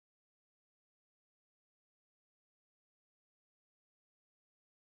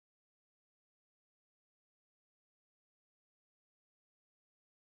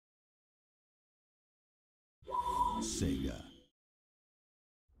Sega.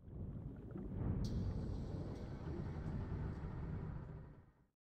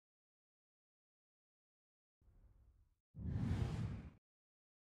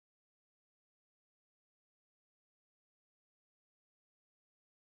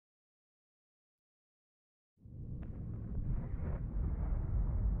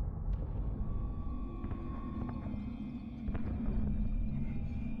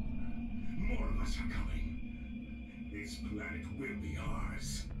 More of us are coming. This planet will be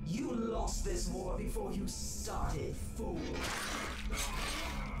ours. You lost this war before you started, fool.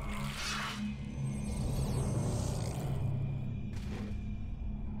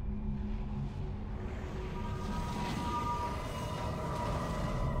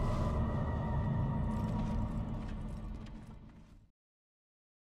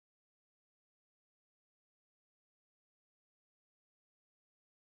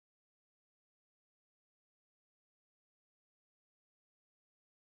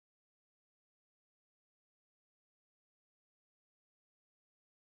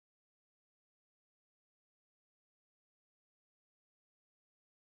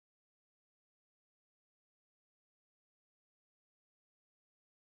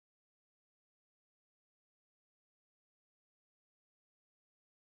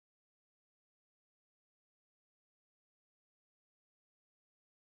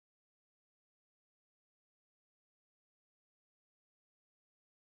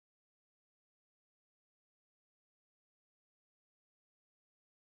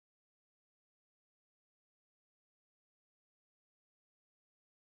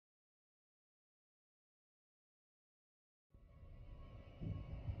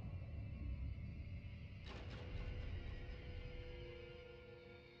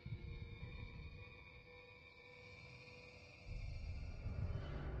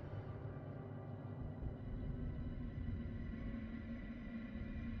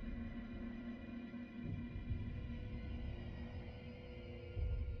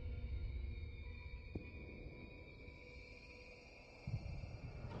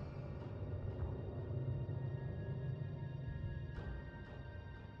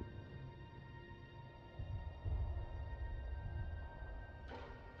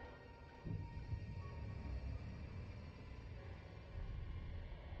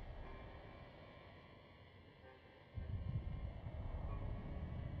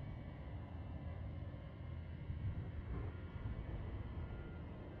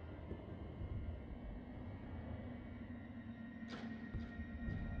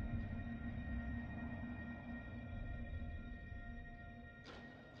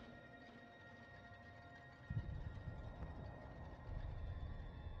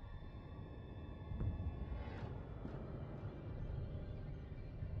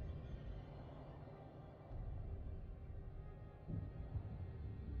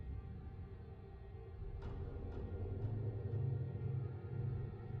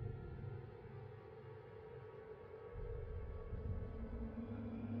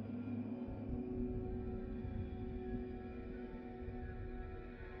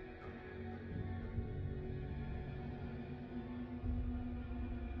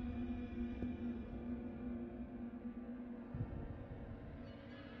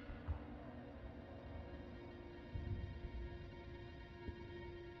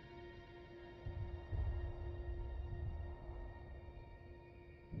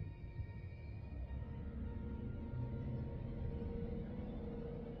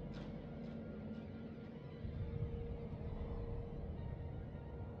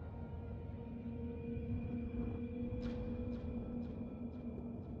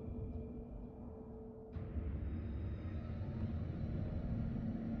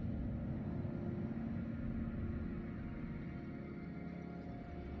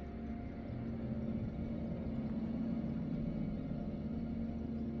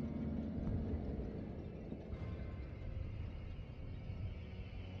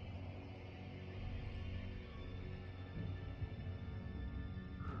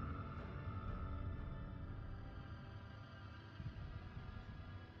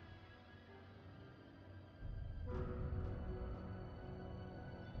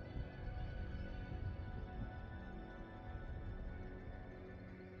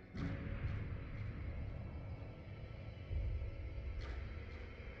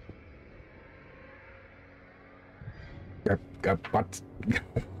 What?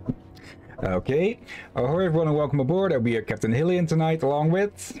 Okay. Ahoy everyone and welcome aboard. I'll be your Captain Hillyan tonight along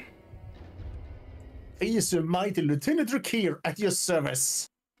with... He is your mighty Lieutenant Drakir at your service.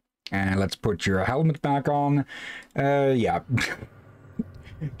 And let's put your helmet back on. Yeah.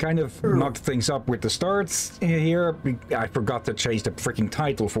 kind of knocked things up with the starts here. I forgot to change the freaking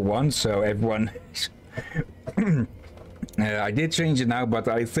title for once, so everyone... I did change it now, but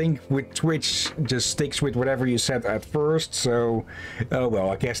I think with Twitch just sticks with whatever you said at first, so... Oh well,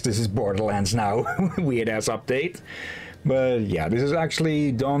 I guess this is Borderlands now. Weird ass update. But yeah, this is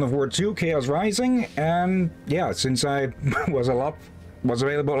actually Dawn of War 2 Chaos Rising, and yeah, since I was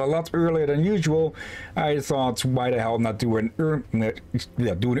available a lot earlier than usual, I thought, why the hell not do an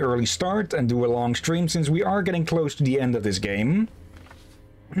early start and do a long stream, since we are getting close to the end of this game.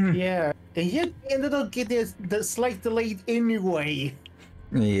 Yeah, and yet ended up getting the slight delay anyway.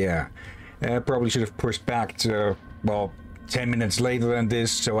 Yeah, probably should have pushed back to, well, 10 minutes later than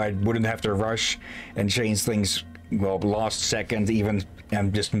this, so I wouldn't have to rush and change things, well, last second even,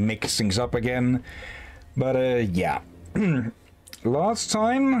 and just mix things up again. But yeah. Last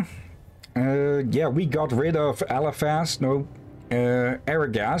time, yeah, we got rid of Aragast.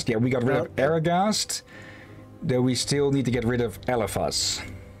 Yeah, we got rid of Aragast, though we still need to get rid of Eliphas.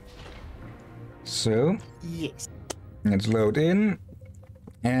 So, yes. Let's load in,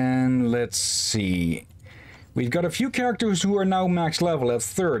 and let's see. We've got a few characters who are now max level at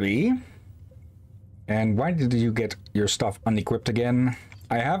 30. And why did you get your stuff unequipped again?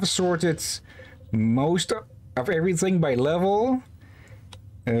 I have sorted most of everything by level.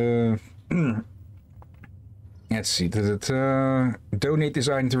 Let's see. Donate this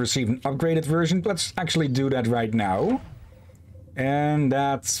item to receive an upgraded version. Let's actually do that right now. And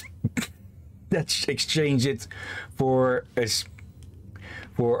let's exchange it for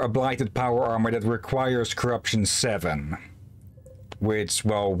a blighted power armor that requires corruption 7, which,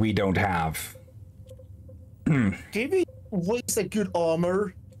 well, we don't have. Give me what's a good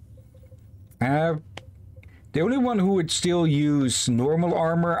armor? The only one who would still use normal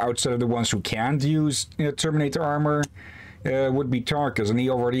armor outside of the ones who can't use Terminator armor would be Tarkus, and he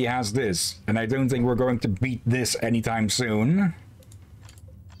already has this. And I don't think we're going to beat this anytime soon.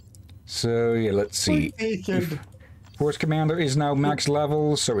 So yeah, let's see. Force Commander is now max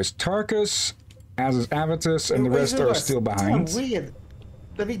level, so is Tarkus, as is Avitus, and the rest are still behind. Weird.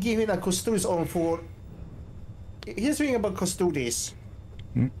 Let me give him a Custodes arm for... Here's the thing about Custodes.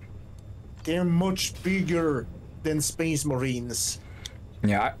 They're much bigger than Space Marines.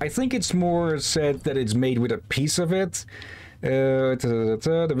 Yeah, I think it's more said that it's made with a piece of it.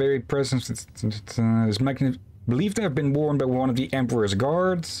 The very presence is believed to have been worn by one of the Emperor's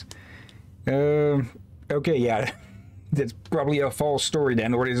guards. Okay, yeah. That's probably a false story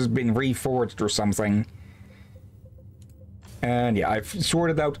then, or it has been reforged or something. And yeah, I've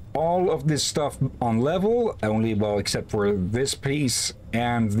sorted out all of this stuff on level, only, well, except for this piece,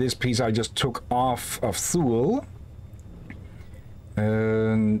 and this piece I just took off of Thule.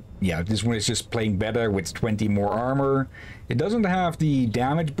 Yeah, this one is just playing better with 20 more armor. It doesn't have the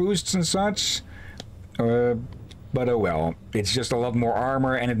damage boosts and such, but oh well. It's just a lot more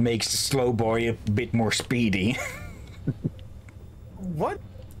armor, and it makes the slow boy a bit more speedy. What?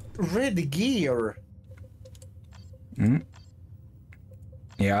 Red gear?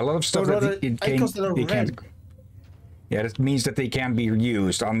 Yeah, a lot of stuff that it can't... Yeah, that means that they can't be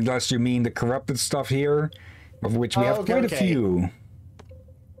used, unless you mean the corrupted stuff here, of which we have quite a few.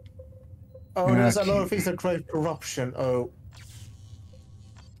 Oh, there's a lot of things that create corruption. Oh.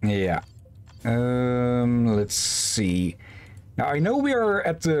 Yeah. Let's see. Now, I know we are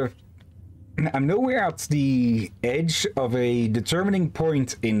at the... I know we're at the edge of a determining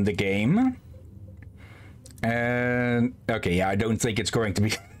point in the game. And okay, yeah, I don't think it's going to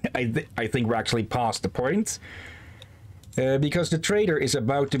be... I think we're actually past the point. Because the traitor is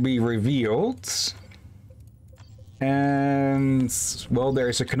about to be revealed. And, well,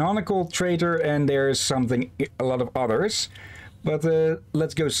 there's a canonical traitor and there's a lot of others. But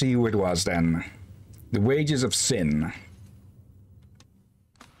let's go see who it was then. The Wages of Sin.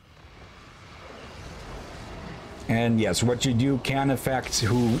 And yes, what you do can affect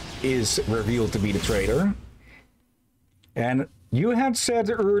who is revealed to be the traitor. And you had said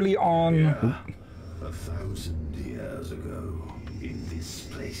early on... Yeah, 1,000 years ago, in this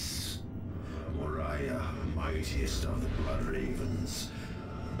place, Moriah, mightiest of the Blood Ravens,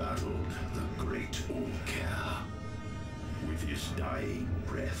 battled the great Ulker. With his dying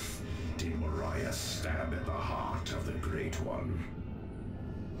breath, did Moriah stab at the heart of the Great One.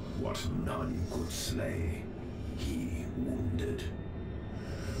 What none could slay, he wounded.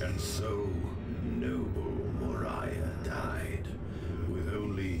 And so, noble Moriah died, with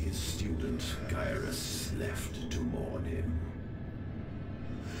only his student Gyrus left to mourn him.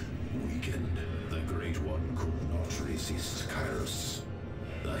 Weakened, the Great One could not resist Gyrus.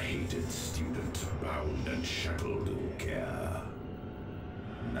 The hated student bound and shackled Ulker.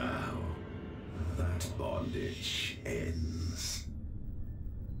 bondage ends.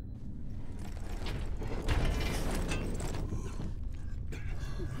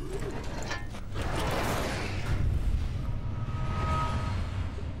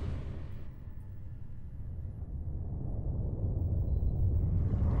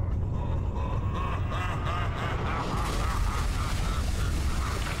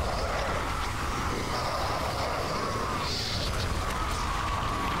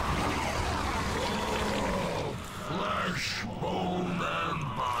 Flesh, bone, and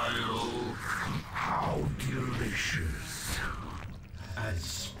bile. How delicious.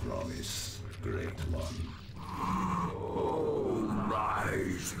 As promised, Great One. Oh,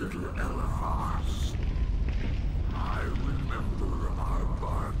 rise, little elephants. I remember our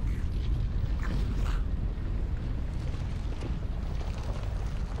bargain.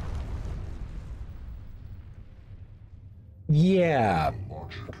 Yeah.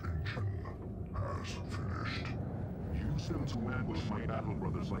 Logic engine has finished. Use them to ambush my battle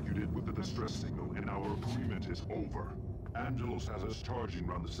brothers like you did with the distress signal, and our agreement is over. Angelos has us charging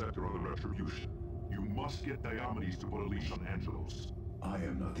around the sector on the Retribution. You must get Diomedes to put a leash on Angelos. I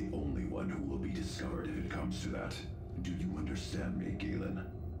am not the only one who will be discovered if it comes to that. Do you understand me, Galen?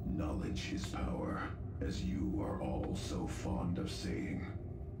 Knowledge is power, as you are all so fond of saying.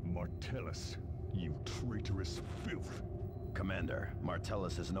 Martellus, you traitorous filth. Commander,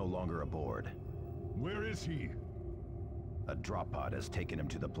 Martellus is no longer aboard. Where is he? A drop pod has taken him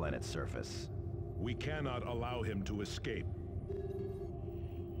to the planet's surface. We cannot allow him to escape.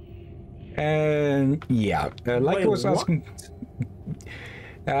 And yeah, like Wait, I was what? asking,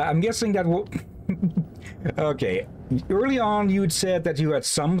 I'm guessing that will. Okay, early on you'd said that you had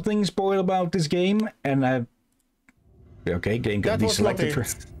something spoiled about this game, and okay, game could That be was not selected for.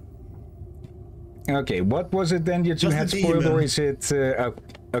 it. Okay, what was it then that you Just had the spoiled, demon. or is it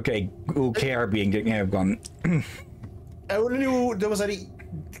okay? Who care being gone? I only knew there was a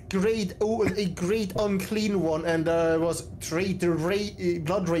great unclean one, and was traitor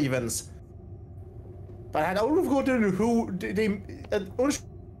blood ravens. But I had only forgotten who they. I'm not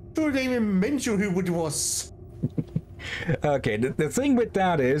sure they even mentioned who it was. Okay, the thing with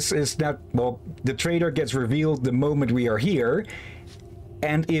that is that, well, the traitor gets revealed the moment we are here,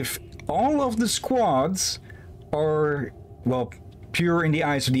 and if all of the squads are, well, pure in the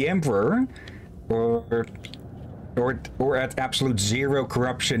eyes of the Emperor, or at absolute zero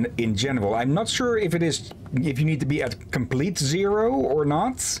corruption in general. I'm not sure if you need to be at complete zero or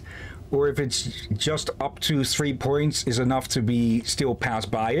not, or if it's just up to 3 points is enough to be still pass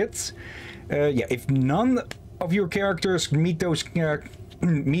by it. Yeah, if none of your characters meet those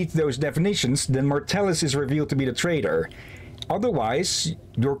definitions, then Martellus is revealed to be the traitor. Otherwise,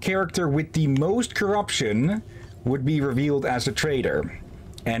 your character with the most corruption would be revealed as the traitor.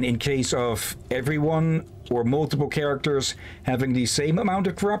 And in case of everyone or multiple characters having the same amount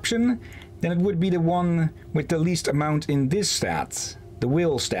of corruption, then it would be the one with the least amount in this stat, the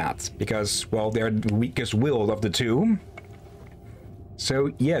will stat, because, well, they're the weakest will of the two.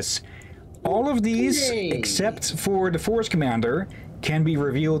 So, yes, all of these, except for the Force Commander, can be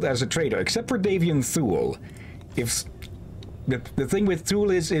revealed as a traitor, except for Davian Thule. If the thing with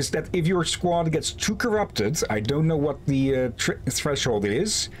Thule is that if your squad gets too corrupted, I don't know what the threshold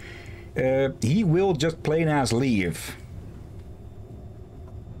is, he will just plain as leave.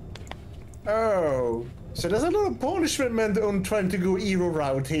 Oh, so there's a lot of punishment on trying to go hero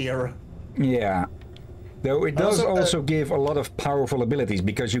route here. Yeah. Though it does Also, also give a lot of powerful abilities,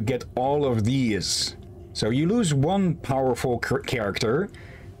 because you get all of these. So you lose one powerful character,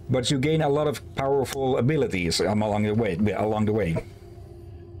 but you gain a lot of powerful abilities along the way.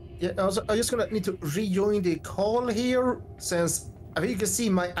 Yeah, also, I'm just gonna need to rejoin the call here, since I think you can see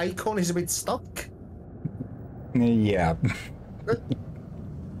my icon is a bit stuck. Yeah.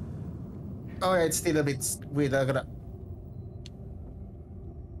 Oh yeah, it's still a bit weird. I'm gonna...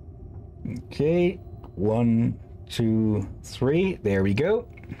 Okay. 1, 2, 3. There we go.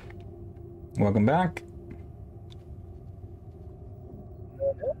 Welcome back.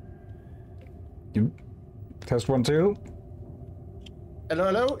 Test 1, 2. Hello,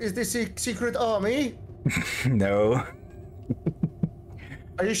 hello? Is this a secret army? No.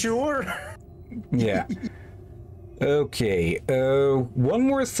 Are you sure? Yeah. Okay. One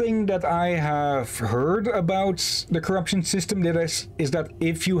more thing that I have heard about the corruption system is that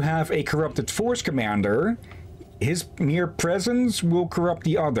if you have a corrupted Force Commander, his mere presence will corrupt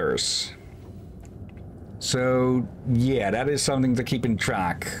the others. So yeah, that is something to keep in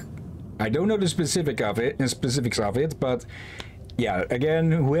track. I don't know the specifics of it, but yeah,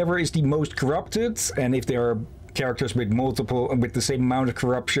 again, whoever is the most corrupted, and if they are characters with the same amount of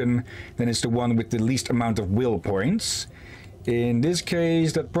corruption, then it's the one with the least amount of will points. In this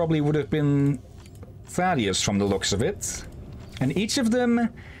case, that probably would have been Thaddeus from the looks of it. And each of them,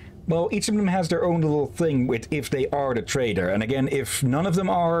 well, each of them has their own little thing with if they are the traitor. And again, if none of them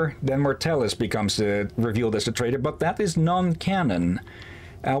are, then Martellus becomes revealed as the traitor, but that is non-canon.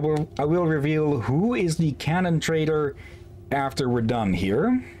 I will reveal who is the canon traitor after we're done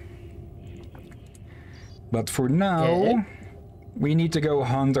here. But for now, we need to go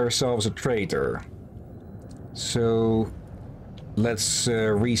hunt ourselves a traitor. So let's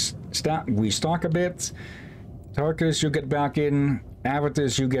restock a bit. Tarkus, you get back in.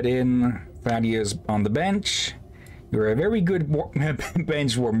 Avitus, you get in. Thaddeus on the bench. You're a very good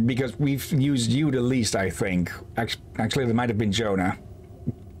bench warmer because we've used you the least, I think. Actually, it might have been Jonah.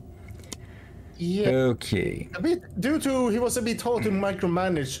 Yeah. Okay. A bit due to he was a bit hard to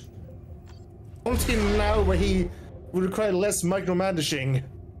micromanage. Until now, where he would require less micromanaging.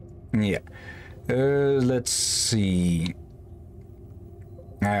 Yeah. Let's see.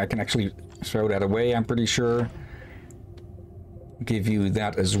 I can actually throw that away, I'm pretty sure. Give you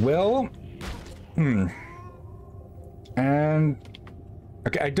that as well. And...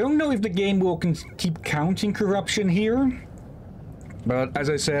 okay, I don't know if the game will keep counting corruption here. But as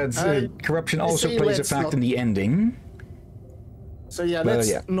I said, corruption also plays a fact in the ending. So yeah,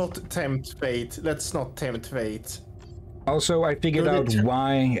 let's not tempt fate. Let's not tempt fate. Also, I figured out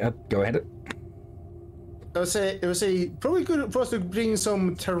why... go ahead. I would say probably good for us to bring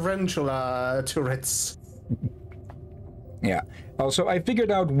some tarantula turrets. Yeah. Also, I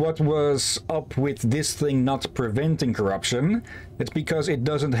figured out what was up with this thing not preventing corruption. It's because it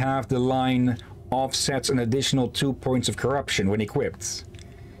doesn't have the line offsets an additional 2 points of corruption when equipped.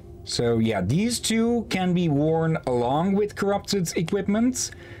 So yeah, these two can be worn along with corrupted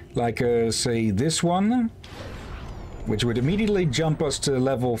equipment, like say this one, which would immediately jump us to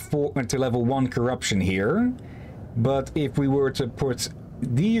level 1 corruption here. But if we were to put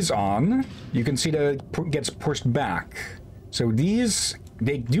these on, you can see that it gets pushed back. So these,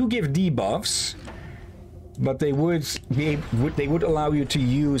 they do give debuffs, but they would allow you to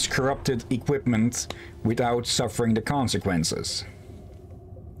use corrupted equipment without suffering the consequences.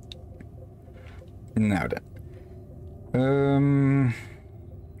 Now then,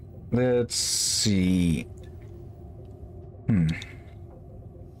 let's see.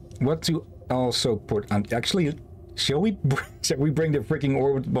 What to also put on? Actually, shall we bring the freaking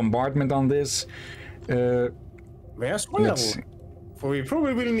orbit bombardment on this? Yes, well, for we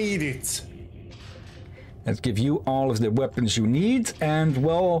probably will need it. Let's give you all of the weapons you need, and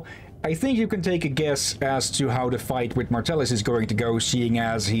well, I think you can take a guess as to how the fight with Martellus is going to go, seeing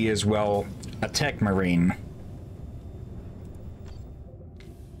as he is, well, a tech marine.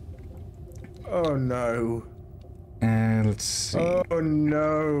 Oh no. Let's see. Oh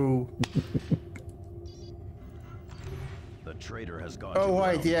no. The traitor has gone. Oh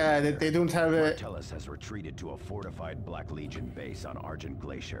right, yeah, they don't have a... Martellus has retreated to a fortified Black Legion base on Argent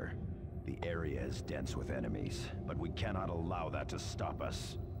Glacier. The area is dense with enemies, but we cannot allow that to stop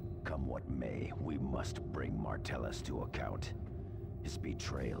us. Come what may, we must bring Martellus to account. His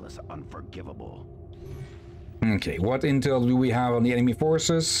betrayal is unforgivable. Okay, what intel do we have on the enemy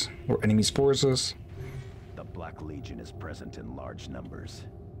forces? Or enemy's forces? The Black Legion is present in large numbers.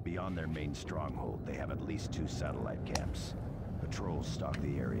 Beyond their main stronghold, they have at least 2 satellite camps. Patrols stalk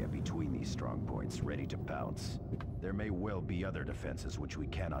the area between these strong points, ready to pounce. There may well be other defenses which we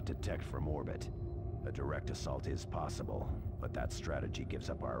cannot detect from orbit. A direct assault is possible, but that strategy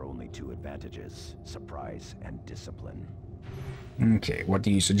gives up our only 2 advantages, surprise and discipline. Okay, what do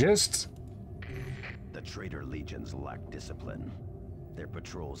you suggest? The traitor legions lack discipline. Their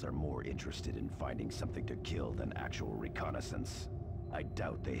patrols are more interested in finding something to kill than actual reconnaissance. I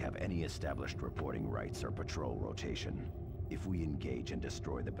doubt they have any established reporting rights or patrol rotation. If we engage and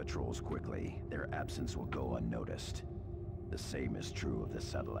destroy the patrols quickly, their absence will go unnoticed. The same is true of the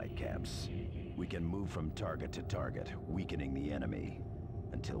satellite camps. We can move from target to target, weakening the enemy,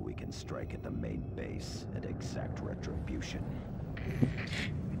 until we can strike at the main base and exact retribution.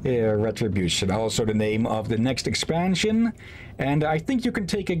 Yeah, Retribution, also the name of the next expansion. And I think you can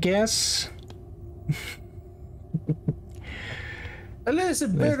take a guess. Unless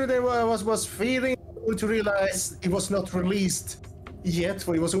it better than what I was feeling to realize it was not released yet,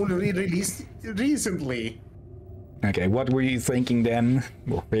 for it was only released recently. Okay, what were you thinking then?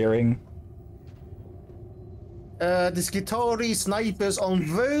 Or fearing? These Skitari snipers on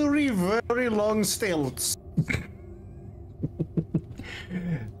very, very long stilts.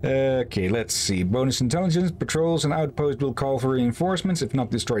 Okay, let's see. Bonus intelligence. Patrols and outposts will call for reinforcements if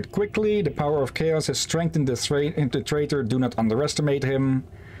not destroyed quickly. The power of chaos has strengthened the traitor. Do not underestimate him.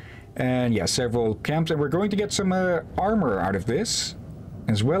 And yeah, several camps. And we're going to get some armor out of this,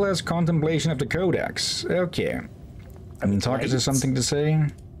 as well as contemplation of the codex. Okay. I mean, Tarkus has something to say.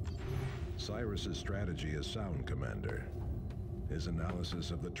 Cyrus's strategy is sound, Commander. His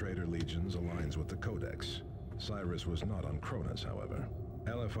analysis of the traitor legions aligns with the codex. Cyrus was not on Cronus, however.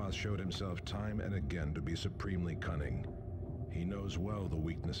 Eliphas showed himself time and again to be supremely cunning. He knows well the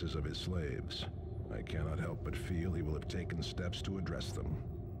weaknesses of his slaves. I cannot help but feel he will have taken steps to address them.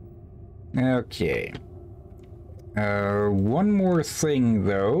 Okay. One more thing,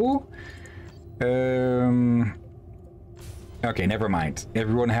 though. Okay, never mind.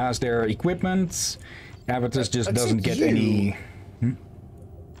 Everyone has their equipment. Avitus just doesn't get any...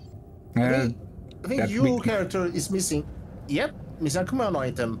 I think your character is missing... Yep, missing a command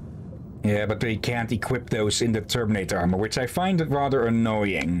item. Yeah, but they can't equip those in the Terminator armor, which I find rather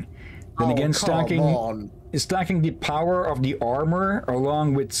annoying. Then again, stacking the power of the armor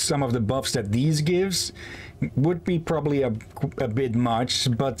along with some of the buffs that these gives would be probably a bit much,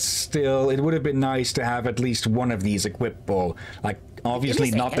 but still, it would have been nice to have at least one of these equipable. Like,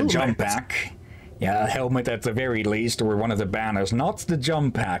 obviously not the jump pack. Yeah, a helmet at the very least, or one of the banners. Not the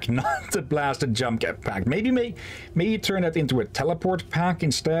jump pack, not the blasted jump pack. Maybe turn that into a teleport pack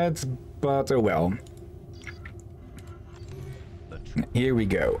instead, but oh well. Here we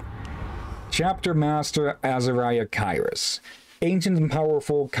go. Chapter Master Azariah Kyrus. Ancient and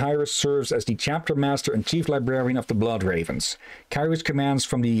powerful, Kyrus serves as the Chapter Master and Chief Librarian of the Blood Ravens. Kyrus commands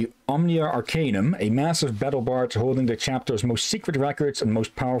from the Omnia Arcanum, a massive battle barge holding the chapter's most secret records and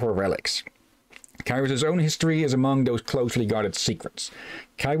most powerful relics. Kyrus' own history is among those closely guarded secrets.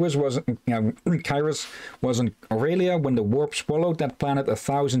 Kyrus was in Aurelia when the warp swallowed that planet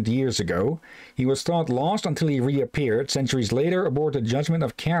 1,000 years ago. He was thought lost until he reappeared centuries later aboard the Judgment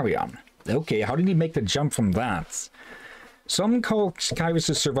of Carrion. Okay, how did he make the jump from that? Some call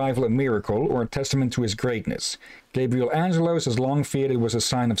Kyrus' survival a miracle or a testament to his greatness. Gabriel Angelos has long feared it was a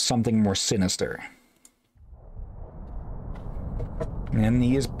sign of something more sinister. And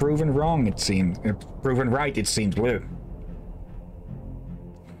he is proven wrong, it seems. Proven right, it seems. Blue.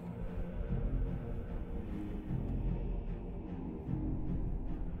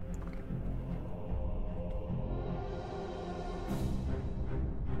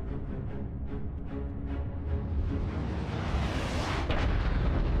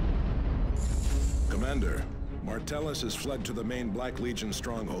 Commander, Martellus has fled to the main Black Legion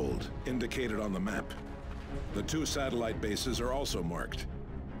stronghold, indicated on the map. The 2 satellite bases are also marked.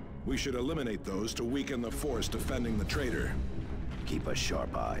 We should eliminate those to weaken the force defending the traitor. Keep a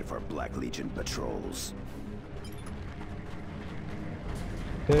sharp eye for Black Legion patrols.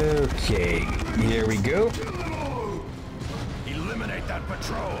 Okay, here we go. Eliminate that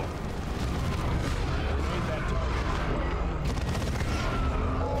patrol!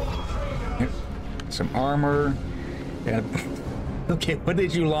 Yep. Some armor. Okay, what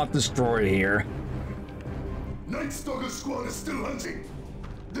did you lot destroy here? Night Stalker Squad is still hunting.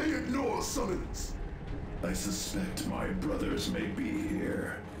 They ignore summons. I suspect my brothers may be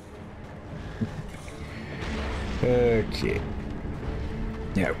here. Okay.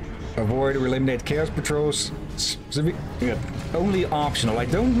 Yeah. Avoid or eliminate chaos patrols. Yeah, only optional. I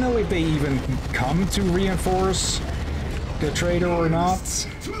don't know if they even come to reinforce the traitor or not.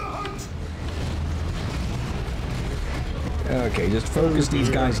 Okay, just focus these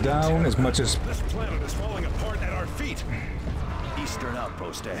guys down as much as... This planet is falling apart at our feet. Eastern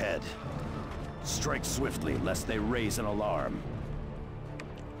outpost ahead. Strike swiftly, lest they raise an alarm.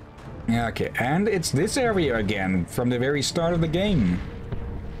 Okay, and it's this area again, from the very start of the game.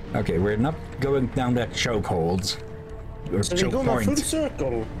 Okay, we're not going down that chokehold. Or So choke we're going point. full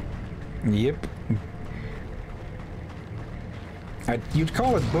circle. Yep. You'd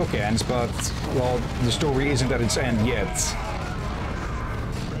call it bookends, but, well, the story isn't at its end yet.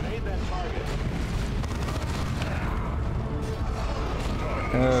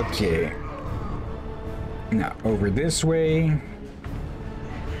 Okay. Now, over this way.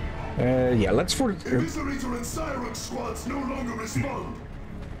 Yeah, let's for... Eviscerator and Cyrex squads no longer respond.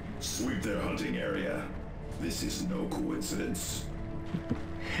 Sweep their hunting area. This is no coincidence.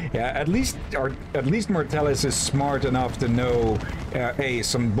 Yeah, at least Martellus is smart enough to know, hey,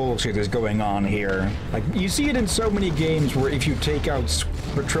 some bullshit is going on here. Like, you see it in so many games where if you take out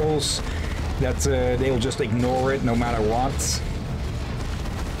patrols, that they'll just ignore it no matter what.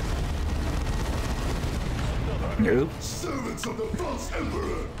 Nope. Servants of the false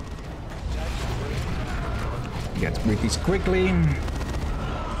emperor. Get rid of these quickly.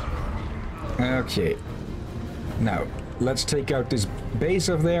 Okay. Now, let's take out this base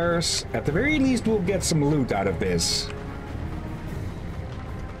of theirs. At the very least, we'll get some loot out of this.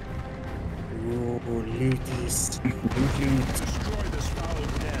 Ooh, looties. Loot. Destroy this foul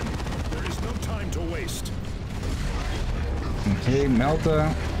den. There is no time to waste. Okay,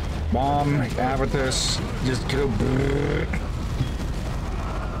 Melta, bomb, Avatus, just go.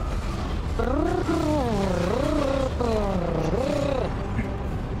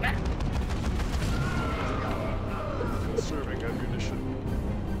 Conserving ammunition.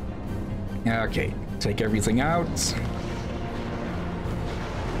 Okay, take everything out.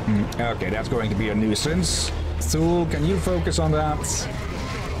 Okay, that's going to be a nuisance. Thule, can you focus on that?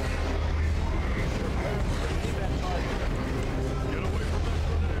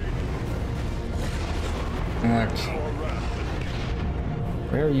 Okay.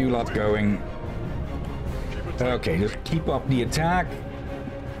 Where are you lot going? Okay, just keep up the attack.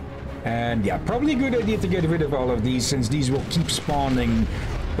 And yeah, probably a good idea to get rid of all of these, since these will keep spawning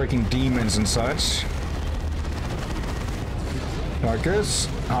freaking demons and such. Marcus,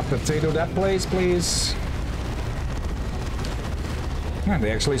 hot potato that place, please. Yeah,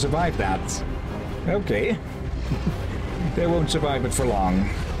 they actually survived that. Okay. They won't survive it for long.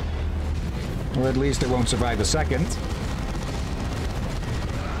 Or at least they won't survive a second.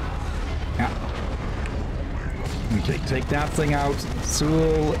 Yeah. Okay, take that thing out.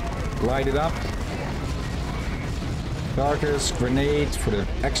 Thule, light it up. Darkus, grenade for the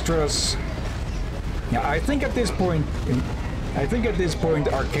extras. Yeah, I think at this point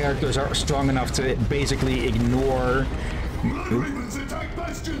our characters are strong enough to basically ignore. Blood Ravens attack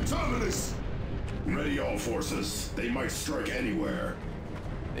Bastion Terminus! Ready all forces. They might strike anywhere.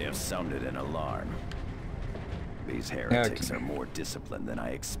 They have sounded an alarm. These heretics are more disciplined than I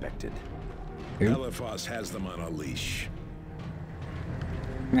expected. Elephas has them on a leash.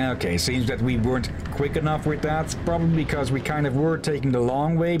 Okay, seems that we weren't quick enough with that. Probably because we kind of were taking the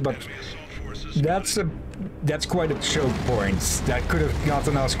long way, but that's quite a choke point. That could have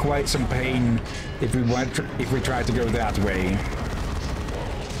gotten us quite some pain if we tried to go that way.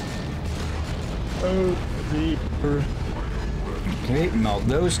 Oh, deeper. Okay, melt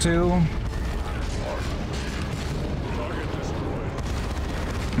those two.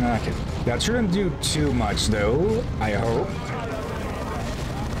 Okay, that shouldn't do too much though, I hope.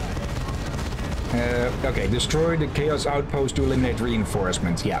 Okay, destroy the Chaos Outpost to eliminate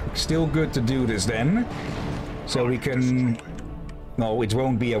reinforcements. Yeah, still good to do this then. So we can... No, it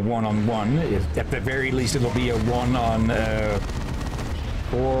won't be a one-on-one. At the very least, it'll be a one-on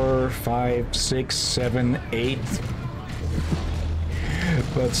 4, 5, 6, 7, 8.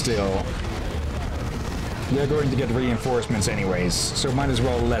 But still. They're going to get reinforcements anyways, so might as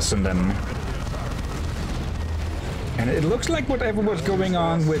well lessen them. And it looks like whatever was going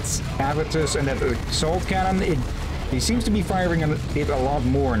on with Avatus and that assault cannon, he seems to be firing it a lot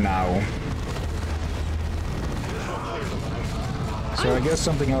more now. So I guess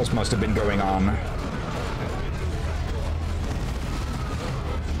something else must have been going on.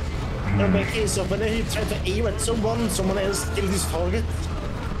 Maybe so when he tried to aim at someone else killed his target.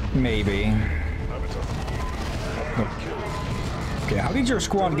 Maybe. Okay, how did your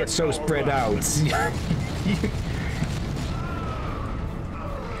squad get so spread out?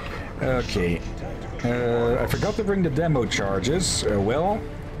 Okay. I forgot to bring the demo charges. Well,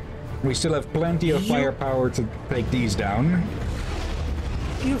 we still have plenty of firepower to take these down.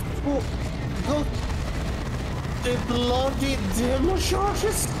 You got the bloody demo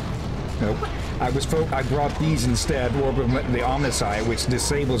charges? Nope. I brought these instead, or the Omnicide, which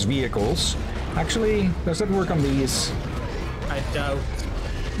disables vehicles. Actually, does that work on these? I doubt.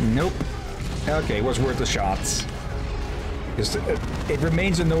 Nope. Okay, it was worth a shot. It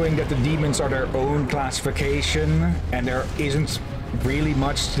remains annoying that the demons are their own classification, and there isn't really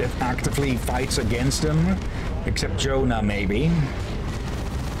much that actively fights against them, except Jonah, maybe.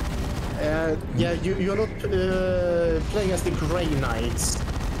 Yeah, you're not playing as the Grey Knights.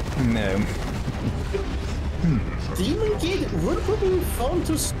 No. Demon Kid would be fun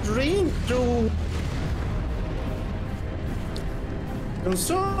to stream to.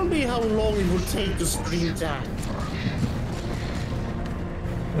 Concern me how long it would take to stream that.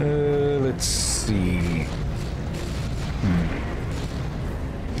 Let's see.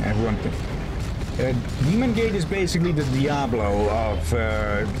 Everyone. Demon Gate is basically the Diablo of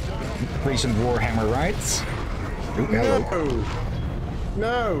recent Warhammer, right? Ooh, hello.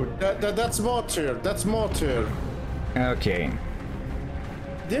 No, that's Martyr. That's Martyr. Okay.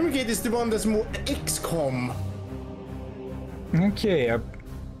 Demon Gate is the one that's more XCOM. Okay.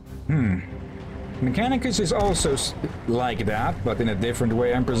 Mechanicus is also like that, but in a different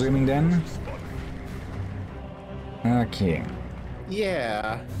way, I'm presuming then. Okay.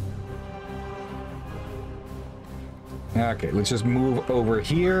 Yeah. Okay, let's just move over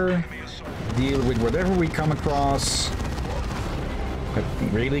here. Deal with whatever we come across. But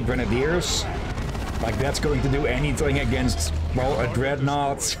really, Grenadiers? Like that's going to do anything against, well, a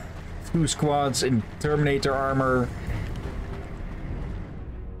Dreadnought, 2 squads in Terminator armor.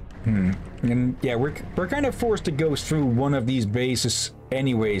 And yeah, we're kind of forced to go through one of these bases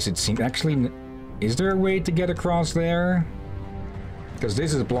anyways, it seems. Actually, is there a way to get across there? Because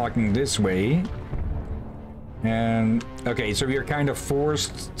this is blocking this way. And, okay, so we're kind of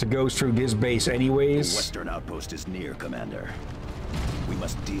forced to go through this base anyways. The western outpost is near, Commander. We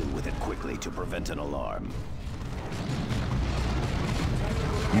must deal with it quickly to prevent an alarm.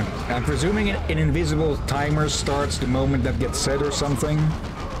 Yeah. I'm presuming an invisible timer starts the moment that gets set or something.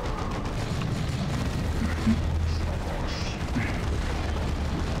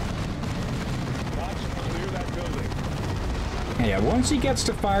 Yeah, once he gets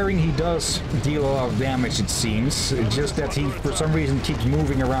to firing, he does deal a lot of damage, it seems. It's just that he, for some reason, keeps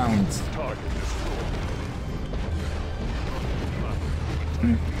moving around.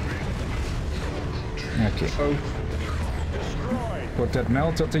 Okay. Put that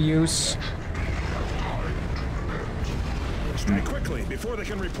melter to use. Strike quickly before they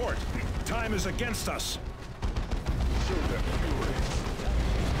can report. Time is against us.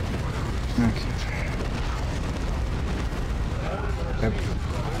 Okay. Yep.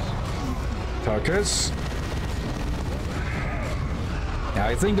 Tuckers. Yeah,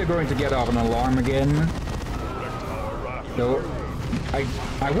 I think they're going to get off an alarm again. So,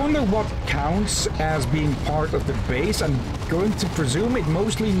 I wonder what counts as being part of the base. I'm going to presume it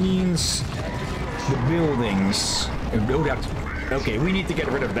mostly means the buildings. Oh, that. Okay, we need to get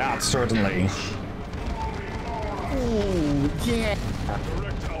rid of that, certainly. Ooh, yeah.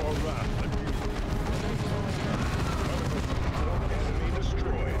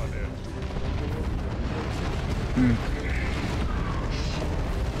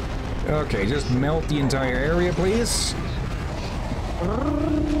 Okay, just melt the entire area, please.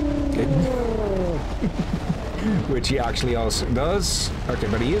 Which he actually also does. Okay,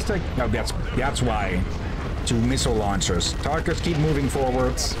 but he is like, no, that's why. 2 missile launchers. Targets keep moving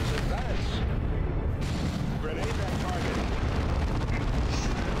forwards.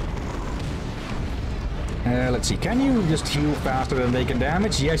 Let's see. Can you just heal faster than they can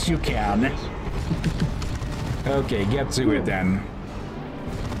damage? Yes, you can. Okay, get to it then.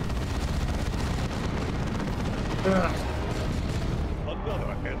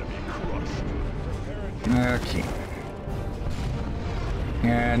 Another enemy crushed. Okay.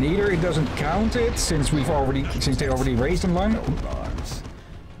 And either it doesn't count it since they already raised an alarm. Arms.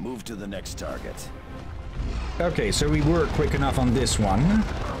 Move to the next target. Okay, so we were quick enough on this one.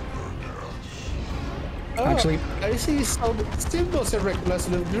 Oh, Actually, I see some symbols are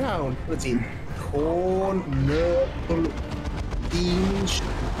recognized on the ground. Let's see. Corn, nurgle, inch.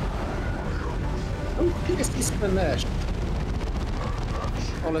 Oh, I guess this is Nash.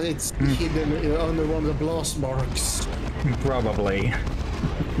 Oh, it's hidden under one of the blast marks. probably.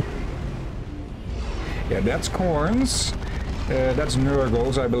 Yeah, that's Corns. That's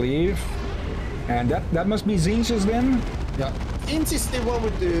Nurgles, I believe. And that must be Zinch's then? Yeah. Inch is the one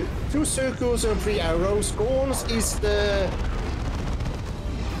with the 2 circles and 3 arrows. Corns is the...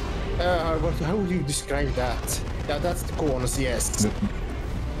 how would you describe that? Yeah, that's the corns, yes.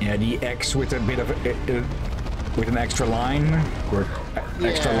 Yeah, the X with a bit of with an extra line or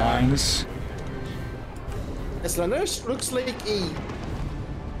extra lines. Slaanesh looks like a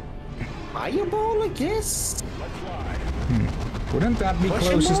fireball, I guess. Wouldn't that be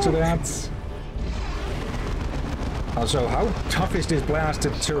closest to that? Also, how tough is this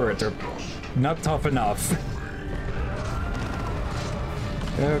blasted turret? Or not tough enough.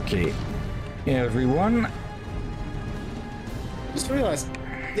 Okay, everyone. Just realized,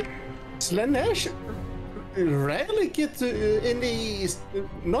 Slaanesh rarely get in the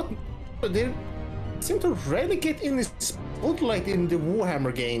they seem to rarely get in the spotlight in the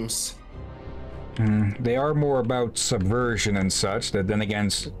Warhammer games. They are more about subversion and such. That then again,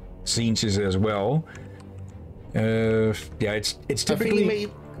 Zinch's as well. Yeah, it's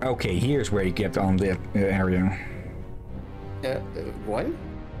typically okay. Here's where you get on the area. What?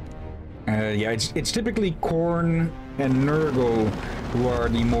 Yeah, it's typically Korn and Nurgle who are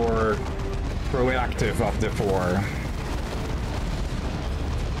the more proactive of the 4.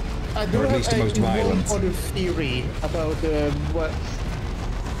 I do or at least the most violent. One other theory about what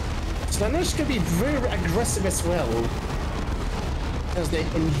Slaanesh can be very aggressive as well. Because they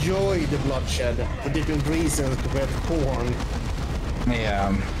enjoy the bloodshed for different reasons compared to porn.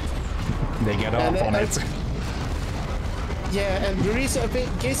 Yeah, they get off on it. Yeah, and the reason I'm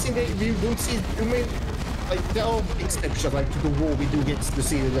guessing that we don't see, I mean, like there are exceptions, like to the war we do get to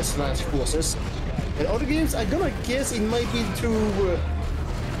see the Slash forces. And other games, I'm gonna guess it might be through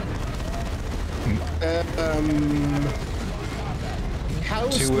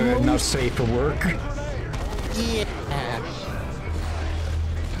house to not safe for work. Yeah.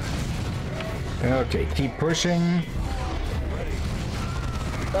 Okay, keep pushing.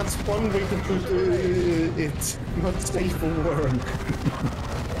 That's one way to put it. Not safe for work.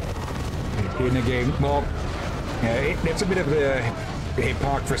 In a game, well, it's a bit of a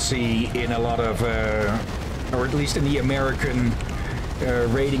hypocrisy in a lot of, or at least in the American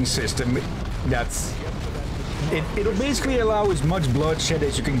rating system. That's it'll basically allow as much bloodshed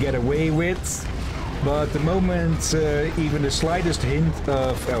as you can get away with, but the moment even the slightest hint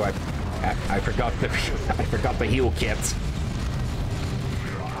of I forgot the heal kit.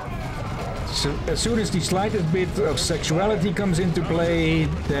 So as soon as the slightest bit of sexuality comes into play,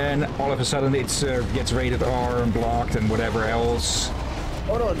 then all of a sudden it gets rated R and blocked and whatever else.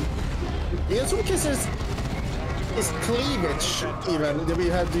 Hold on. In some cases, it's cleavage even that we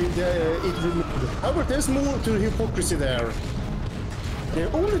had it removed. However, there's more to hypocrisy there. They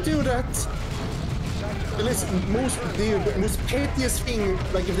only do that. The most pettiest thing,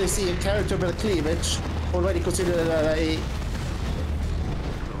 like if they see a character with cleavage, already considered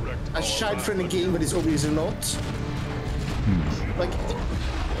a child-friendly game, but it's obviously not. Like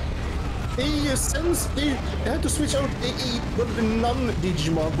they had to switch out the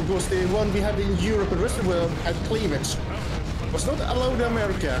non-Digimon because the one we had in Europe and the rest of the world had cleavage. It was not allowed in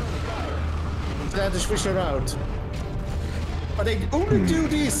America. So they had to switch it out. But they only do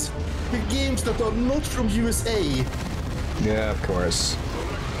this with games that are not from USA. Yeah, of course.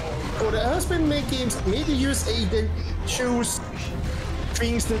 Or there has been made games made in USA that choose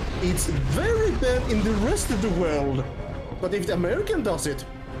things that it's very bad in the rest of the world. But if the American does it,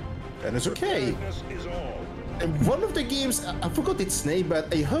 then it's okay. And one of the games, I forgot its name,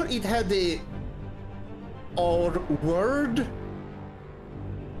 but I heard it had the R word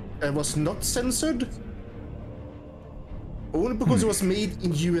and was not censored. Only because it was made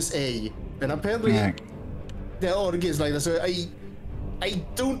in USA. And apparently there are games like that. So I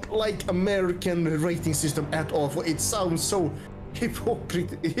don't like American rating system at all, for it sounds so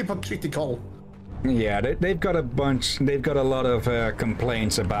hypocritical. Yeah, they've got a lot of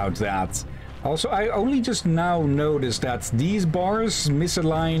complaints about that. Also, I only just now noticed that these bars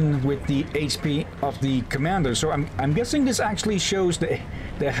misalign with the HP of the commander. So I'm guessing this actually shows the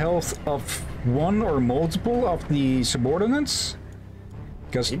health of one or multiple of the subordinates.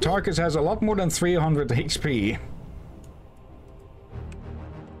 Because Tarkus has a lot more than 300 HP.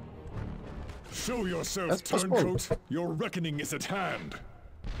 Show yourself, turncoat. Your reckoning is at hand.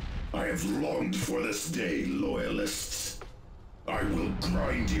 I have longed for this day, loyalists. I will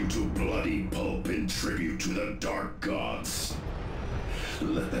grind you to bloody pulp in tribute to the dark gods.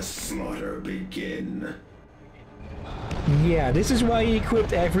 Let the slaughter begin. Yeah, this is why he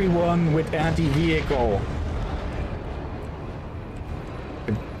equipped everyone with anti-vehicle.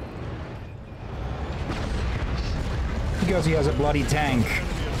 Because he has a bloody tank.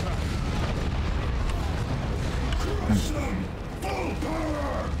 Full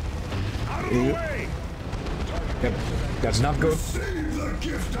power! Out of the way! Yep, that's not good. Receive the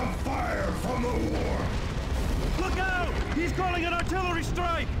gift of fire from the war. Look out! He's calling an artillery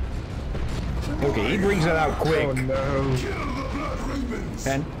strike! Okay, he brings it out quick. Oh no. Kill the blood ravens.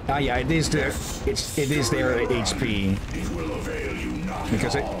 And yeah, it is their HP. It will avail you not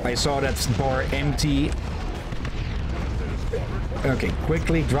Because at all. I saw that bar empty. Okay,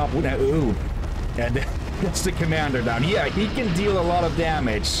 quickly drop. Ooh, and that's the commander down. Yeah, he can deal a lot of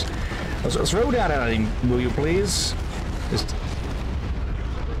damage. So throw that at him, will you please? Just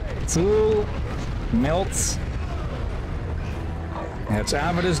tool melts. That's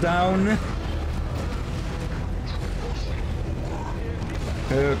Avidus down.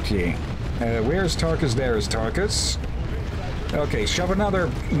 Okay, where's Tarkus? There is Tarkus. Okay, shove another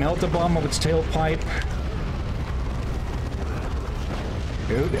melt-a-bomb of its tailpipe.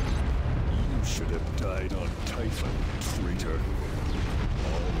 Good. You should have died on Typhon, traitor.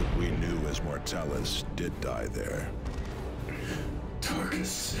 All that we knew as Mortalis did die there.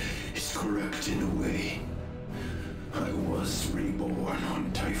 Tarkus is correct in a way. I was reborn on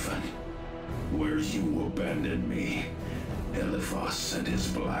Typhon, where you abandoned me. Eliphas and his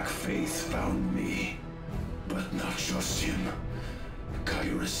black faith found me. But not just him.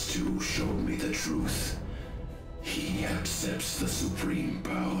 Kairos too showed me the truth. He accepts the supreme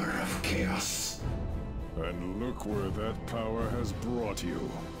power of chaos. And look where that power has brought you.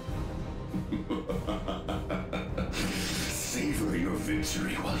 Savor your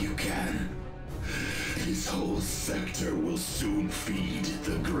victory while you can. This whole sector will soon feed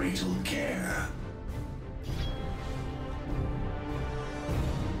the Great Care.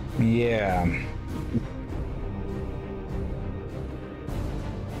 Yeah.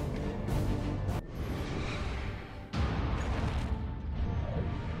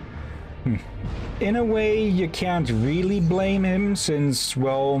 In a way, you can't really blame him since,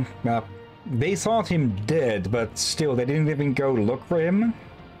 well, they thought him dead, but still, they didn't even go look for him.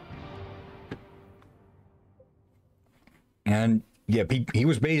 And, yeah, he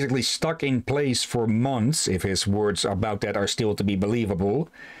was basically stuck in place for months, if his words about that are still to be believable.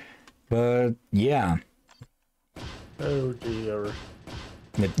 But, yeah. Oh dear.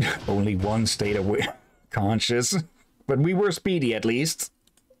 Only one stayed aware, conscious. But we were speedy, at least.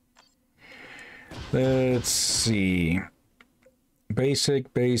 Let's see.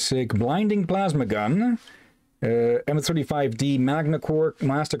 Basic. Blinding plasma gun. M35D Magna Core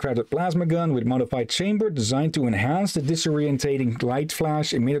Mastercrafted plasma gun with modified chamber designed to enhance the disorientating light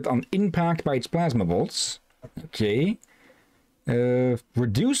flash emitted on impact by its plasma bolts. Okay.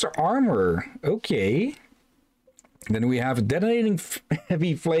 Reduce armor. Okay. Then we have detonating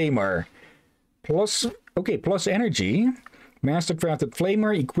heavy flamer. Plus energy. Mastercrafted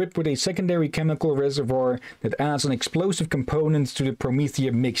flamer equipped with a secondary chemical reservoir that adds an explosive component to the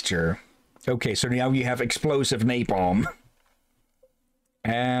Prometheum mixture. Okay, so now you have explosive napalm.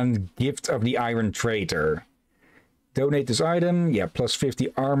 And Gift of the Iron Traitor. Donate this item. Yeah, plus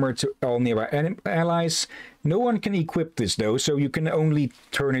 50 armor to all nearby allies. No one can equip this though, so you can only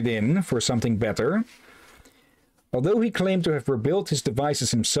turn it in for something better. Although he claimed to have rebuilt his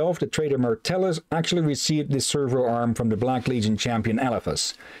devices himself, the traitor Martellus actually received this servo arm from the Black Legion champion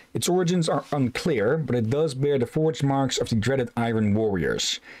Elephas. Its origins are unclear, but it does bear the forged marks of the dreaded Iron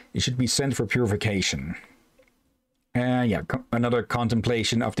Warriors. It should be sent for purification. Yeah, another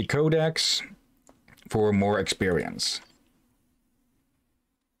contemplation of the Codex for more experience.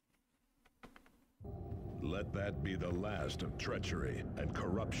 Let that be the last of treachery and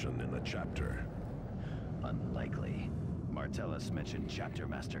corruption in the chapter. Unlikely. Martellus mentioned Chapter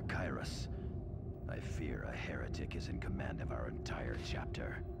Master Kairos. I fear a heretic is in command of our entire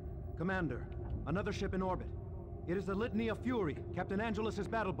chapter. Commander, another ship in orbit. It is the Litany of Fury, Captain Angelus's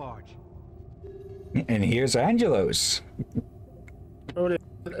battle barge. And here's Angelos. Can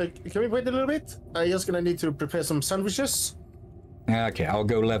we wait a little bit? I'm just gonna need to prepare some sandwiches. Okay, I'll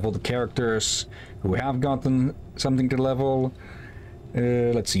go level the characters who have gotten something to level.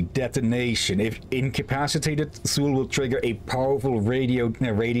 Let's see, detonation. If incapacitated, Thule will trigger a powerful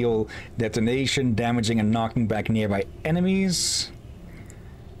radial detonation, damaging and knocking back nearby enemies.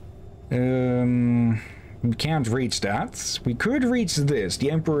 We can't reach that. We could reach this. The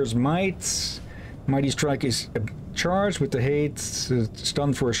Emperor's Might. Mighty Strike is charged with the hate.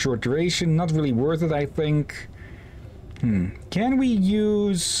 Stunned for a short duration. Not really worth it, I think. Can we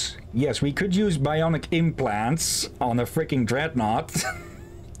use... Yes, we could use bionic implants on a freaking dreadnought.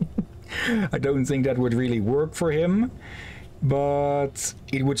 I don't think that would really work for him, but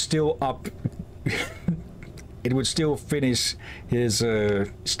it would still up... it would still finish his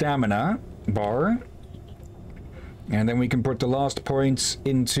stamina bar. And then we can put the last points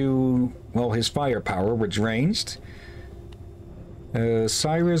into, well, his firepower, which ranged.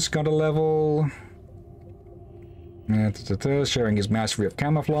 Cyrus got a level... sharing his mastery of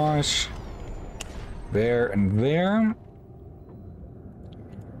camouflage. There and there.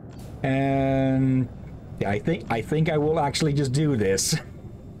 And yeah, I think I will actually just do this.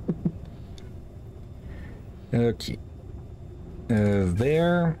 Okay.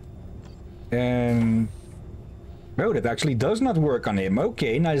 There. And oh, that actually does not work on him.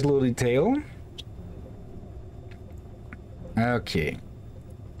 Okay, nice little detail. Okay.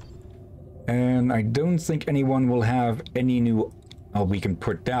 And I don't think anyone will have any new... Oh, we can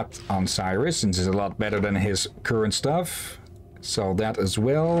put that on Cyrus, since it's a lot better than his current stuff. So that as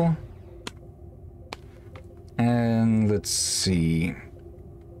well. And let's see.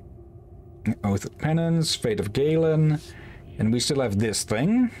 Oath of Penance, Fate of Galen. And we still have this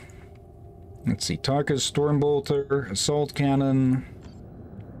thing. Let's see, Tarkus, Stormbolter, Assault Cannon.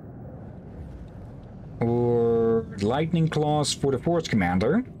 Or Lightning Claws for the Force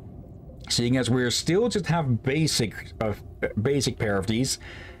Commander. Seeing as we're still just have basic pair of these,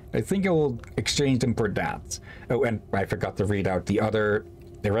 I think I will exchange them for that. Oh, and I forgot to read out the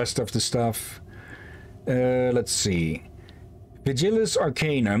rest of the stuff. Let's see. Vigilis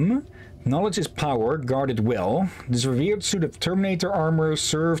Arcanum. Knowledge is power, guarded well. This revered suit of Terminator armor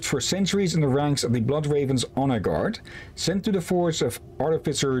served for centuries in the ranks of the Blood Ravens Honor Guard. Sent to the force of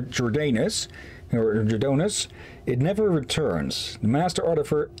Artificer Jordanus, it never returns. The Master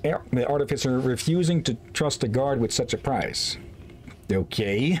Artificer refusing to trust the guard with such a price.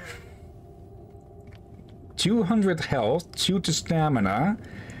 Okay. 200 health, 2 to stamina,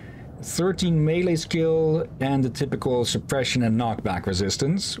 13 melee skill, and the typical suppression and knockback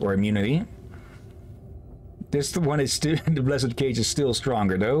resistance, or immunity. This one is still, the Blessed Cage is still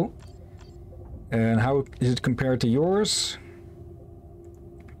stronger though. And how is it compared to yours?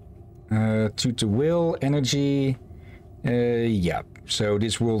 2 to will, energy, yeah. So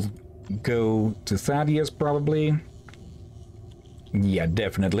this will go to Thaddeus probably. Yeah,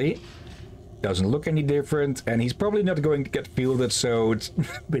 definitely. Doesn't look any different, and he's probably not going to get fielded, so it's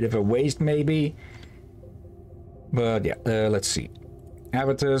a bit of a waste maybe. But yeah, let's see.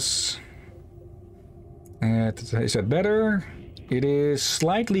 Avitus. Is that better? It is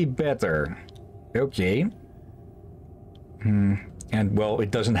slightly better. Okay. And well,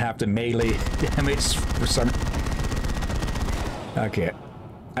 it doesn't have the melee damage for some... Okay.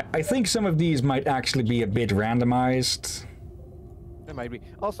 I think some of these might actually be a bit randomized. It might be.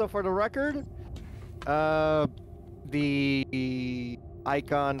 Also, for the record, the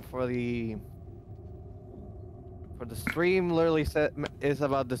icon for the stream literally is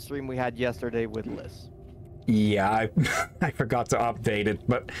about the stream we had yesterday with Liz. Yeah, I forgot to update it,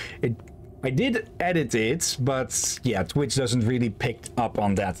 but I did edit it, but yeah, Twitch doesn't really pick up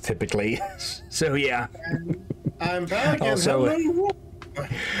on that typically. So yeah. I'm back. Also,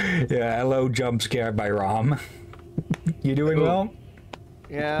 yeah, hello, jump scare by Rom. You doing well?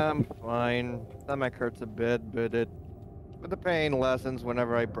 Yeah, I'm fine. Stomach hurts a bit, but the pain lessens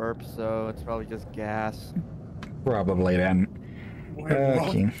whenever I burp, so it's probably just gas. Probably then.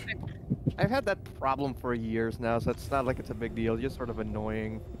 Okay. I've had that problem for years now, so it's not like it's a big deal. Just sort of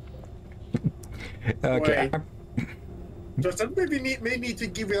annoying. Okay. Does that maybe need to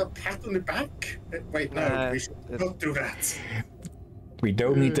give you a pat on the back? Wait, no, we should not do that. We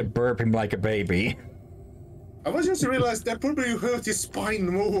don't need to burp him like a baby. I was just realized that probably hurt his spine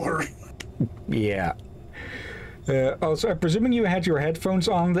more. Yeah. Also, I'm presuming you had your headphones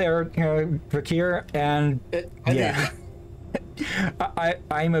on there, Vakir, and yeah.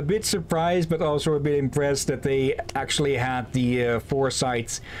 I'm a bit surprised, but also a bit impressed that they actually had the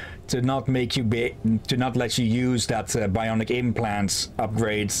foresight to not make you to not let you use that bionic implants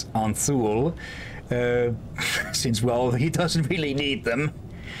upgrades on Thule, since well he doesn't really need them.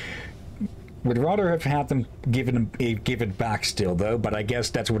 Would rather have had them give it back still though, but I guess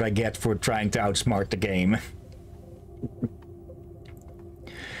that's what I get for trying to outsmart the game.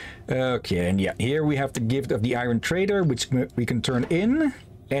 Okay, and yeah, here we have the gift of the Iron Trader, which we can turn in,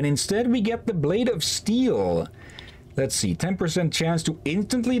 and instead we get the Blade of Steel. Let's see, 10% chance to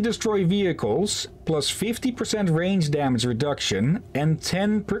instantly destroy vehicles, plus 50% range damage reduction, and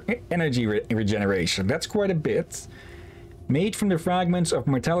 10 energy regeneration. That's quite a bit. Made from the fragments of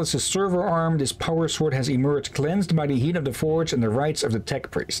Mortalis' server arm, this power sword has emerged cleansed by the heat of the forge and the rites of the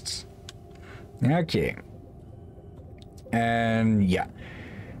tech priests. Okay. And yeah.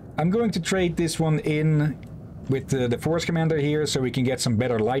 I'm going to trade this one in with the Force Commander here so we can get some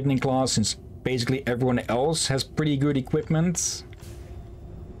better lightning claws, since basically everyone else has pretty good equipment.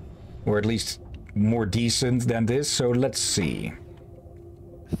 Or at least more decent than this, so let's see.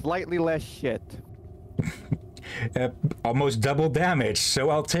 Slightly less shit. Almost double damage, so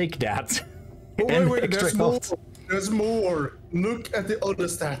I'll take that. Oh, wait, there's more. There's more. Look at the other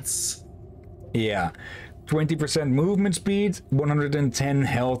stats. Yeah. 20% movement speed, 110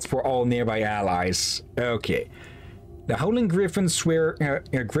 health for all nearby allies. Okay. The Howling Griffins swear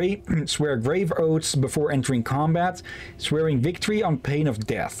grave oaths before entering combat, swearing victory on pain of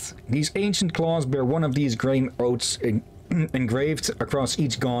death. These ancient claws bear one of these grave oaths engraved across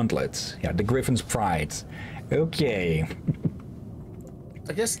each gauntlet. Yeah, the Griffin's pride. Okay.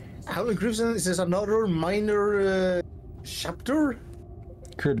 I guess Howling Griffins is another minor chapter?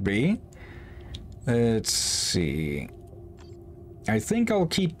 Could be. Let's see. I think I'll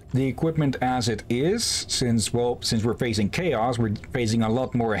keep the equipment as it is, since we're facing chaos, we're facing a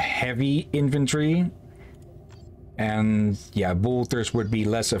lot more heavy infantry. And yeah, bolters would be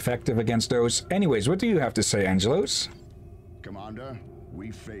less effective against those. Anyways, what do you have to say, Angelos? Commander,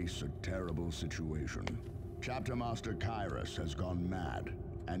 we face a terrible situation. Chapter Master Kyrus has gone mad,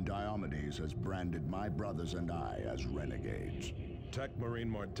 and Diomedes has branded my brothers and I as renegades. Tech Marine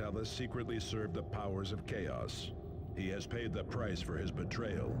Mortalis secretly served the powers of chaos. He has paid the price for his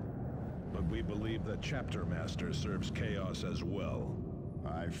betrayal. But we believe that Chapter Master serves chaos as well.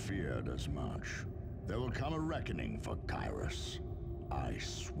 I feared as much. There will come a reckoning for Kairos. I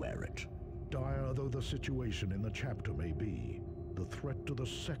swear it. Dire though the situation in the chapter may be, the threat to the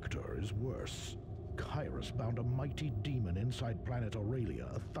sector is worse. Kairos bound a mighty demon inside planet Aurelia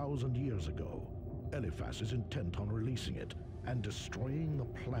 1,000 years ago. Eliphas is intent on releasing it and destroying the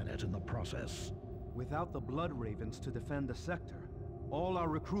planet in the process. Without the Blood Ravens to defend the sector, all our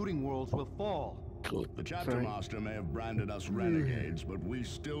recruiting worlds will fall. The chapter master may have branded us renegades, but we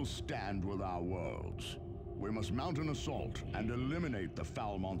still stand with our worlds. We must mount an assault and eliminate the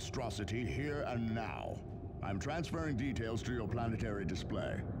foul monstrosity here and now. I'm transferring details to your planetary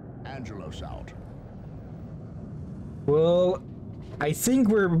display. Angelos out. Well, I think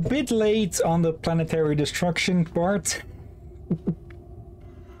we're a bit late on the planetary destruction part.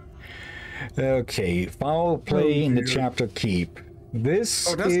 Okay, foul play in the chapter keep. This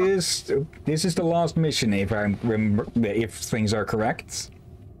is the last mission, if I remember, if things are correct.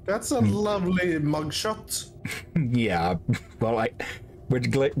 That's a lovely mugshot. Yeah, well,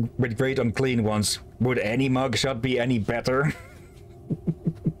 with great unclean ones, would any mugshot be any better?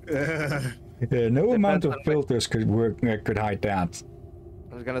 No amount of filters could work, could hide that.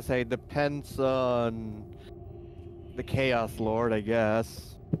 I was gonna say, depends on the Chaos Lord, I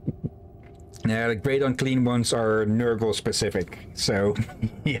guess. Yeah, the great unclean ones are Nurgle specific, so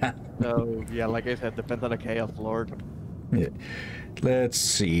yeah. So yeah, like I said, depends on the Chaos Lord. Yeah. Let's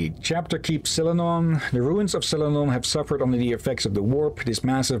see. Chapter Keep Silenon. The ruins of Silenon have suffered under the effects of the warp. This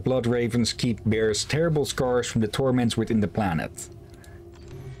massive Blood Raven's keep bears terrible scars from the torments within the planet.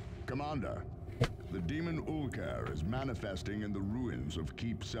 Commander, the demon Ulker is manifesting in the ruins of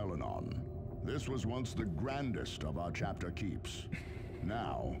Keep Selenon. This was once the grandest of our chapter keeps.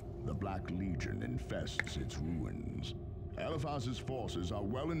 Now, the Black Legion infests its ruins. Eliphas's forces are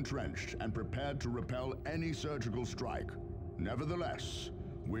well entrenched and prepared to repel any surgical strike. Nevertheless,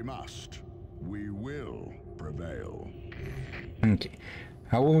 we will prevail. Okay.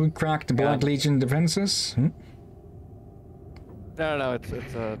 How will we crack the Black Legion defenses? No, it's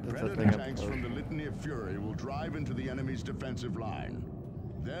a Predator tanks from the Litany of Fury will drive into the enemy's defensive line.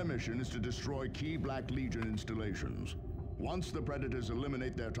 Their mission is to destroy key Black Legion installations. Once the Predators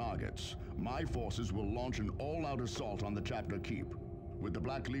eliminate their targets, my forces will launch an all-out assault on the chapter keep. With the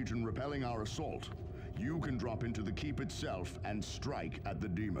Black Legion repelling our assault, you can drop into the keep itself and strike at the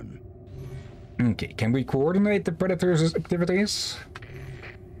demon. Okay, can we coordinate the Predators' activities?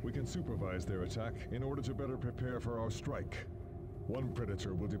 We can supervise their attack in order to better prepare for our strike. One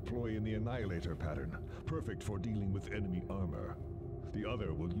Predator will deploy in the Annihilator pattern, perfect for dealing with enemy armor. The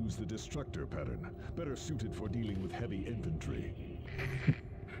other will use the Destructor pattern, better suited for dealing with heavy infantry.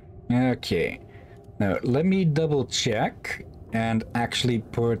 Okay. Now, let me double check and actually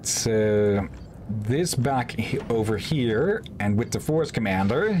put this back over here, and with the Force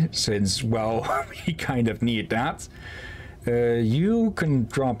Commander, since, well, we kind of need that. You can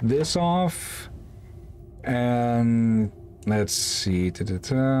drop this off, and let's see.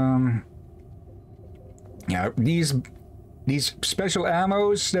 Yeah, these special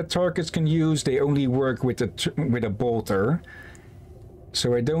ammos that targets can use, they only work with a bolter.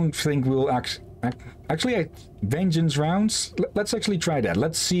 So I don't think we'll actually vengeance rounds. Let's actually try that.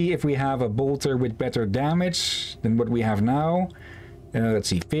 Let's see if we have a bolter with better damage than what we have now. Let's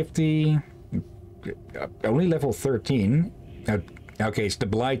see, 50. Only level 13. Okay, it's the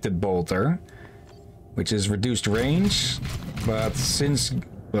blighted bolter, which is reduced range, but since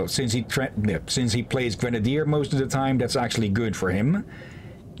he plays Grenadier most of the time, that's actually good for him.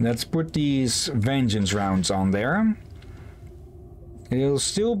 Let's put these vengeance rounds on there. It'll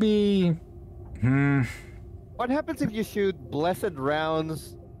still be... What happens if you shoot blessed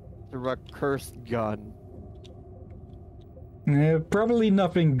rounds through a cursed gun? Probably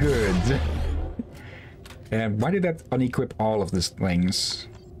nothing good. And why did that unequip all of these things?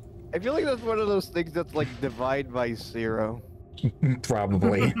 I feel like that's one of those things that's like divide by 0.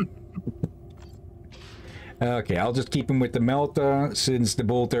 Probably. Okay, I'll just keep him with the Melta, since the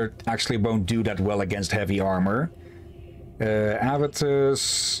bolter actually won't do that well against heavy armor.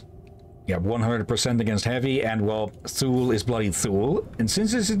 Avitus, yeah, 100% against heavy, and well, Thule is bloody Thule. And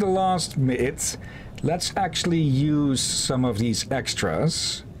since this is the last bit, let's actually use some of these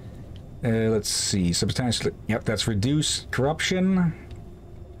extras. Let's see, substantially, yep, that's reduce corruption.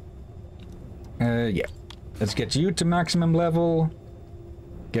 Yeah, let's get you to maximum level.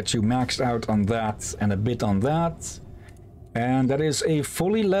 Get you maxed out on that and a bit on that. And that is a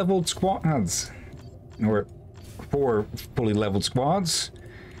fully leveled squad. Or 4 fully leveled squads.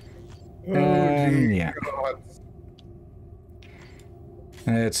 Yeah.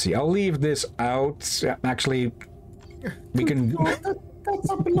 Let's see, I'll leave this out. Actually, we can... That's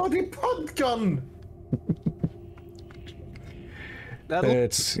a bloody pod gun!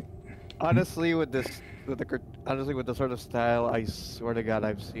 It's honestly with this with the sort of style, I swear to God,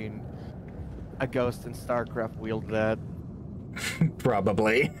 I've seen a Ghost in StarCraft wield that.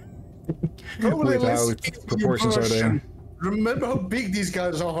 Probably. Probably With how less proportions are there. Remember how big these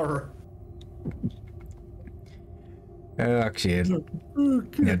guys are. Okay.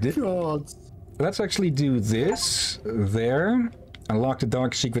 Yeah, God. Let's actually do this there. Unlock the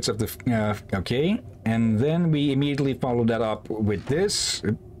dark secrets of the... okay. And then we immediately follow that up with this.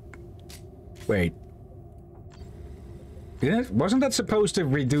 Wait. Wasn't that supposed to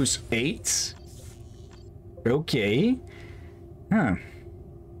reduce 8? Okay. Huh.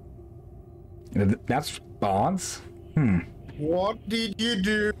 That's odd. What did you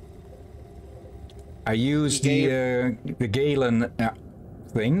do? I used the Galen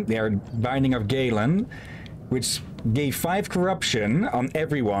thing, their Binding of Galen, which gave 5 corruption on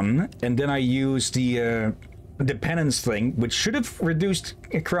everyone, and then I used the penance thing, which should have reduced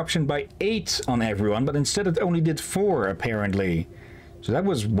corruption by 8 on everyone, but instead it only did 4 apparently. So that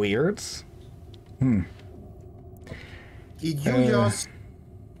was weird. Did you just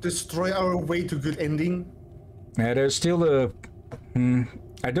destroy our way to good ending? There's still a...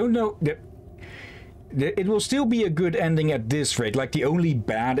 I don't know... It will still be a good ending at this rate. Like, the only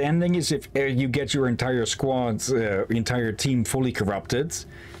bad ending is if you get your entire squad, entire team fully corrupted.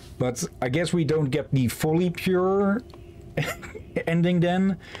 But I guess we don't get the fully pure ending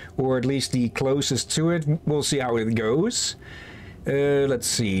then, or at least the closest to it. We'll see how it goes. Let's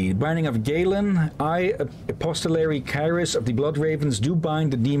see. Binding of Galen. I, Apostolary Kairos of the Blood Ravens, do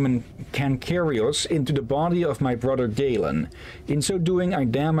bind the demon Cancarios into the body of my brother Galen. In so doing, I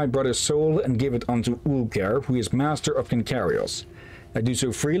damn my brother's soul and give it unto Ulker, who is master of Cancarios. I do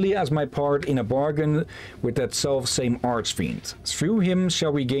so freely as my part in a bargain with that self-same archfiend. Through him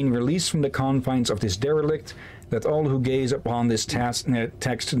shall we gain release from the confines of this derelict. Let all who gaze upon this text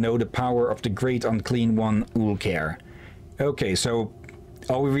know the power of the great unclean one, Ulker. Okay, so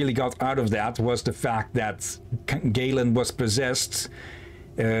all we really got out of that was the fact that Galen was possessed.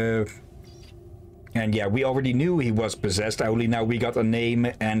 And yeah, we already knew he was possessed, only now we got a name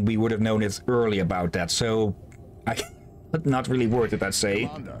and we would have known it early about that. So, not really worth it, I'd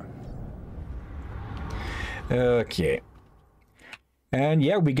say. Okay. And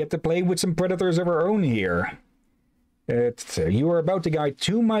yeah, we get to play with some predators of our own here. You are about to guide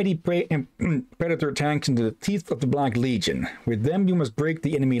 2 mighty predator tanks into the teeth of the Black Legion. With them, you must break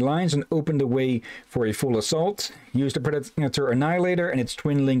the enemy lines and open the way for a full assault. Use the Predator Annihilator and its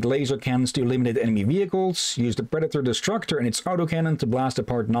twin-linked laser cannons to eliminate enemy vehicles. Use the Predator Destructor and its autocannon to blast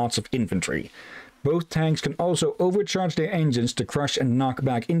apart knots of infantry. Both tanks can also overcharge their engines to crush and knock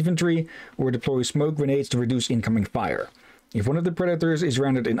back infantry, or deploy smoke grenades to reduce incoming fire. If one of the Predators is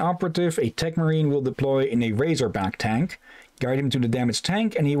rendered inoperative, a Tech Marine will deploy in a Razorback tank, guide him to the damaged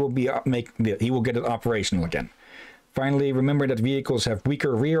tank, and he will get it operational again. Finally, remember that vehicles have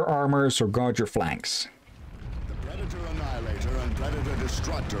weaker rear armor, so guard your flanks. The Predator Annihilator and Predator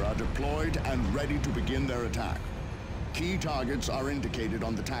Destructor are deployed and ready to begin their attack. Key targets are indicated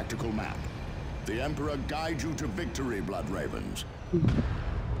on the tactical map. The Emperor guides you to victory, Blood Ravens.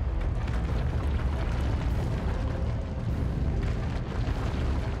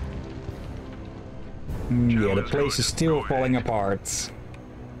 Yeah, the place is still falling apart.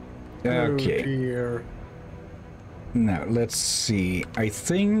 Okay. Oh dear. Now, let's see. I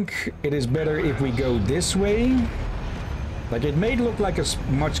think it is better if we go this way. Like, it may look like a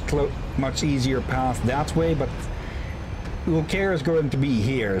much easier path that way, but Ulker is going to be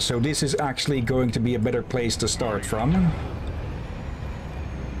here, so this is actually going to be a better place to start from.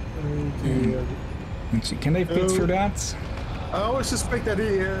 Oh dear. Let's see, can they fit through that? I always suspect that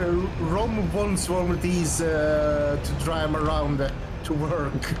Rom wants one of these to drive around to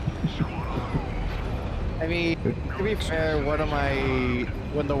work. I mean, to be fair, one of my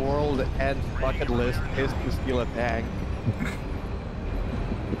when the world ends bucket list is to steal a tank.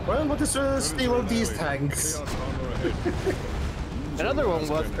 Well, what is steal of these tanks? Another one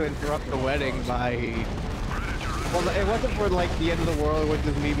was to interrupt the wedding by... Well, it wasn't for like the end of the world, it was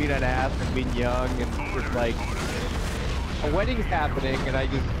just me being an ass and being young and just like... A wedding's happening and I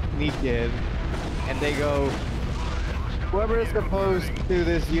just sneak in and they go, whoever is opposed to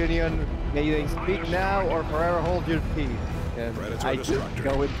this union, may they speak now or forever hold your peace. And Predator I just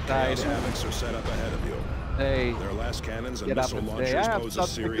go inside. Havocs are set up ahead of you. They Their last cannons and get up missile and launchers say, I have pose a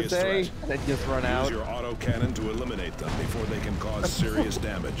something to serious say, threat. and then just run out. Use your auto cannon to eliminate them before they can cause serious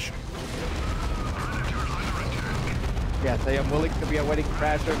damage. Yes, I am willing to be a wedding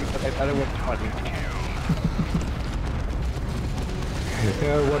crasher because I thought it was funny.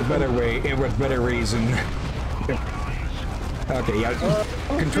 What better way, what better reason? Okay, yeah,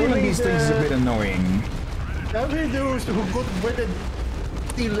 controlling these things is a bit annoying. Only those who got wedded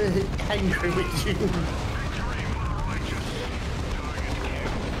still angry with you.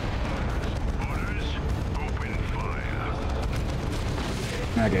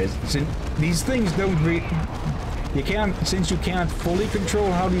 Okay, since these things don't since you can't fully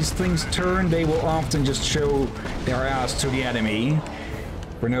control how these things turn, they will often just show their ass to the enemy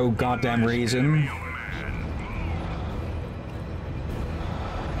for no goddamn reason.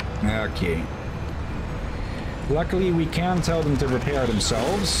 Okay. Luckily, we can tell them to repair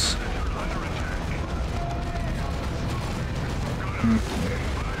themselves.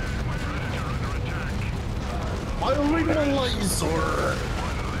 Firing the laser!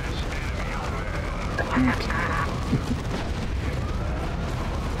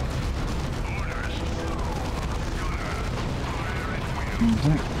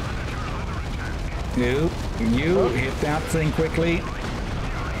 You hit that thing quickly.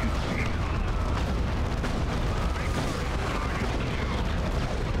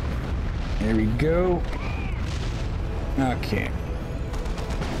 There we go. Okay.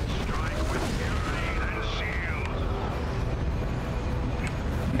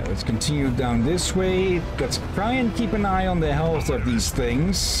 Yeah, let's continue down this way. Let's try and keep an eye on the health of these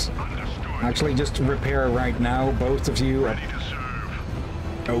things. Actually, just repair right now, both of you.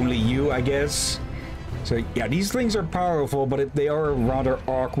 Only you, I guess. So, yeah, these things are powerful, but they are rather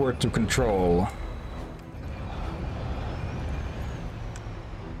awkward to control.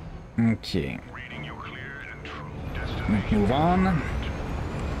 Okay. Move on.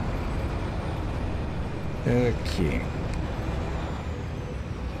 Okay.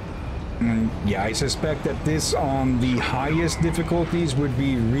 Yeah, I suspect that this on the highest difficulties would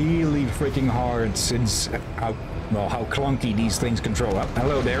be really freaking hard since how clunky these things control.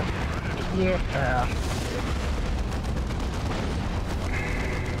 Hello there. Yeah.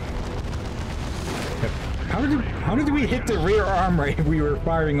 How did we hit the rear armor if we were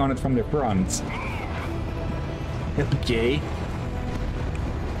firing on it from the front? Okay.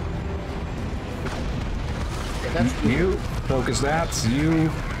 You focus that. You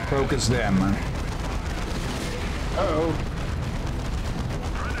focus them. Uh-oh.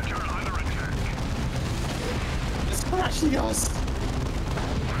 It's crashing us.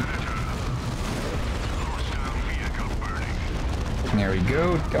 There we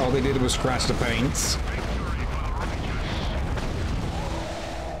go. All they did was crash the paints.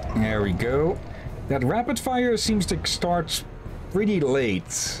 There we go. That rapid fire seems to start pretty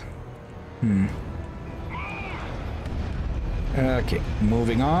late. Okay,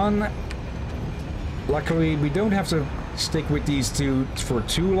 moving on. Luckily, we don't have to stick with these two for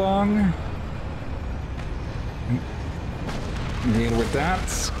too long. Deal with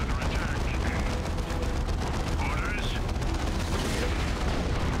that.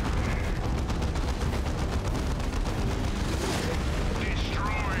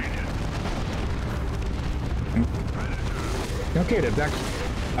 Okay,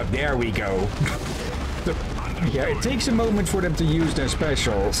 there we go. Yeah, it takes a moment for them to use their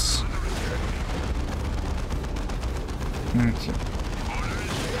specials. Okay.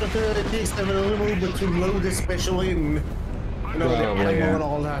 But it takes them a little bit to load the special in. You know, the ammo and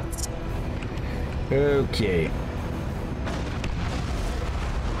all that. Okay.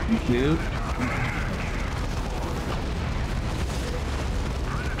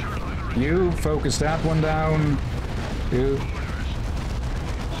 You focus that one down. You.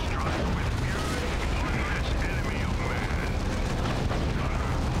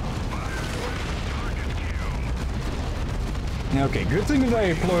 Okay, good thing that I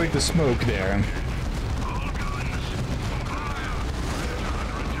employed the smoke there.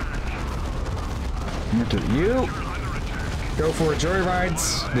 Okay, you go for a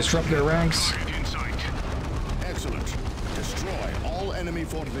joyride, disrupt their ranks. Excellent. Destroy all enemy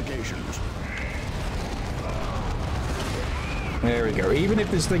fortifications. There we go. Even if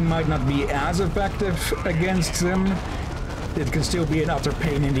this thing might not be as effective against them, it can still be an utter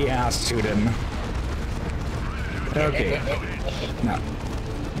pain in the ass to them. Okay. Now,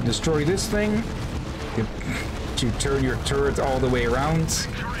 destroy this thing. To turn your turret all the way around.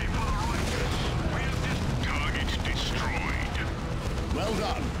 Well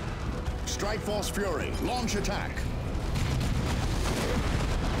done. Strike Force Fury, launch attack.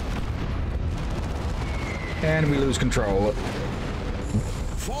 And we lose control.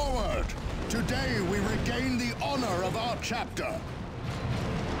 Forward! Today we regain the honor of our chapter.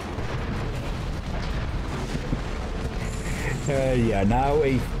 Yeah, now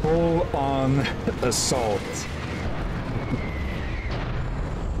a full-on assault.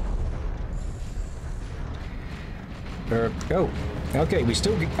 Oh, okay. We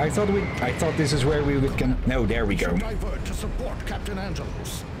still. I thought this is where we would. No, there we go. Divert to support Captain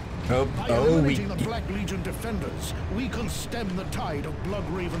Angelos. Oh, By we. eliminating the Black Legion defenders, we can stem the tide of Blood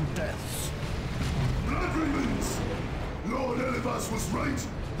Raven deaths. Blood Ravens! Lord Elivas was right.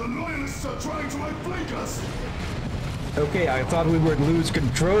 The Loyalists are trying to outflank us. Okay, I thought we would lose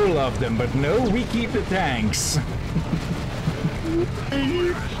control of them, but no, we keep the tanks.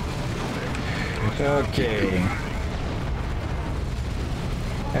 Okay.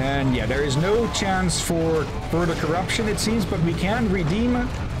 And yeah, there is no chance for further corruption, it seems, but we can redeem it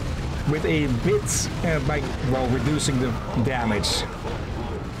with a bit by, well, reducing the damage.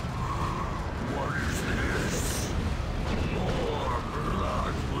 What is this? More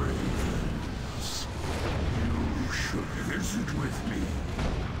blood ravens. You should visit with me.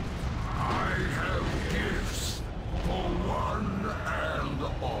 I have gifts for one and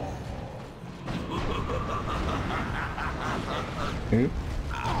all.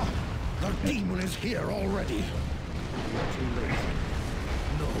 The demon is here already. Too late.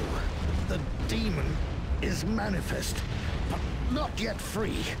 No, the demon is manifest, but not yet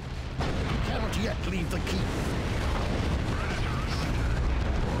free. He cannot yet leave the keep.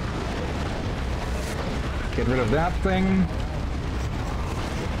 Get rid of that thing.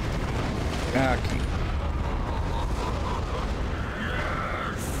 Okay.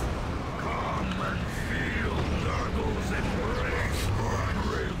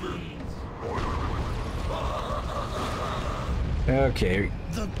 Okay.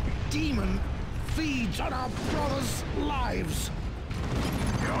 The demon feeds on our brothers' lives.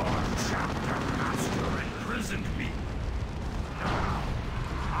 Your chapter master imprisoned me. Now,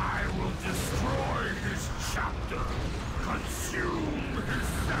 I will destroy his chapter, consume his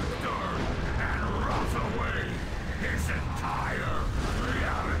scepter, and rot away his entire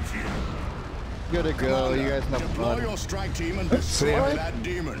reality. Gotta go, you guys have Deploy fun. your strike team and destroy that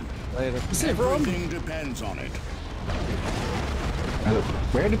demon. Later. Everything depends on it.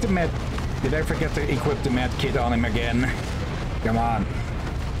 Where did the med... Did I forget to equip the med kit on him again? Come on.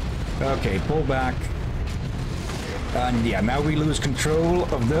 Okay, pull back. And yeah, now we lose control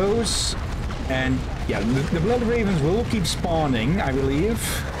of those. And yeah, the Blood Ravens will keep spawning, I believe.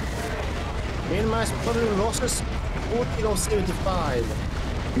 Minimize blood losses 14 of 75.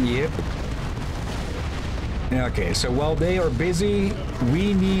 Yep. Okay, so while they are busy,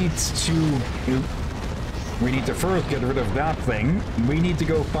 we need to first get rid of that thing. We need to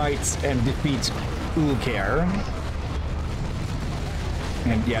go fight and defeat Ulker.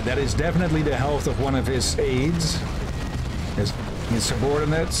 And yeah, that is definitely the health of one of his aides. His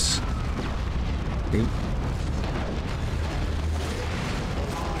subordinates.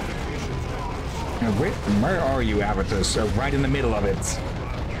 Now, where are you, Avitus? Right in the middle of it.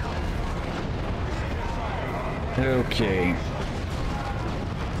 Okay.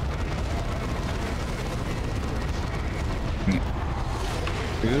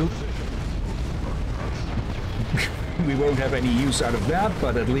 Oop. We won't have any use out of that,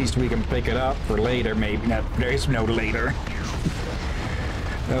 but at least we can pick it up for later, maybe. No, there is no later.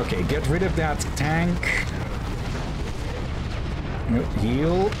 Okay, get rid of that tank.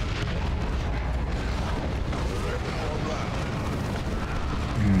 Heal.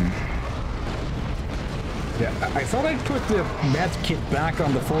 Yeah, I thought I'd put the med kit back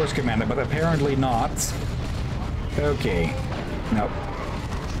on the Force Commander, but apparently not. Okay. No.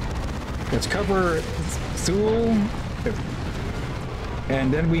 Let's cover Thule.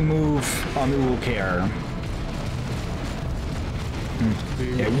 And then we move on Ulker.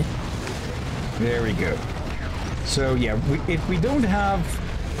 Yeah. There we go. So yeah, if we don't have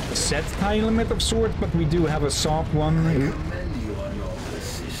a set time limit of sorts, but we do have a soft one. I commend you on your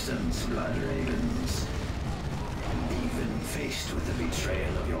persistence, Blood Ravens. Even faced with the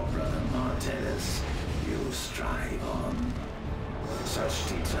betrayal of your brother Martellus, you strive on. Such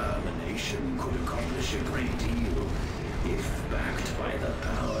determination could accomplish a great deal if backed by the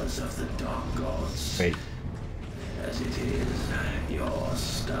powers of the Dark Gods. Wait. As it is, your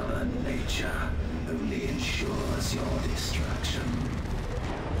stubborn nature only ensures your destruction.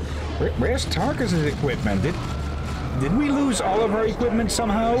 Where's Tarkus's equipment? Did we lose all of our equipment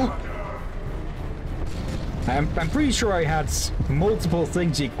somehow? I'm pretty sure I had multiple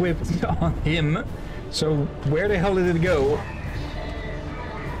things equipped on him. So where the hell did it go?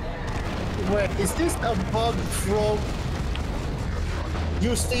 Wait, is this a bug from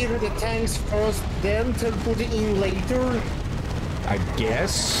you steer the tanks first, then to put it in later? I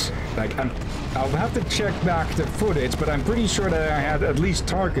guess. Like, I'll have to check back the footage, but I'm pretty sure that I had at least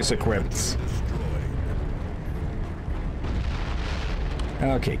Tarkus equipped.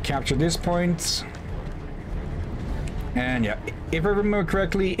 Okay, capture this point. And yeah, if I remember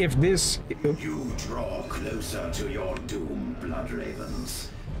correctly, if this... You draw closer to your doom, Blood Ravens.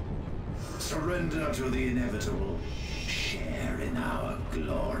 Surrender to the inevitable. Share in our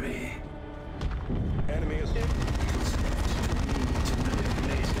glory. Enemy is... It was meant to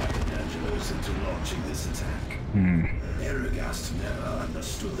manipulate Captain Angelos into launching this attack. Eragast never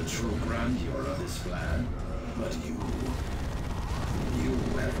understood the true grandeur of this plan. But you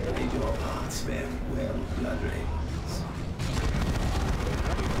have played your parts very well, Blood Ravens.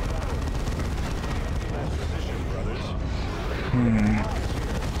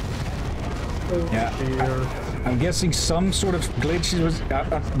 Yeah, I'm guessing some sort of glitch was...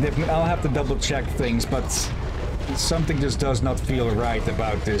 I'll have to double check things, but something just does not feel right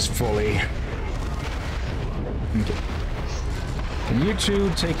about this fully. Okay. Can you two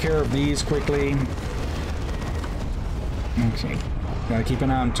take care of these quickly? Okay. Gotta keep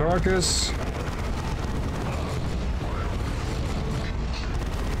an eye on Tarkus.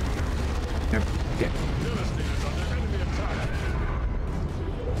 Yep. Okay.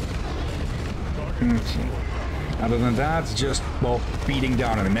 Okay. Other than that, just, well, beating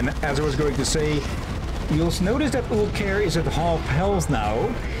down on him. And as I was going to say, you'll notice that Ulker is at half health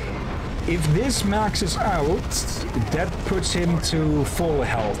now. If this maxes out, that puts him to full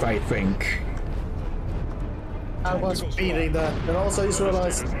health, I think. I was beating that, and also I just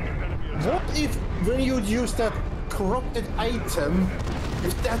realized, what if when you use that corrupted item,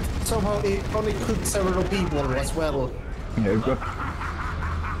 if that somehow it only could several people as well? Yeah, but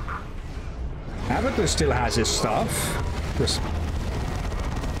Avatar still has his stuff. Just...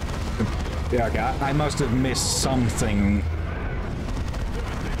 Yeah, okay, I must have missed something.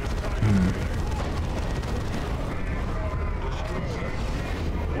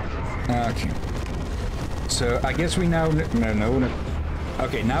 Okay. So I guess we now... No.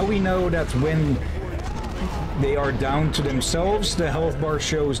 Okay, now we know that when they are down to themselves, the health bar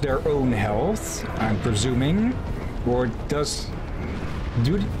shows their own health, I'm presuming. Or does...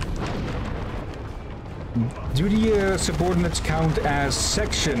 Do the subordinates count as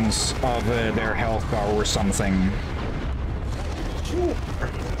sections of their health bar or something? Sure.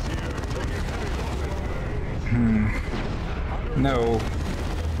 No.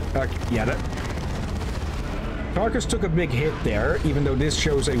 Yeah, that... Tarkus took a big hit there, even though this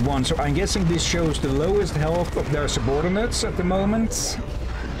shows a 1, so I'm guessing this shows the lowest health of their subordinates at the moment.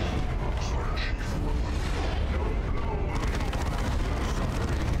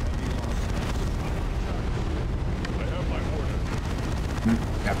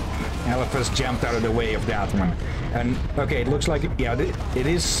 Yep. Elephas jumped out of the way of that one. And, okay, it looks like, yeah, it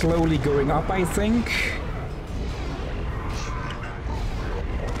is slowly going up, I think.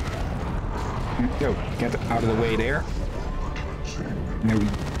 Go, get out of the way there. No.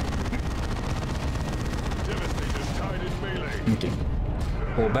 Okay.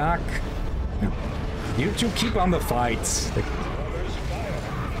 Pull back. No. You two keep on the fights.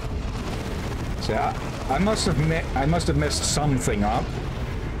 So I must have messed something up.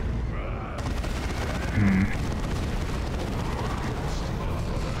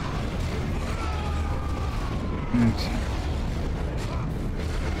 Okay.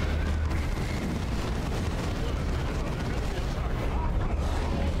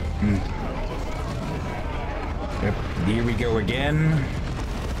 Yep, here we go again.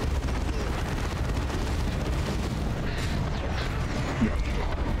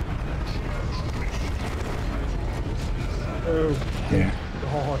 Oh, yeah.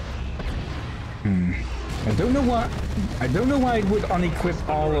 God. I don't know why it would unequip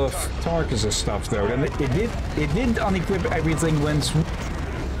all of Tarkus' stuff though. And it did unequip everything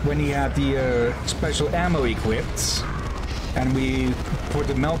when he had the special ammo equipped, and we put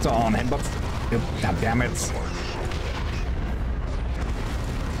the melter on him. But god damn it!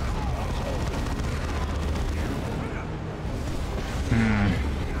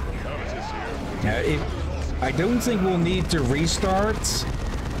 Yeah, I don't think we'll need to restart,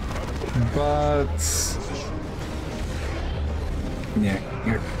 but yeah,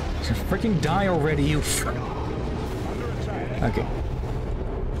 you're freaking die already, you. Okay.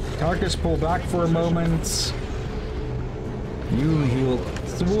 Tarkus, pull back for a moment. You heal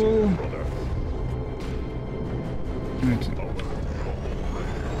through. Okay.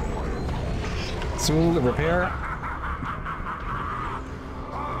 Through the repair.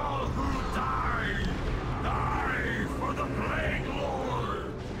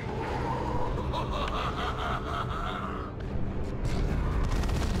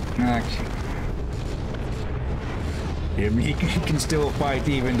 Okay. Yeah, he can still fight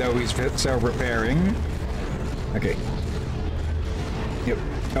even though he's self-repairing. Okay. Yep.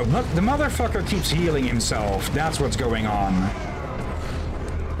 Oh, the motherfucker keeps healing himself. That's what's going on.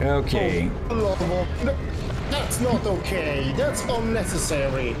 Okay. Oh, no, that's not okay. That's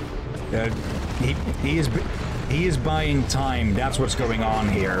unnecessary. He is buying time. That's what's going on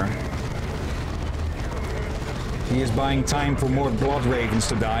here. He is buying time for more blood ravens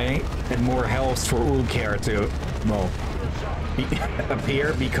to die and more health for Ulker to, well,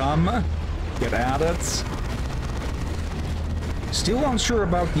 become, get added. Still unsure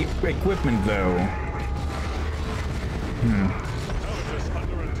about the equipment though.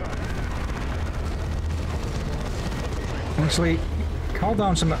 Actually, call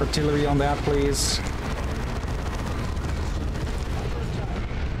down some artillery on that, please.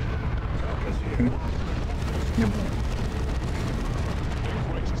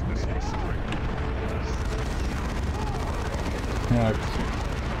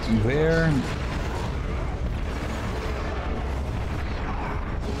 There.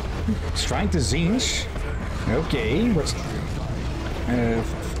 He's trying to zinch. Okay, what's...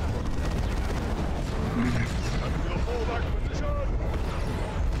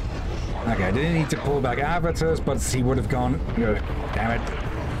 Okay, I didn't need to pull back avatars, but he would have gone... damn it.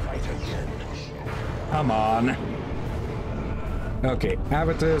 Come on. Okay,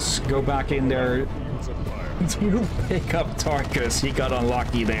 avatars, go back in there. You pick up Tarkus. He got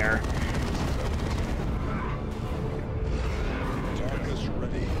unlucky there.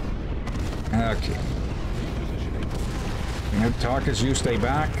 Okay. No, Tarkus, you stay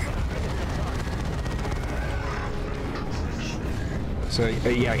back. So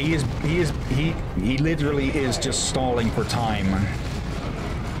yeah, he literally is just stalling for time.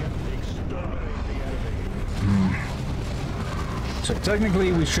 So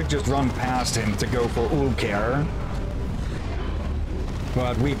technically we should just run past him to go for Ulker.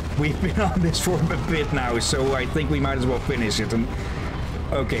 But we've been on this for a bit now, so I think we might as well finish it. And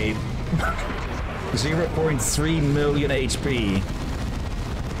okay, 0.3 million HP.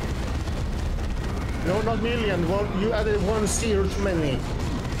 No, not million. Well, you added 1 0 too many.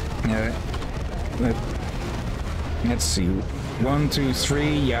 Yeah. Let's see. 1, 2,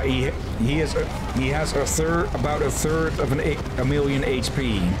 3. Yeah, he has about a third of a million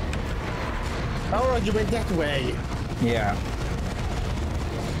HP. Oh, you went that way. Yeah.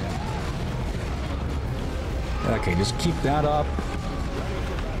 Okay, just keep that up.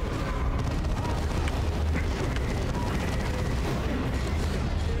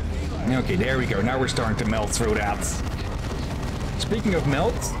 Okay, there we go. Now we're starting to melt through that. Speaking of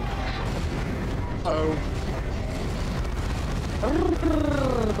melt... Oh.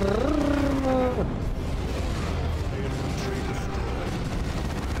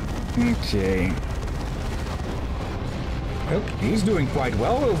 Okay. Oh, he's doing quite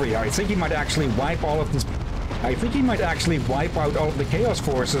well over here. I think he might actually wipe all of this... I think he might actually wipe out all of the Chaos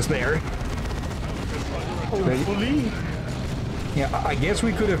Forces there. Hopefully. Yeah, I guess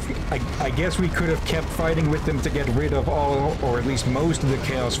we could have. I guess we could have kept fighting with them to get rid of all, or at least most of the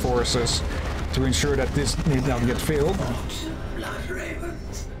Chaos Forces, to ensure that this did not get filled. Blood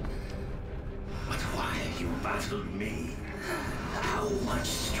ravens. But why you battled me? How much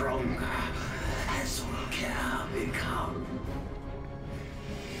stronger has Ulker become?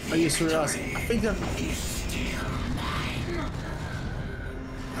 Are you serious? I think that... Is still mine.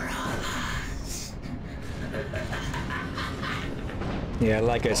 Brothers. Yeah,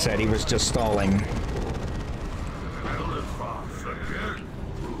 like I said, he was just stalling. Elifas again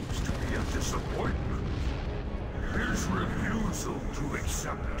proves to be a disappointment. His refusal to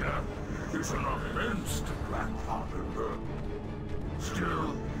accept death is an offense to Grandfather Earth.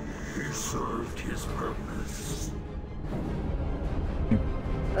 Still, he served his purpose.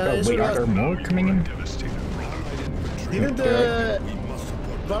 Oh, wait, are there more coming in? Didn't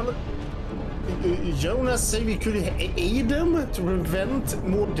Jonas say we could aid them to prevent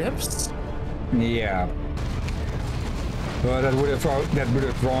more deaths? Yeah. Well, that would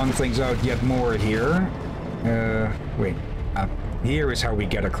have drawn things out yet more here. Wait. Here is how we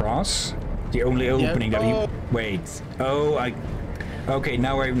get across. The only opening that he... Wait. Oh, okay,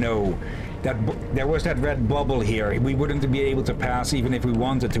 now I know. There was that red bubble here. We wouldn't be able to pass even if we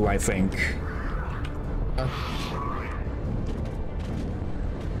wanted to, I think.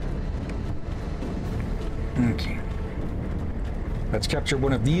 Okay. Let's capture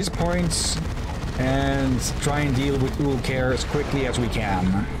one of these points and try and deal with Ulker as quickly as we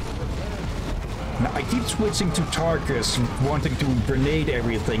can. Now, I keep switching to Tarkus, wanting to grenade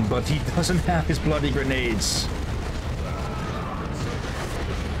everything, but he doesn't have his bloody grenades.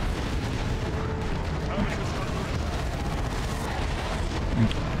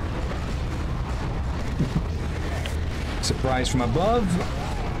 Surprise from above.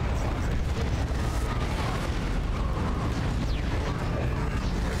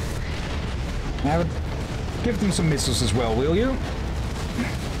 Now, give them some missiles as well, will you?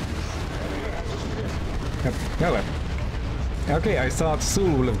 No. Okay, I thought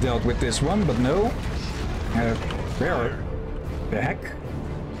Sul would have dealt with this one, but no. Where the heck?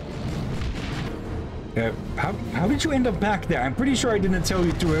 How did you end up back there? I'm pretty sure I didn't tell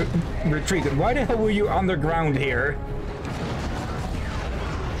you to retreat. And why the hell were you underground here?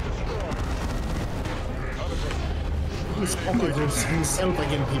 He's spotted himself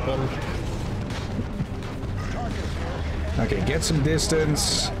again, people. Okay, get some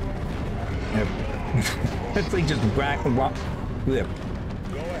distance. That thing just whack. Yep.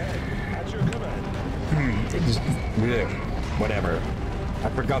 Go ahead. At your command. Whatever.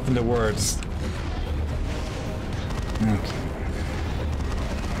 I've forgotten the words. Okay.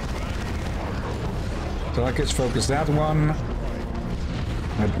 Tarkus, focus that one.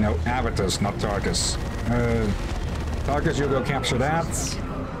 No, Avitus, not Tarkus. Tarkus, you go capture that.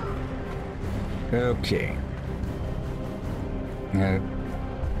 Okay.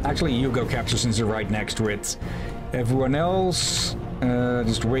 Actually, you go capture since you're right next to it. Everyone else,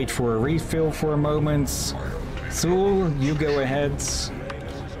 just wait for a refill for a moment. Thul, you go ahead. I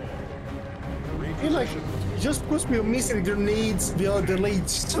feel like just because we're missing grenades, we are delayed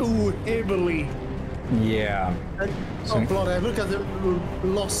so heavily. Yeah. And, oh, blood, I look at the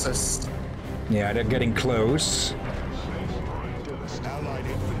losses. Yeah, they're getting close. Allied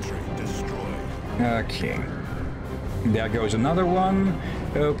infantry destroyed. Okay. There goes another one.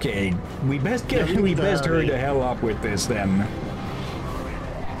 Okay, we best hurry the hell up with this then.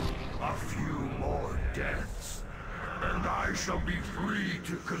 A few more deaths, and I shall be free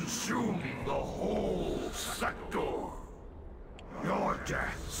to consume the whole sector. Your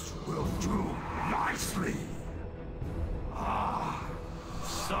deaths will do nicely. Ah,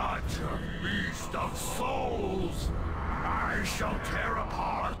 such a beast of souls! I shall tear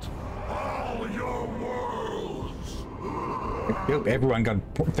apart all your worlds! Everyone got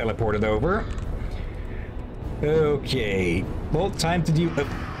teleported over. Okay. Well, time to do...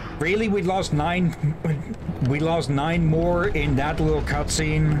 really? We lost 9... we lost 9 more in that little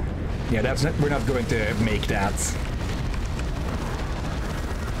cutscene? Yeah, that's not, we're not going to make that.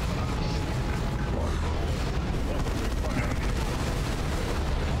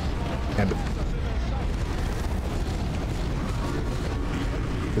 And...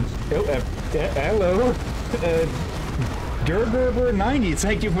 hello? Gerberber90,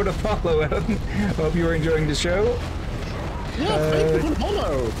 thank you for the follow. Hope you were enjoying the show. Yeah, thank you for the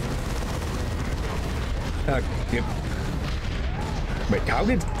follow. Yep. Wait, how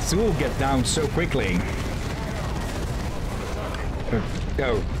did Sul get down so quickly?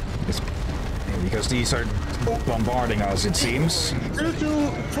 Oh, because these are bombarding us, it seems. Did you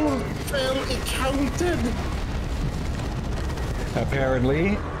fulfill it counted?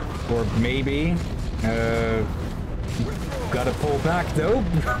 Apparently, or maybe. Gotta pull back though.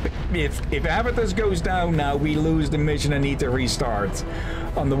 If Avitus goes down now, we lose the mission and need to restart.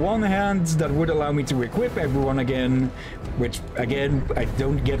 On the one hand, that would allow me to equip everyone again, which again, I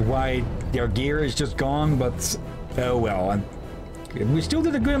don't get why their gear is just gone, but oh well. And we still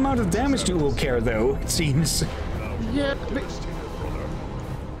did a good amount of damage to Ulker though, it seems. Yeah, but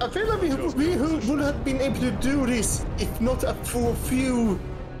I feel like we would have been able to do this if not for a few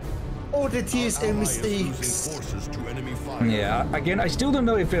oddities and mistakes. Yeah, again, I still don't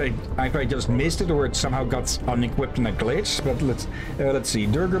know if I just missed it or it somehow got unequipped in a glitch, but let's see.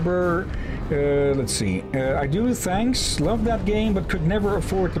 Durgaber, let's see. I do, thanks. Love that game, but could never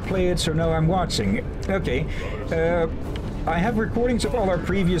afford to play it, so now I'm watching. Okay. I have recordings of all our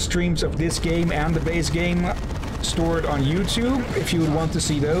previous streams of this game and the base game stored on YouTube, if you would want to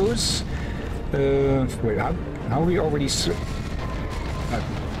see those. Wait, how are we already...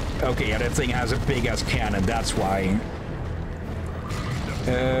 okay, yeah, that thing has a big-ass cannon, that's why.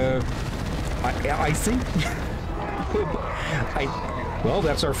 I think... well,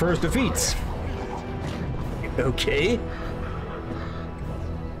 that's our first defeat. Okay.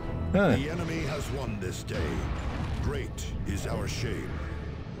 The enemy has won this day. Great is our shame.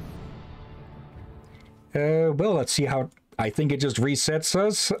 Well, let's see how... I think it just resets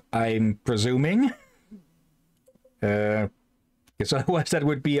us, I'm presuming. Because otherwise that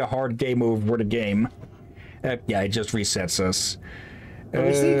would be a hard game over for the game. Yeah, it just resets us.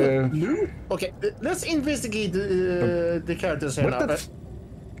 Okay, let's investigate the characters here now.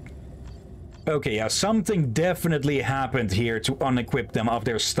 Okay, yeah, something definitely happened here to unequip them of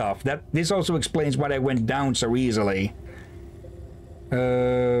their stuff. This also explains why they went down so easily.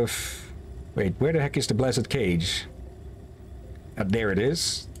 Wait, where the heck is the blessed cage? There it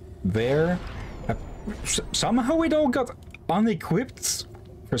is. There. Somehow it all got unequipped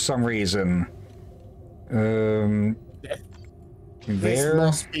for some reason. This There.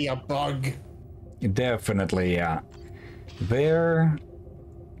 must be a bug. Definitely, yeah. There.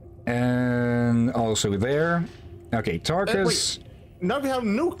 And also there. Okay, Tarkus. Now we have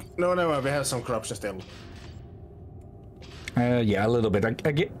no... No, we have some corruption still. Yeah, a little bit.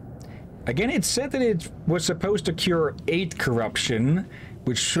 Again, it said that it was supposed to cure 8 corruption,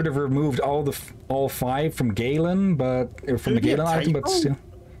 which should have removed all 5 from Galen, but from the Galen item, but still,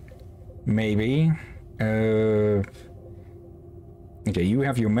 maybe. Okay, you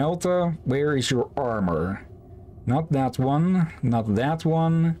have your Melta. Where is your armor? Not that one. Not that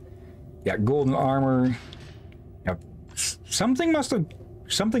one. Yeah, golden armor. Yeah, something must have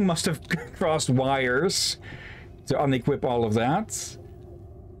crossed wires to unequip all of that.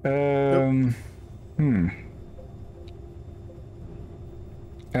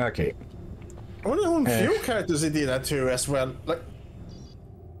 Okay. I wonder on few characters they did that to as well. Like,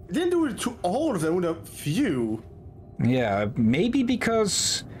 they didn't do it to all of them, with a few. Yeah, maybe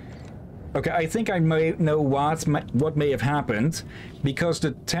because... Okay, I think I may know what may have happened. Because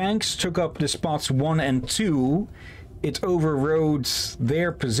the tanks took up the spots 1 and 2, it overrode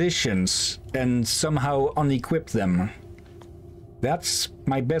their positions and somehow unequipped them. That's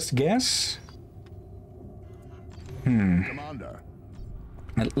my best guess. Commander.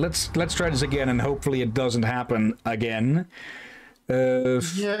 Let's try this again, and hopefully it doesn't happen again.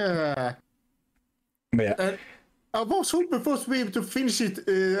 Yeah. Yeah. I was hoping for us to be able to finish it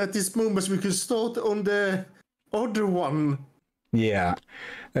at this moment so we could start on the other one. Yeah.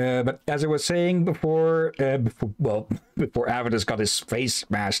 But as I was saying before Avidus got his face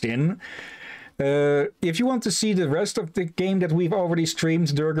smashed in, if you want to see the rest of the game that we've already streamed,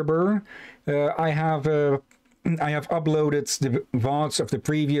 Durgaber, I have uploaded the VODs of the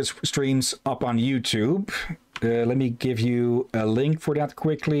previous streams up on YouTube. Let me give you a link for that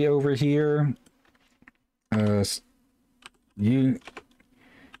quickly over here. YouTube.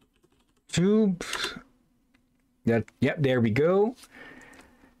 Yeah, there we go.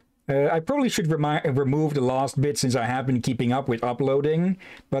 I probably should remove the last bit since I have been keeping up with uploading,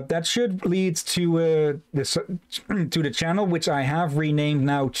 but that should lead to the channel, which I have renamed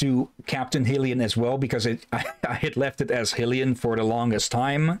now to Captain Hillyan as well, because I had left it as Hillyan for the longest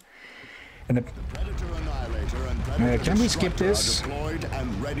time. And can we skip this? Deployed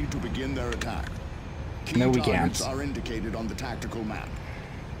and ready to begin their attack. No, we can't. Are indicated on the tactical map.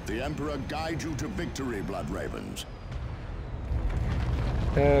 The Emperor guides you to victory, Blood Ravens.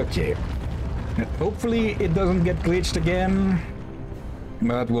 Okay. Hopefully it doesn't get glitched again,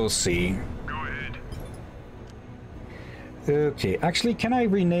 but we'll see. Go ahead. Okay, actually, can I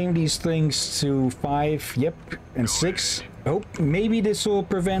rename these things to 5? Yep, and 6. Oh, maybe this will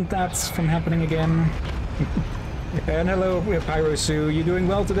prevent that from happening again. And hello, Pyro Sue. You doing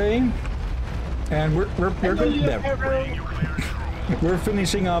well today? And we're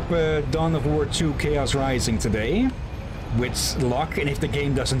finishing up Dawn of War 2 Chaos Rising today. With luck, and if the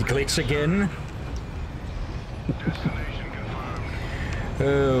game doesn't glitch again.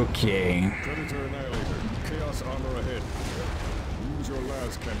 Okay. Predator Annihilator. Chaos armor ahead. Use your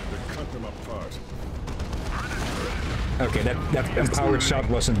las cannon to cut them apart. Okay, that empowered shot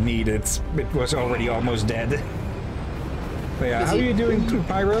wasn't needed. It was already almost dead. But yeah, how are you doing,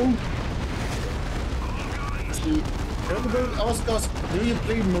 Pyro? Do you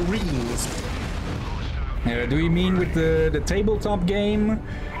play Marines? Do you mean with the tabletop game,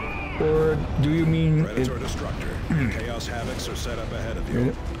 or do you mean... Predator Destructor. Chaos Havocs are set up ahead of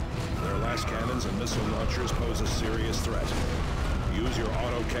you. Their last cannons and missile launchers pose a serious threat. Use your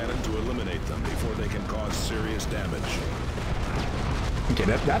autocannon to eliminate them before they can cause serious damage. Okay,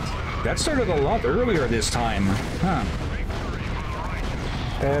 that started a lot earlier this time, huh?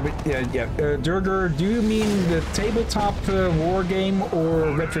 But yeah. Durger, do you mean the tabletop war game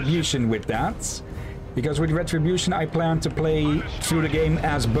or Retribution with that? Because with Retribution I plan to play through the game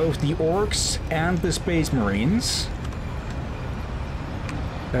as both the Orcs and the Space Marines.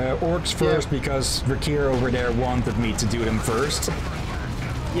 Orcs first, because Rakir over there wanted me to do them first.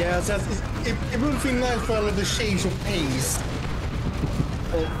 Yeah, it would be nice for the change of pace.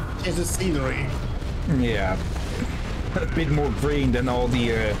 Or change the scenery. Yeah. A bit more green than all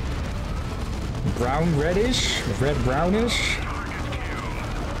the brown-reddish? Red-brownish?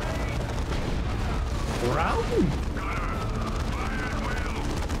 Brown?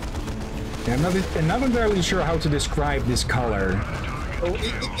 Yeah, I'm not entirely sure how to describe this color. Oh,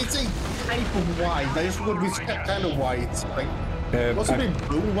 it's a type of white. I just want to be kind of white. Like, what's it,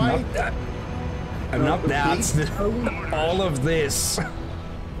 blue white? Not that. All of this.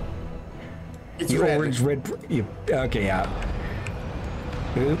 It's the red. Orange, red. Okay, yeah.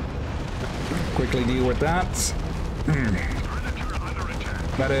 quickly deal with that.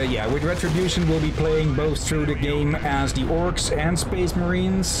 But yeah, with Retribution we'll be playing both through the game as the Orcs and Space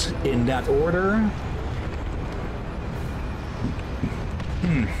Marines, in that order.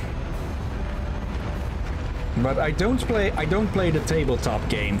 But I don't play the tabletop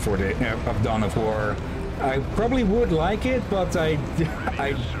game for the of Dawn of War. I probably would like it, but I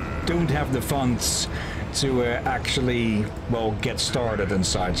don't have the funds to actually, well, get started and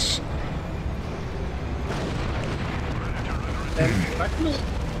such. Actually,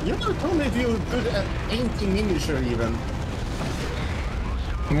 you never told me if you're good at painting miniature even.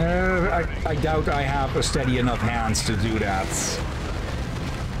 I doubt I have a steady enough hands to do that.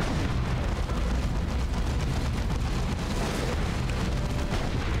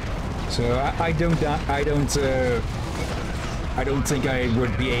 So I don't think I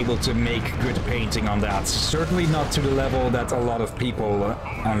would be able to make good painting on that. Certainly not to the level that a lot of people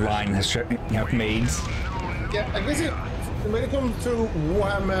online have made. Yeah, I guess when it comes to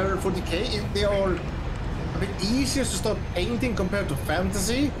Warhammer 40K, they are a bit easier to start painting compared to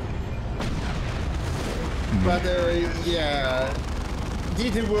fantasy. But yeah,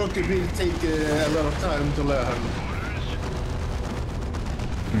 detail work will take a lot of time to learn.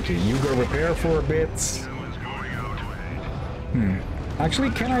 Okay, you go repair for a bit. Actually,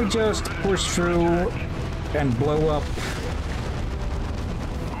 can I just push through and blow up?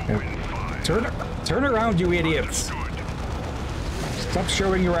 Turn around, you idiots! Stop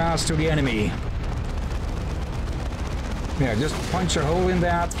showing your ass to the enemy. Yeah, just punch a hole in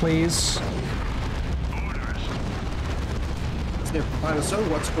that, please. So,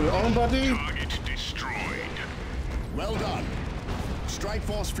 what's going on, buddy? Target destroyed. Well done. Strike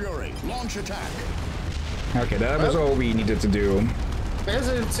Force Fury, launch attack. Okay, that was all we needed to do. As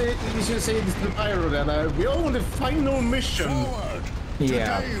I say, you should say this to Pyro then. We are on the final mission. Forward.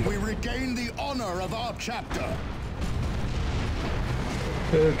 Yeah. Today we regain the honor of our chapter.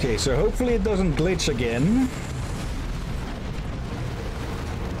 Okay, so hopefully it doesn't glitch again.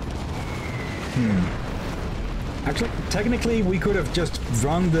 Actually, technically, we could have just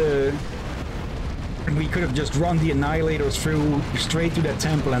run the Annihilators through straight to that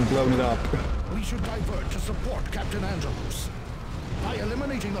temple and blown it up. We should divert to support Captain Angelus. By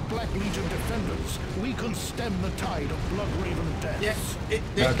eliminating the Black Legion defenders, we can stem the tide of Bloodraven deaths. Yes.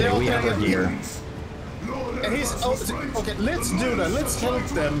 Okay, we have it here. And he's okay. Let's do that. Let's help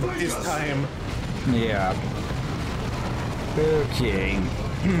them this time. Yeah. Okay.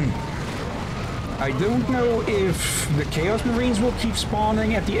 I don't know if the Chaos Marines will keep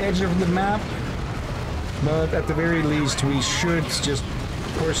spawning at the edge of the map, but at the very least we should just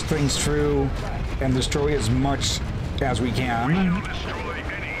push things through and destroy as much as we can.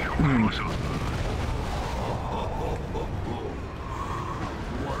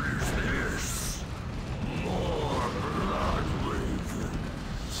 What is this? More blood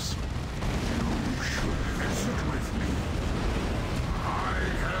ravens. You should visit with me. I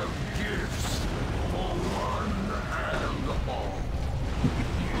have gifts for one and all.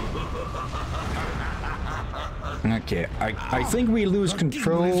 Okay, I think we lose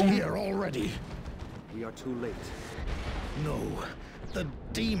control. The demon is here already. We are too late. No, the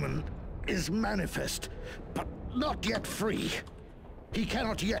demon is manifest, but not yet free. He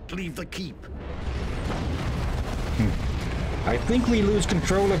cannot yet leave the keep. I think we lose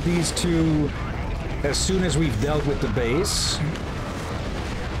control of these two as soon as we've dealt with the base.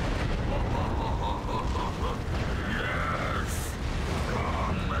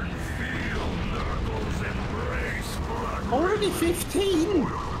 Already 15.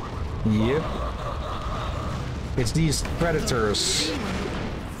 Yep. It's these predators.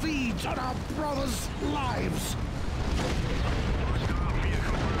 Feeds on our brothers' lives.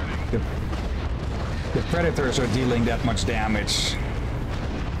 The predators are dealing that much damage.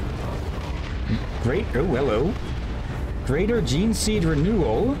 Great. Oh, hello. Greater Gene Seed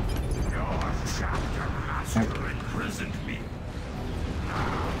Renewal. Your chapter master imprisoned me.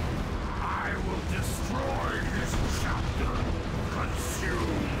 I will destroy his chapter,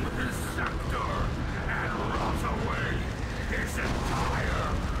 consume his scepter, and rot away his entire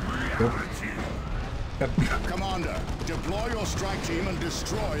reality. Commander, deploy your strike team and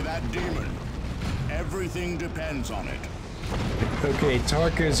destroy that demon. Everything depends on it. Okay,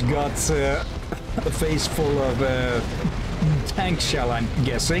 Tarka's got a face full of tank shell, I'm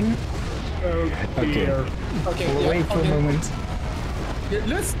guessing. Okay. Okay. Pull away for a moment. Yeah,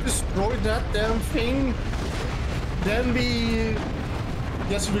 let's destroy that damn thing. Then we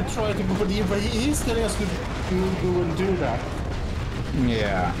we'll try to go for the. But he's telling us to go and do that.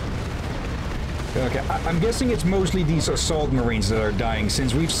 Yeah. Okay, I'm guessing it's mostly these assault marines that are dying,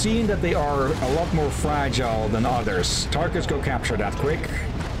 since we've seen that they are a lot more fragile than others. Tarkus, go capture that quick.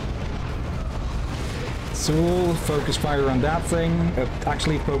 Sul, focus fire on that thing.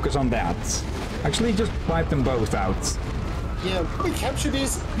 Actually, focus on that. Actually, just wipe them both out. Yeah, when we capture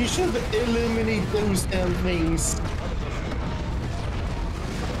this, we should eliminate those damn things.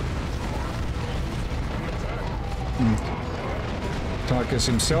 Tarkus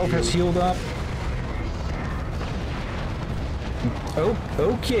himself has healed up. Oh,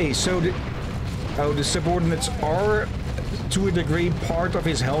 okay, so the subordinates are, to a degree, part of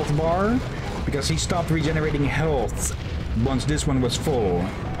his health bar, because he stopped regenerating health once this one was full.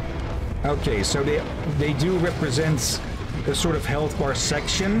 Okay, so they do represent the sort of health bar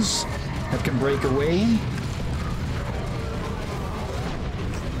sections that can break away.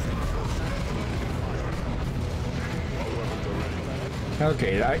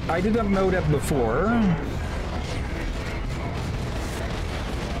 Okay, I did not know that before.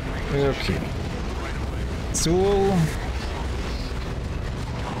 Okay. Sul.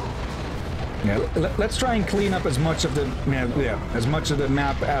 Yeah, let's try and clean up as much of the as much of the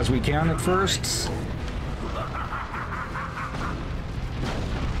map as we can at first.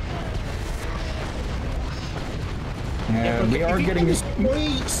 We are getting destroy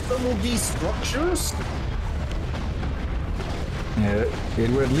some of these structures. It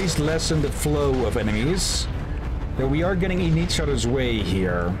would at least lessen the flow of enemies. Though we are getting in each other's way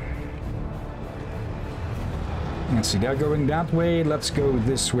here. Let's see, they're going that way. Let's go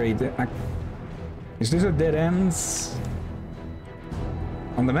this way. Is this a dead end?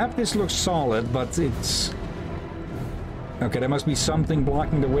 On the map, this looks solid, but it's... Okay, there must be something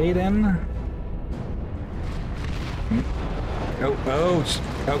blocking the way then. Oh,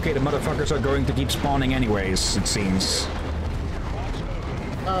 okay, the motherfuckers are going to keep spawning anyways, it seems.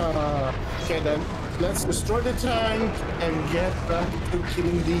 Okay then, let's destroy the tank and get back to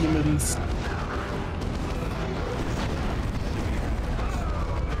killing demons.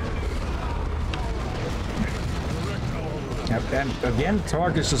 And again,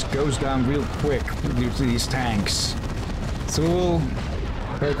 Tarkus just goes down real quick due to these tanks. Sul,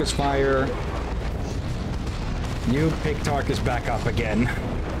 focus fire. You pick Tarkus back up again.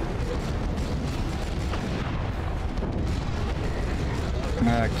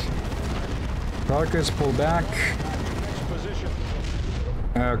 Tarkus, pull back.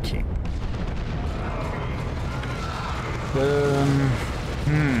 Okay.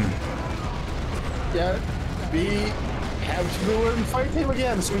 Yeah, we have to go and fight him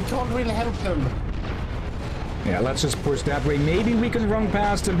again, so we can't really help him. Yeah, let's just push that way. Maybe we can run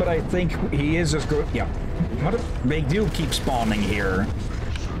past him, but I think he is just good. Yeah. What if they do keep spawning here?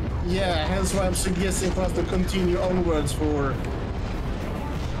 Yeah, hence why I'm suggesting for us to continue onwards for...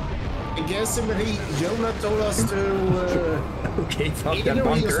 I guess somebody, Jonah told us to... Okay, fuck that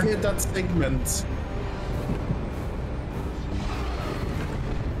bunker. That segment.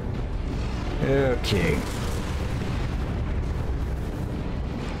 Okay.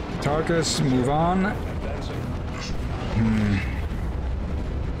 Tarkus, move on.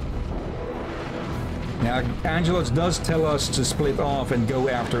 Now, Angelos does tell us to split off and go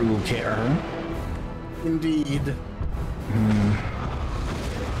after Ulker. Indeed.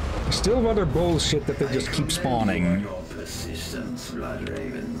 Still rather bullshit that they just keep spawning. Your persistence, Blood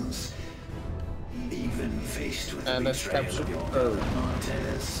Ravens. Even faced with the betrayal of your brother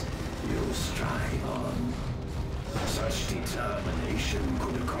Martez, you strive on. Such determination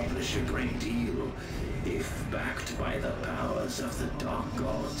could accomplish a great deal if backed by the powers of the Dark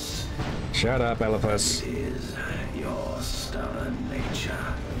Gods. Shut up, Elephas. It is your stubborn nature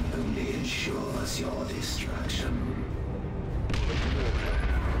only ensures your destruction.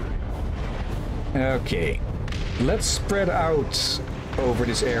 Okay. Let's spread out over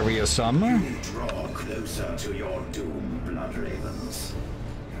this area some. You draw closer to your doom, Blood Ravens.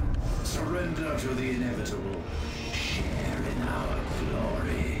 Surrender to the inevitable. Share in our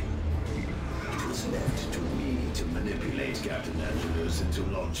glory. It was left to me to manipulate Captain Angelos into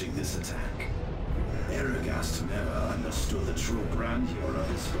launching this attack. Eragast never understood the true grandeur of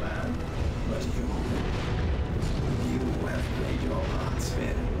his plan. But you have played your parts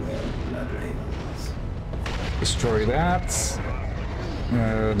very well, Blood Ravens. Destroy that.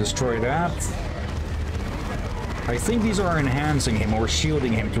 Destroy that. I think these are enhancing him or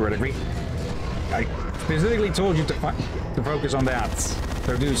shielding him to a degree. I specifically told you to focus on that.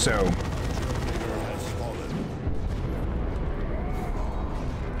 So do so.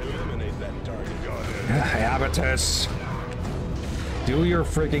 Eliminate that target. Abatus. Do your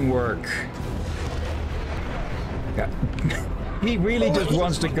freaking work. Yeah. He really just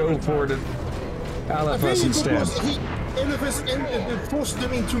wants to go for the... LFS instead. LFS forced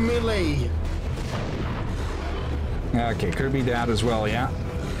them into melee. Okay, could be that as well, yeah.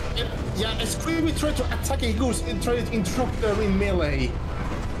 Yeah, as Kirby tried to attack, he goes and tried to interrupt them in melee.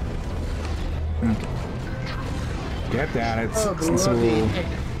 Okay. Get that, it's a bloody.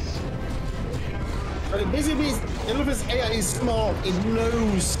 But basically, LFS AI is smart, it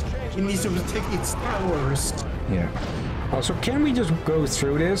knows it needs to protect its towers. Yeah. Also, can we just go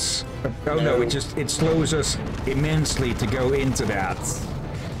through this? Oh no, it slows us immensely to go into that.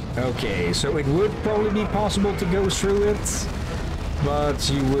 Okay, so it would probably be possible to go through it, but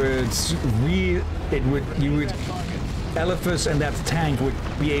you would Elephas and that tank would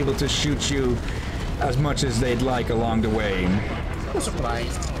be able to shoot you as much as they'd like along the way. I'm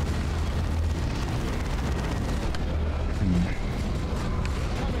surprised.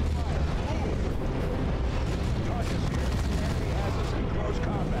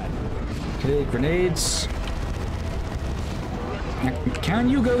 Okay, grenades. Can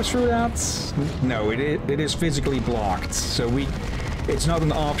you go through that? No, it is physically blocked. So it's not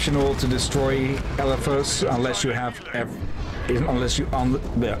an optional to destroy Elephas unless you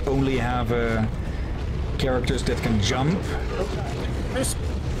only have characters that can jump.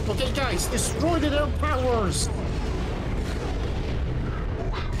 Okay, guys, destroy their powers.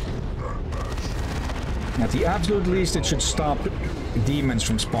 At the absolute least, it should stop demons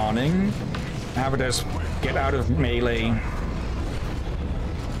from spawning. Have it as get out of melee.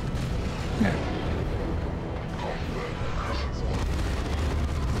 Yeah.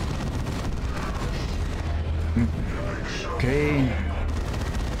 Okay.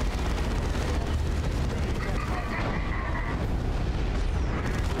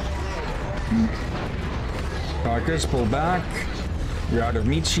 Carcass, pull back. You're out of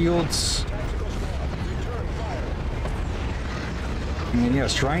meat shields. And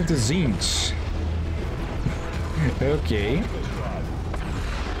yes, trying to Zinch. Okay.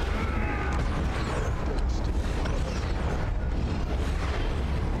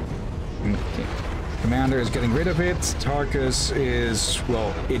 Okay. Commander is getting rid of it. Tarkus is,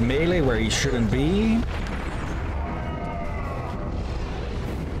 well, in melee where he shouldn't be.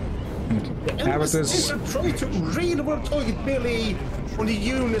 Abatus try to really well target melee on the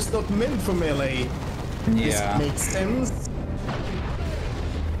units not meant for melee. Yeah. This makes sense.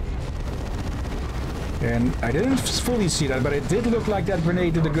 And I didn't fully see that, but it did look like that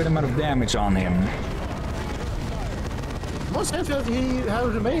grenade did a good amount of damage on him. Most have he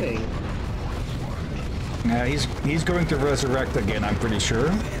have remaining. He's going to resurrect again, I'm pretty sure.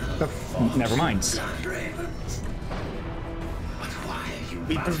 Oh, never mind.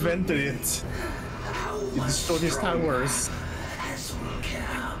 We prevented it. It destroyed his towers.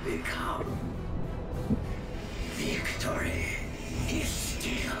 Victory is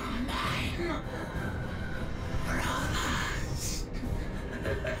still mine. Brothers.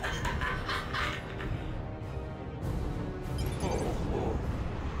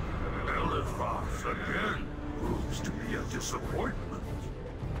 Eliphas again proves to be a disappointment.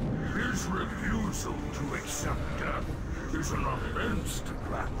 His refusal to accept death is an offense to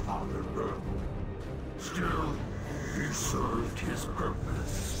Grandfather Earth. Still, he served his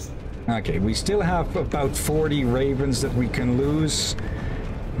purpose. Okay, we still have about 40 ravens that we can lose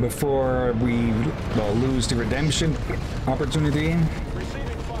before we, well, lose the redemption opportunity.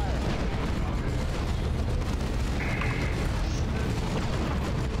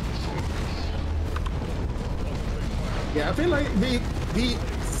 Yeah, I feel like we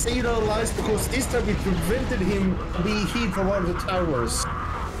saved our lives because this time we prevented him being hit from one of the towers.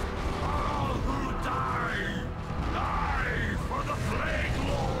 All who die, die for the Plague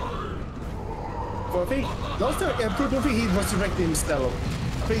Lord. So I think last time I don't think he resurrected himself.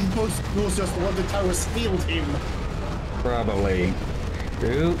 I think it was just one of the towers healed him. Probably.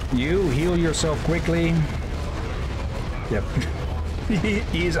 You heal yourself quickly. Yep.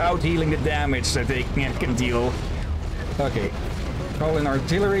 He's out healing the damage that they can deal. Okay. Call in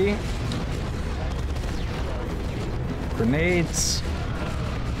artillery. Grenades.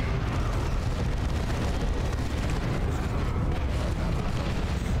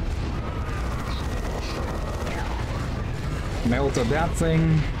 Melted that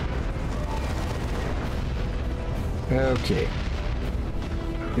thing. Okay.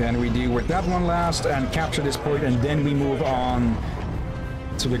 Then we deal with that one last and capture this point, and then we move on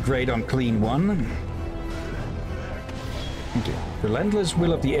to the Great Unclean One. Okay. Relentless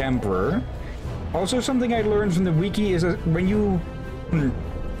Will of the Emperor. Also, something I learned from the wiki is that when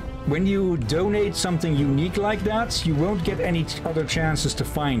you donate something unique like that, you won't get any other chances to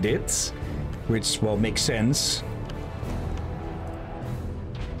find it, which, well, makes sense.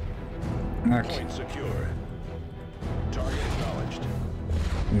 Okay. Point secure. Target acknowledged.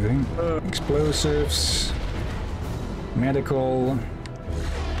 Explosives. Medical.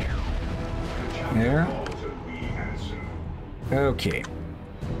 There. Okay.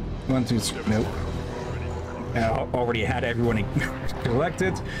 1, 2, 3. Nope. Already had everyone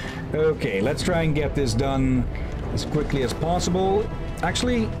collected. Okay, let's try and get this done as quickly as possible.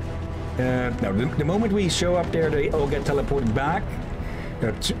 Actually, no, the moment we show up there, they all get teleported back,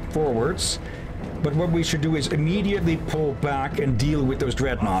 forwards. But what we should do is immediately pull back and deal with those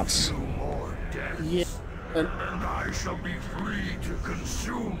dreadnoughts. Yeah. And I shall be free to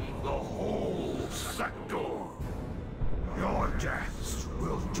consume the whole sector. Your deaths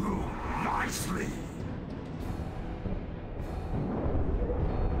will do nicely.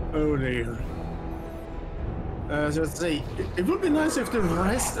 Oh dear. Let's say, it would be nice if the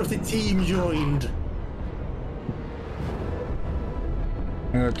rest of the team joined.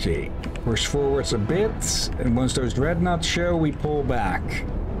 Okay, push forwards a bit, and once those dreadnoughts show, we pull back.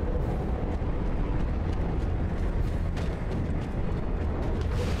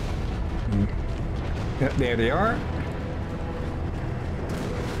 Yep, there they are.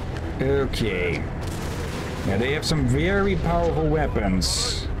 Okay. Yeah, they have some very powerful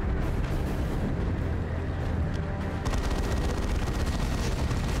weapons.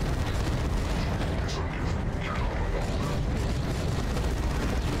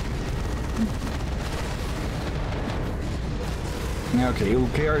 Okay,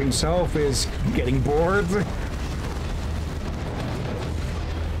 Ulker himself is getting bored.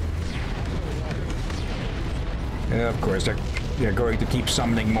 Of course, they're going to keep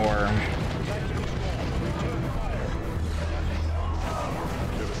summoning more.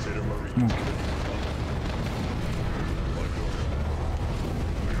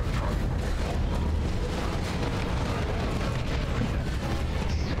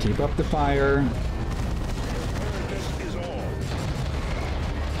 Keep up the fire.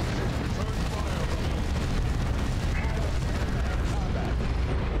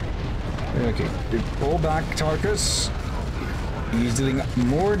 Okay, pull back, Tarkus. He's doing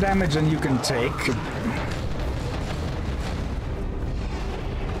more damage than you can take.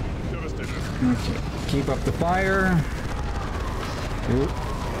 Okay, keep up the fire.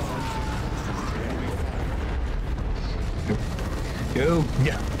 Oh,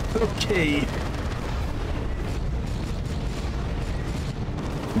 yeah. Okay.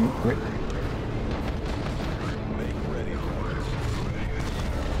 Wait.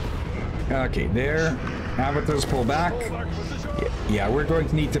 Okay, there. Avatars, pull back. Yeah, we're going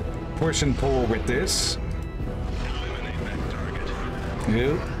to need to push and pull with this.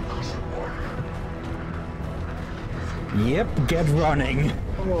 Yep, get running.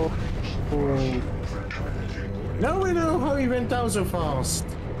 Oh. Now we know how he went down so fast.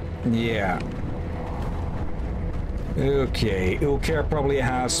 Yeah. Okay, Ulker probably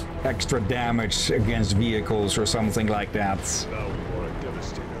has extra damage against vehicles or something like that.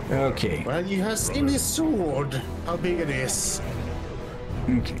 Okay. Well, he has in his sword how big it is.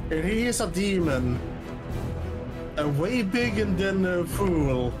 Okay. And he is a demon. A way bigger than a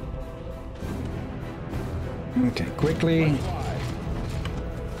fool. Okay, quickly.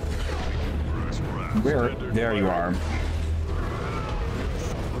 Where? There you are.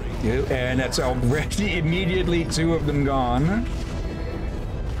 And that's already immediately 2 of them gone.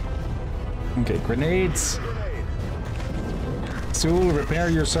 Okay, grenades. Sul, repair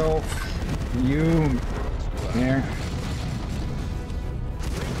yourself. You. There.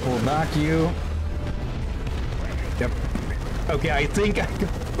 Pull back you. Yep. Okay, I think I can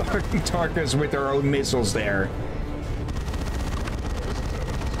Tarkus with their own missiles there.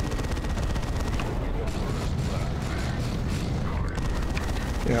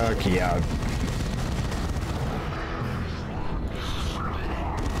 Okay, yeah.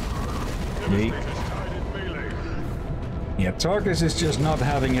 Yeah, Tarkus is just not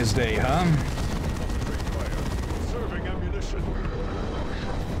having his day, huh?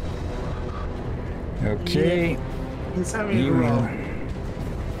 Okay. Yeah, he's having it wrong.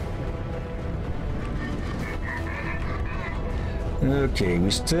 Okay,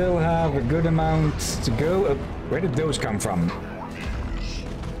 we still have a good amount to go. Where did those come from?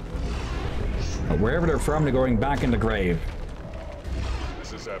 Wherever they're from, they're going back in the grave.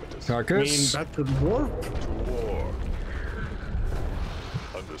 This is Abatus. Tarkus? Back to warp? To war.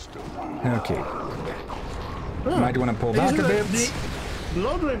 Understood. Okay. Might want to pull back a bit. The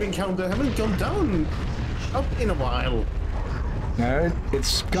blood raven counter haven't gone down up in a while.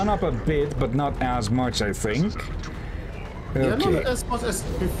 It's gone up a bit, but not as much, I think. Okay. Yeah, not as much as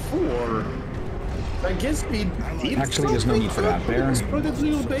before. I guess we did Actually, there's no need for that there.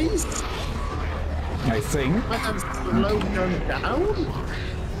 Real base. I think. But I'm slowed them down?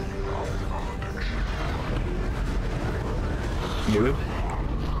 You.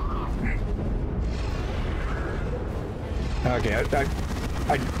 Okay,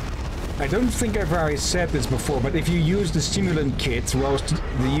 I don't think I've already said this before, but if you use the stimulant kit whilst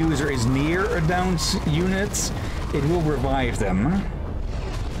the user is near a downed unit, it will revive them.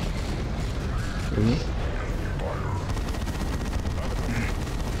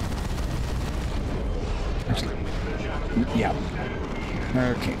 Yeah.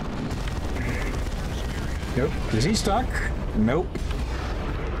 Okay. Nope. Is he stuck? Nope.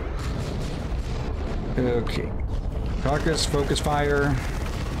 Okay. Focus fire.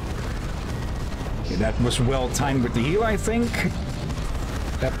 Okay, that was well timed with the heal, I think.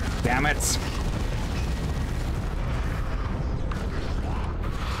 Yep. Damn it.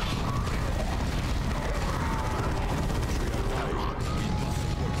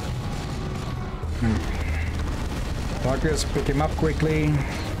 Focus, pick him up quickly.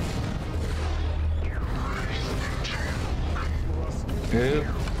 Good.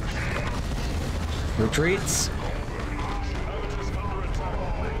 Retreats.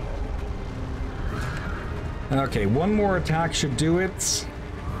 Okay, one more attack should do it.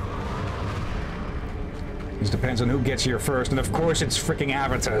 This depends on who gets here first, and of course it's freaking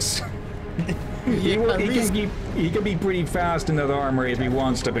Avitus. he can be pretty fast in that armor if he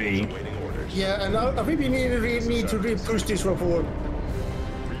wants to be. Yeah, and I think we need to push this report.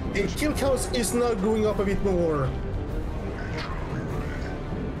 The kill count is now going up a bit more.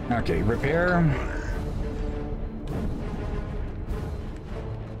 Okay, repair.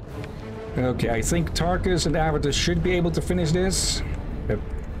 Okay, I think Tarkus and Avitus should be able to finish this.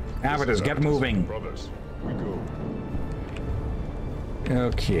 Avitus, get moving. Brothers, we go.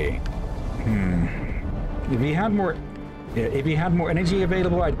 Okay. If he had more energy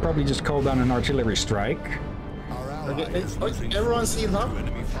available, I'd probably just call down an artillery strike. Okay, everyone's healed up.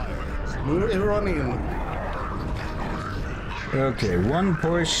 Move everyone in. Okay, one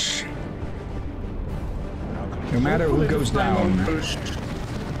push. No matter who goes down.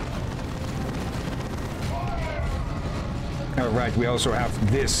 Alright, we also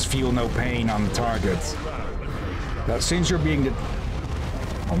have this feel no pain on the target. But since you're being the...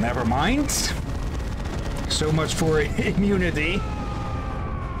 Well, never mind. So much for immunity.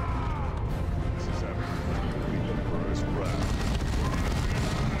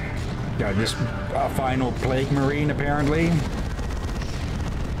 Yeah, just a final Plague Marine, apparently.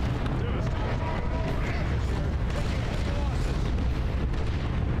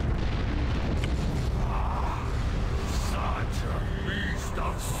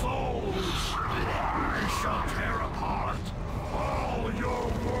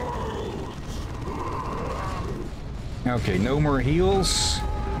 Okay, no more heals.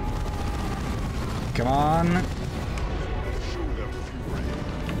 Come on.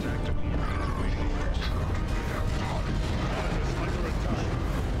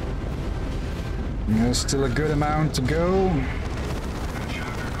 There's still a good amount to go.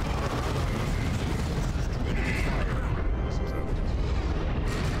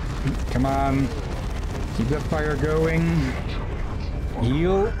 Come on. Keep that fire going.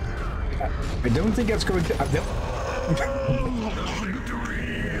 Heal. I don't think that's going to... Victory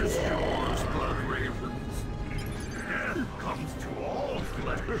is yours, Blood Ravens. Death comes to all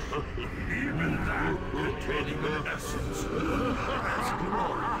flesh, even that containing an essence as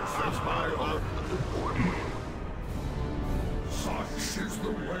glorious as my own. Such is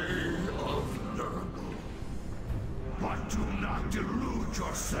the way of Nurgle. But do not delude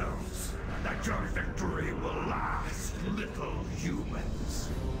yourselves that your victory will last, little humans.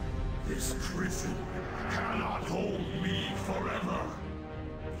 This prison cannot hold me forever.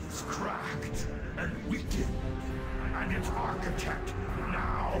 It's cracked and weakened, and its architect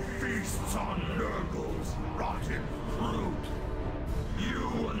now feasts on Nurgle's rotten fruit.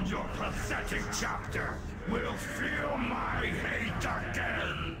 You and your pathetic chapter will feel my hate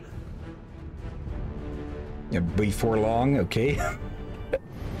again. Yeah, before long, okay.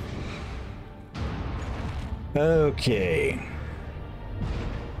 Okay.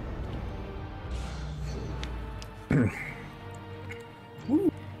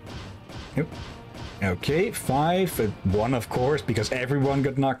 Yep. Okay, 5, 1 of course, because everyone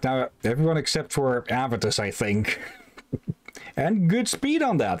got knocked out. Everyone except for Avitus, I think. And good speed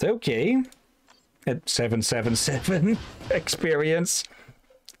on that, okay. At 777 experience.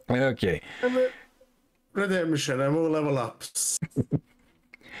 Okay. Redemption and more level ups.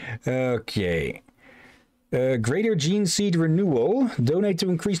 Okay. Greater gene seed renewal. Donate to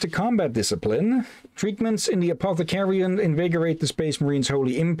increase the combat discipline. Treatments in the Apothecarian invigorate the Space Marine's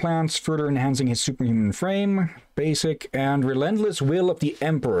holy implants, further enhancing his superhuman frame. Basic. And relentless will of the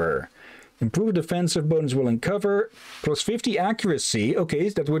Emperor. Improved defensive bonus will and cover. Plus 50 accuracy. Okay,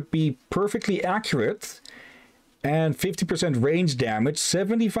 that would be perfectly accurate. And 50% range damage.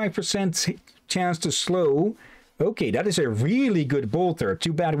 75% chance to slow. Okay, that is a really good bolter.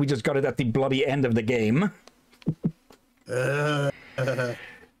 Too bad we just got it at the bloody end of the game. Let's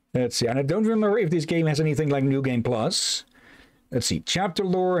see, and I don't remember if this game has anything like New Game Plus. Let's see, chapter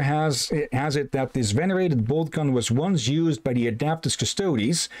lore has it that this venerated bolt gun was once used by the Adaptus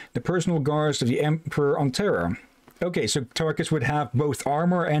Custodes, the personal guards of the Emperor on Terra. Okay, so Tarkus would have both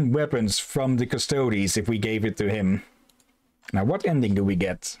armor and weapons from the Custodes if we gave it to him. Now, what ending do we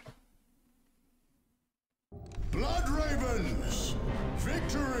get? Blood Ravens!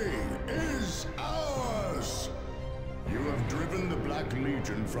 Victory is ours! You have driven the Black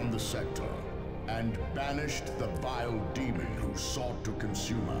Legion from the sector and banished the vile demon who sought to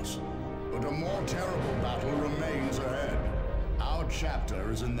consume us. But a more terrible battle remains ahead. Our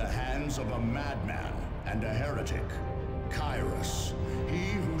chapter is in the hands of a madman and a heretic. Kairos,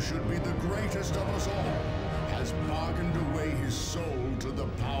 he who should be the greatest of us all, has bargained away his soul to the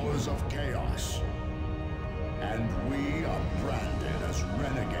powers of chaos. And we are branded as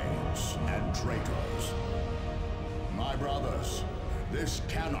renegades and traitors. My brothers, this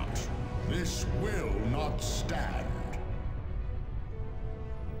will not stand.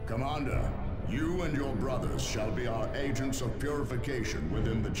 Commander, you and your brothers shall be our agents of purification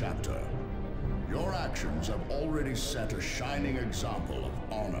within the chapter. Your actions have already set a shining example of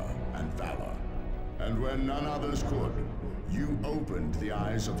honor and valor. And when none others could, you opened the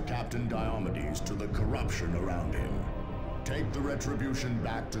eyes of Captain Diomedes to the corruption around him. Take the retribution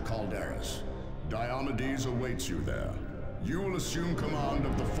back to Calderas. Diomedes awaits you there. You will assume command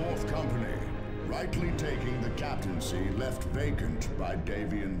of the 4th Company, rightly taking the captaincy left vacant by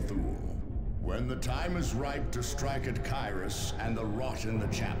Davian Thule. When the time is ripe to strike at Kairos and the rot in the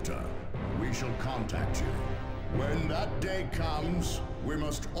chapter, we shall contact you. When that day comes, we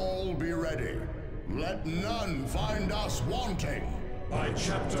must all be ready. Let none find us wanting. By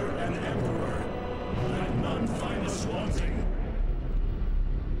chapter and emperor, let none find us wanting.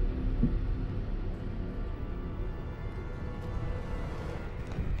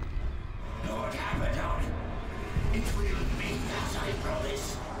 Lord Abaddon, it will be as I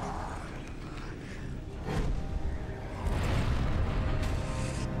promised.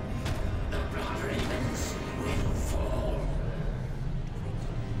 The Blood Ravens will fall.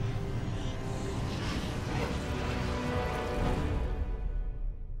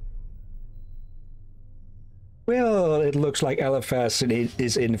 Well, it looks like Eliphas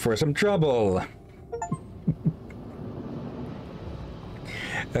is in for some trouble.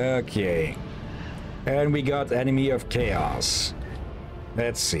 Okay. And we got Enemy of Chaos.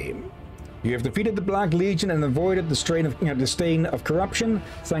 Let's see. You have defeated the Black Legion and avoided the stain of corruption.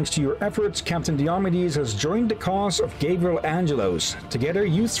 Thanks to your efforts, Captain Diomedes has joined the cause of Gabriel Angelos. Together,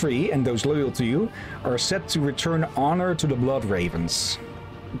 you three, and those loyal to you, are set to return honor to the Blood Ravens.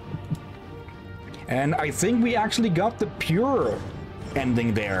 And I think we actually got the pure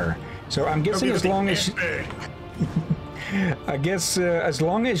ending there. So I'm guessing as long as... I guess as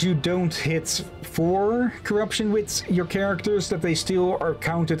long as you don't hit 4 corruption with your characters, that they still are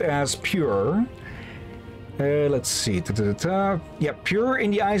counted as pure. Let's see. Yeah, pure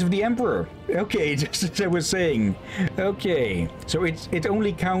in the eyes of the Emperor. Okay, just as I was saying. Okay, so it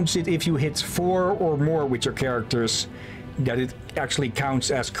only counts it if you hit 4 or more with your characters, that it actually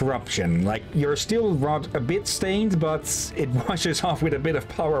counts as corruption. Like, you're still a bit stained, but it washes off with a bit of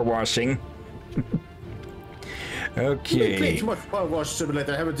power washing. Okay. You played too much Power Wash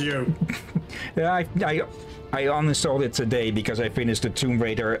Simulator, haven't you? Yeah, I uninstalled it today because I finished the Tomb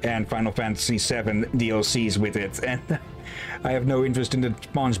Raider and Final Fantasy VII DLCs with it, and I have no interest in the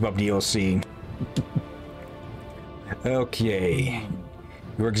SpongeBob DLC. Okay.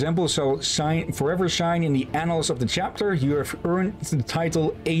 Your example shall forever shine in the annals of the chapter. You have earned the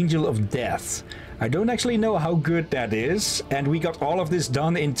title Angel of Death. I don't actually know how good that is, and we got all of this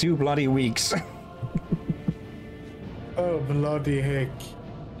done in 2 bloody weeks. Oh, bloody heck.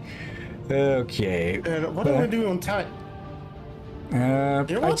 Okay. What are we doing on time? You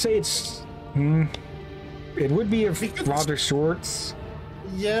know, I'd say it's... it would be rather short.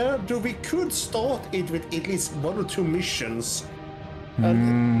 Yeah, we could start it with at least 1 or 2 missions.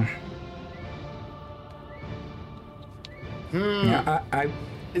 Yeah, I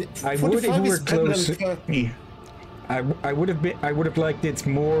would if we were close. I would have liked it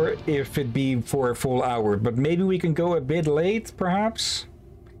more if it'd be for a full hour, but maybe we can go a bit late, perhaps.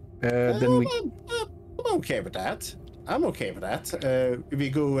 Then we. I'm okay with that. I'm okay with that. We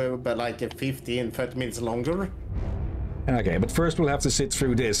go by like 15, 30 minutes longer. Okay, but first we'll have to sit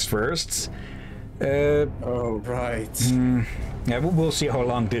through this first. Oh, right. Yeah, we'll see how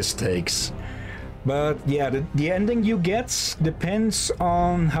long this takes. But yeah, the ending you get depends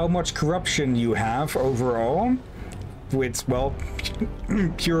on how much corruption you have overall. With, well,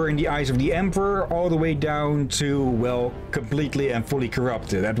 pure in the eyes of the Emperor, all the way down to, well, completely and fully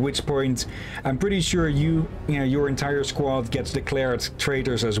corrupted. At which point, I'm pretty sure your entire squad gets declared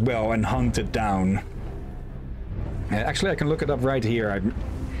traitors as well and hunted down. Actually, I can look it up right here.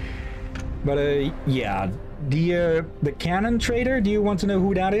 Yeah, the cannon traitor. Do you want to know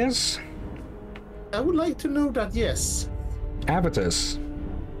who that is? I would like to know that, yes. Avitus.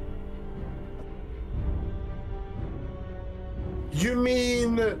 You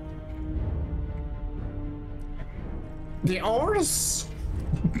mean... the Ars?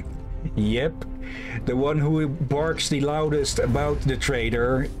 Yep. The one who barks the loudest about the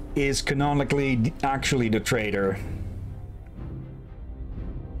traitor is canonically actually the traitor.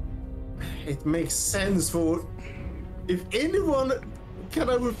 It makes sense for... if anyone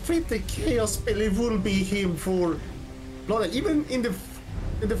can fit the chaos spell, it will be him for... even in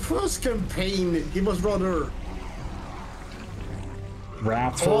the first campaign, he was rather...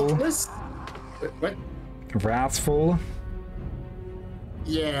 wrathful. thoughtless? What? Wrathful.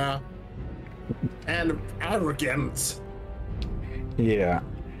 Yeah. And arrogant. Yeah.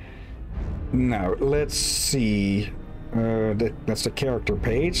 Now, let's see. That's the character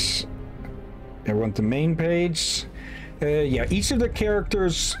page. I want the main page. Yeah, each of the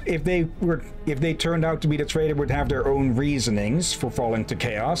characters, if they turned out to be the traitor, would have their own reasonings for falling to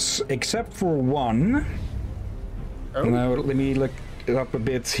chaos, except for one. Oh. Now, let me look it up a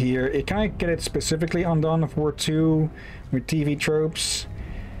bit here. Can I get it specifically on Dawn of War 2 with TV tropes?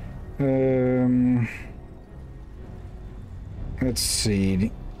 Let's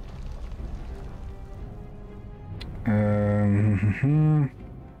see.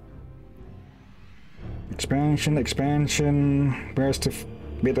 Expansion. Where's the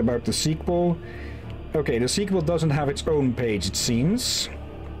bit about the sequel? Okay, the sequel doesn't have its own page, it seems.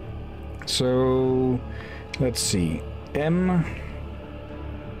 So, let's see. M.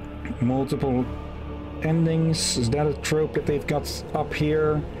 Multiple endings. Is that a trope that they've got up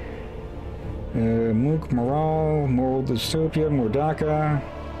here? Mook, Moral, Moral Dystopia, Mordaka.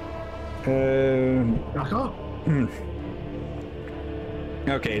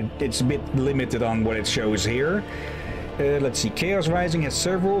 Okay, it's a bit limited on what it shows here. Let's see, Chaos Rising has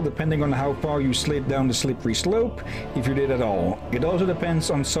several, depending on how far you slid down the slippery slope, if you did at all. It also depends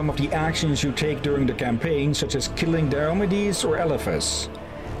on some of the actions you take during the campaign, such as killing Diomedes or Elephas.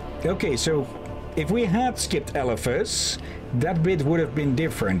 Okay, so if we had skipped Elephas, that bit would have been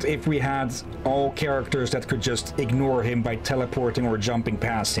different if we had all characters that could just ignore him by teleporting or jumping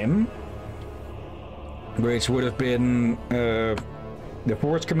past him. Which would have been the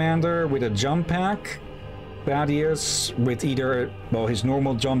Force Commander with a jump pack, Thaddeus with either, well, his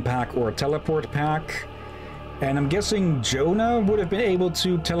normal jump pack or a teleport pack, and I'm guessing Jonah would have been able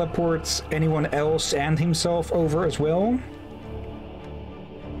to teleport anyone else and himself over as well?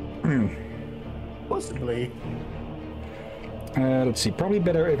 Possibly. Let's see, probably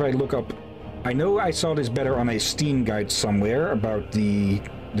better if I look up... I know I saw this better on a Steam guide somewhere about the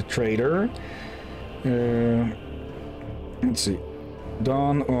traitor. Let's see.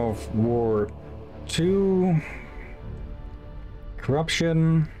 Dawn of War 2.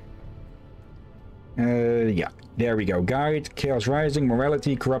 Corruption. Yeah, there we go. Guide, Chaos Rising,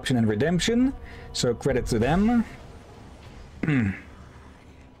 Morality, Corruption, and Redemption. So credit to them.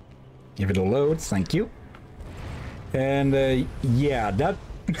 Give it a load, thank you. And yeah, that...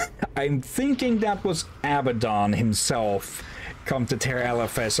 I'm thinking that was Abaddon himself come to tear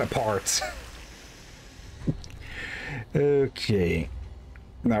Elephas apart. Okay.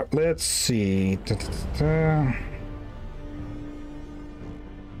 Now, let's see.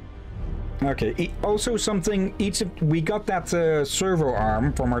 Okay, also something, we got that servo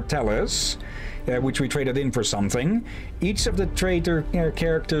arm from Artellus, which we traded in for something. Each of the traitor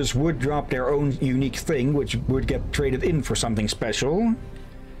characters would drop their own unique thing, which would get traded in for something special.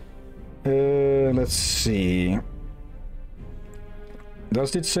 Let's see.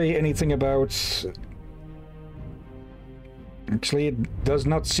 Does it say anything about... Actually, it does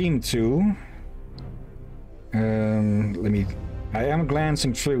not seem to. Let me... I am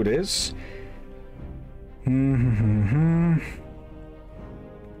glancing through this.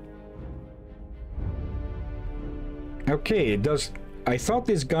 Okay, I thought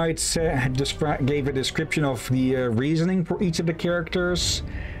this guide gave a description of the reasoning for each of the characters,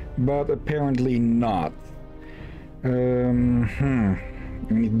 but apparently not. I'll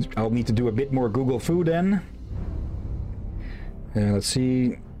need to do a bit more Google Fu then. Let's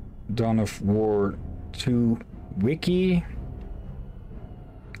see. Dawn of War 2 Wiki.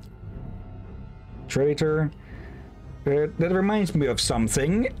 Traitor. That reminds me of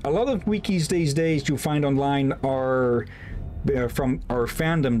something. A lot of wikis these days you find online are from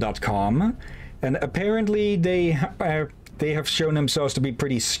fandom.com, and apparently they have shown themselves to be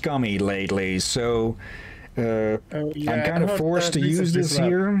pretty scummy lately, so I'm kind of forced to use this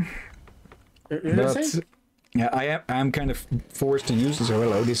here. But yeah, I'm kind of forced to use this. Oh,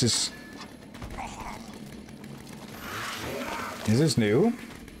 hello, this is new?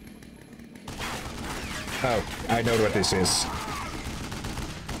 Oh, I know what this is.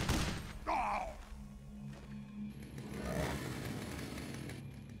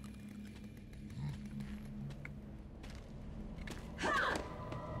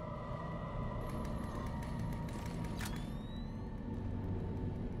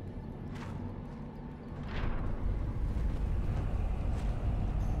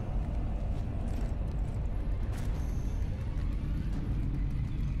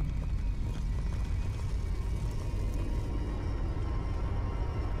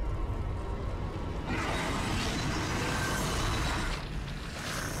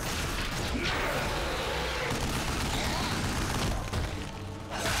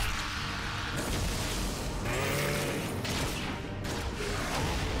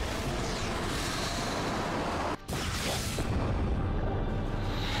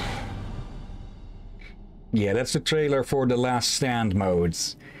 Yeah, that's the trailer for the Last Stand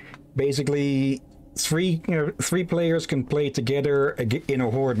modes. Basically, three players can play together in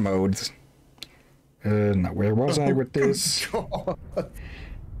a horde mode. Now, where was I with this?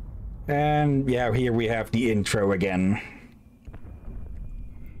 And yeah, here we have the intro again.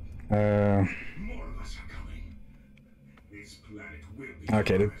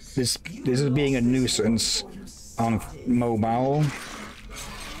 Okay, this is being a nuisance on mobile.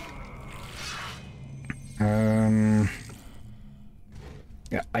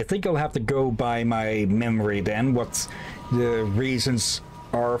 Yeah, I think I'll have to go by my memory then, what the reasons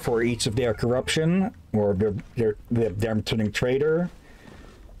are for each of their corruption, or them turning traitor.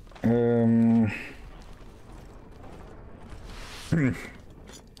 But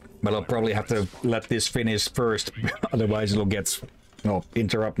I'll probably have to let this finish first, otherwise it'll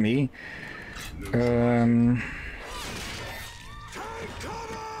interrupt me.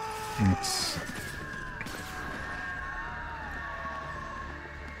 Let's...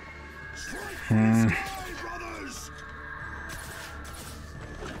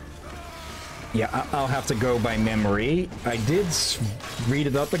 Yeah, I'll have to go by memory. I did read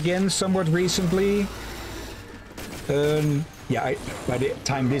it up again somewhat recently. Yeah, by the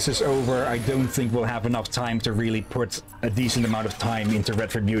time this is over, I don't think we'll have enough time to really put a decent amount of time into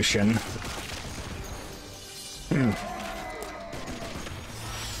Retribution.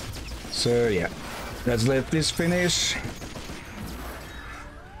 So yeah, let's let this finish.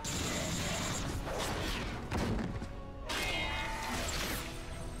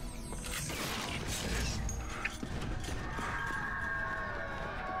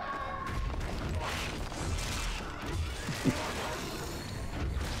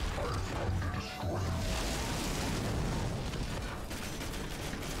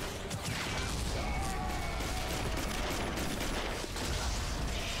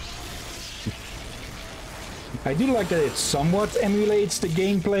 I do like that it somewhat emulates the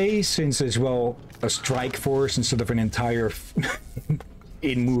gameplay, since it's, well, a strike force instead of an entire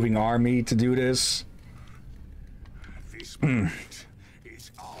in-moving army to do this. This planet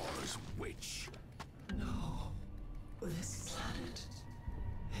is ours, witch. No, this planet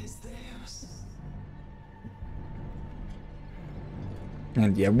is theirs.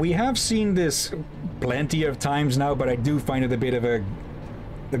 And yeah, we have seen this plenty of times now, but I do find it a bit of a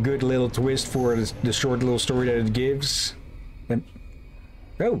good little twist for the short little story that it gives. And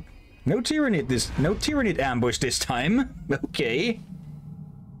oh, no Tyranid ambush this time. Okay,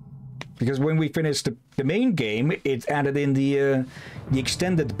 because when we finished the main game, it added in the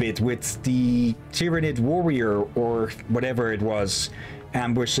extended bit with the Tyranid warrior or whatever it was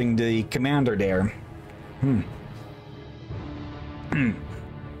ambushing the commander there.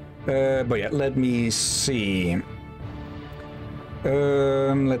 But yeah, let me see.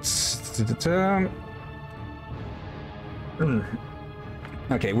 Let's...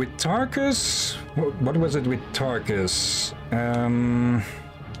 Okay, with Tarkus... What was it with Tarkus?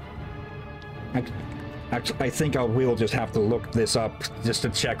 Actually, I think I will just have to look this up just to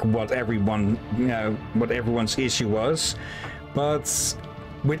check what everyone, what everyone's issue was. But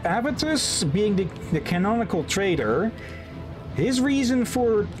with Avitus being the canonical traitor, his reason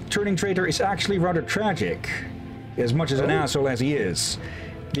for turning traitor is actually rather tragic, as much as an asshole as he is.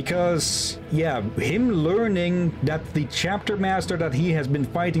 Because, yeah, him learning that the chapter master that he has been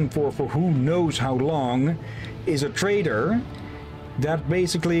fighting for who knows how long is a traitor, that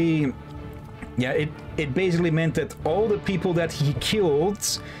basically, yeah, it basically meant that all the people that he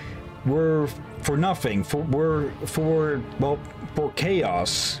killed were for nothing, for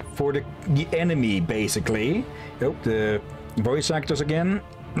chaos, for the enemy, basically. Oh, the voice actors again.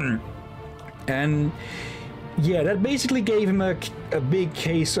 And yeah, that basically gave him a big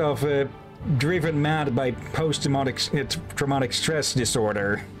case of driven mad by post-traumatic stress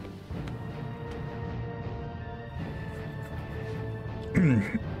disorder.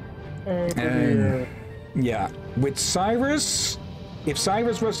 And yeah, with Cyrus, if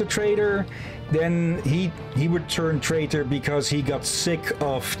Cyrus was the traitor, then he would turn traitor because he got sick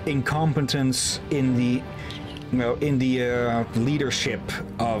of incompetence in the leadership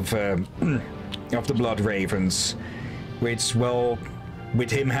of the Blood Ravens, which, well,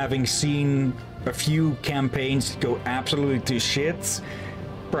 with him having seen a few campaigns go absolutely to shit,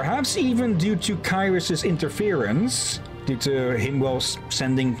 perhaps even due to Kyrus's interference, due to him, well,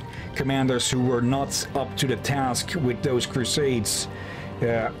 sending commanders who were not up to the task with those crusades,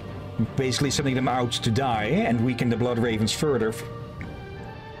 basically sending them out to die and weaken the Blood Ravens further.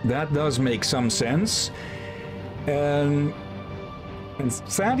 That does make some sense. And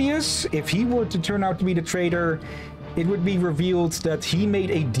Thaddeus, if he were to turn out to be the traitor, it would be revealed that he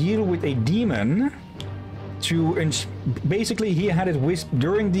made a deal with a demon to, basically he had it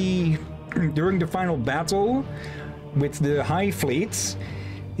during the final battle with the High Fleet.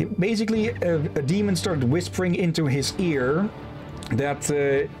 Basically, a demon started whispering into his ear that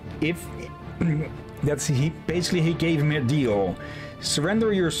he gave him a deal: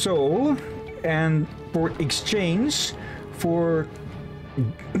 surrender your soul, and for exchange, for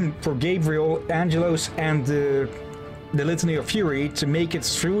Gabriel, Angelos, and the Litany of Fury to make it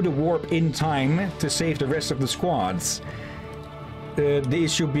through the warp in time to save the rest of the squads. The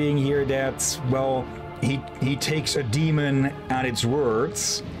issue being here that, well, he takes a demon at its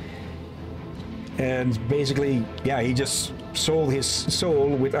words, and basically, yeah, he just sold his soul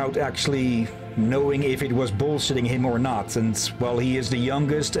without actually knowing if it was bullshitting him or not. And, well, he is the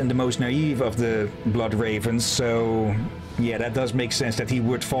youngest and the most naive of the Blood Ravens, so yeah, that does make sense that he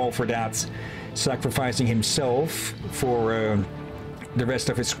would fall for that, sacrificing himself for the rest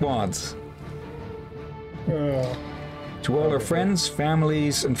of his squad. To all our friends,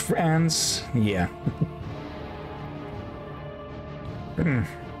 families, and friends, yeah.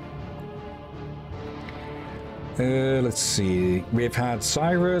 Let's see. We've had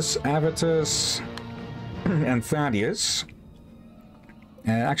Cyrus, Avitus, and Thaddeus.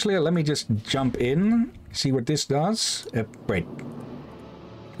 Actually, let me just jump in, see what this does. Wait.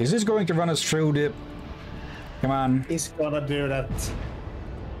 Is this going to run us through the... Come on. He's gonna do that.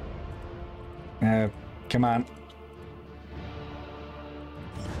 Come on.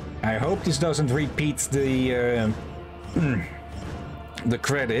 I hope this doesn't repeat the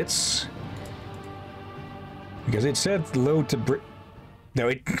credits, because it said load to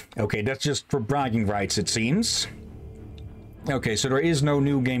okay, that's just for bragging rights, it seems. Okay, so there is no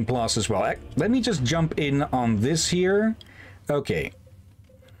new game plus as well. Let me just jump in on this here. Okay.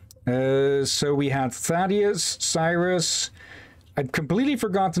 So we had Thaddeus, Cyrus. I'd completely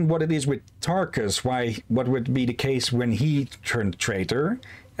forgotten what it is with Tarkus, what would be the case when he turned traitor.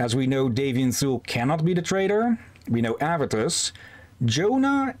 As we know, Davian Thule cannot be the traitor. We know Avitus.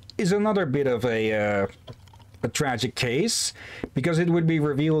 Jonah is another bit of a tragic case, because it would be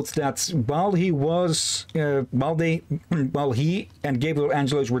revealed that while he and Gabriel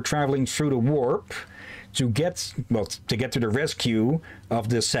Angelos were traveling through the warp to get to the rescue of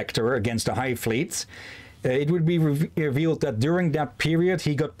the sector against the High Fleet, it would be revealed that during that period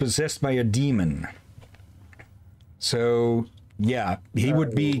he got possessed by a demon. So yeah, he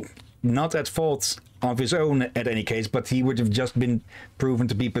would be not at fault of his own at any case, but he would have just been proven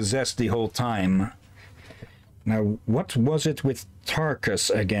to be possessed the whole time. Now, what was it with Tarkus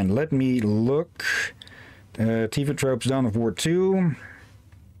again? Let me look. TV Tropes, Dawn of War 2.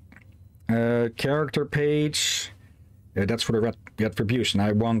 Character page. That's for the Retribution.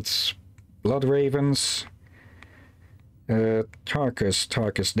 I want Blood Ravens.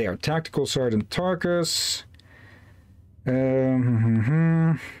 Tarkus there. Tactical Sergeant Tarkus.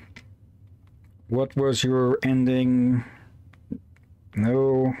 What was your ending?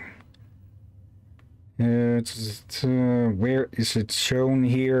 No. Where is it shown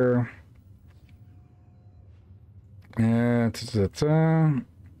here? Here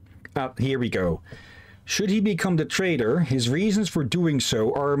we go. Should he become the traitor, his reasons for doing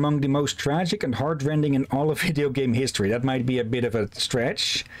so are among the most tragic and heartrending in all of video game history. That might be a bit of a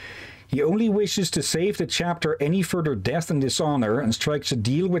stretch. He only wishes to save the chapter any further death and dishonor and strikes a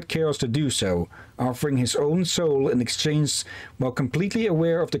deal with Chaos to do so, offering his own soul in exchange while completely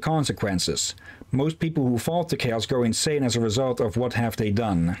aware of the consequences. Most people who fall to Chaos go insane as a result of what have they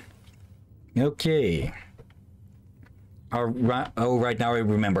done. Okay. Oh, right now I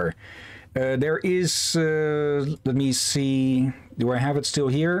remember. There is, let me see, do I have it still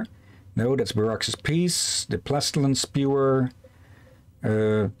here? No, that's Barax's piece, the Pestilence Spewer.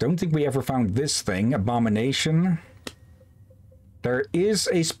 Don't think we ever found this thing, Abomination. There is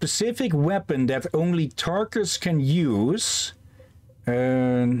a specific weapon that only Tarkus can use.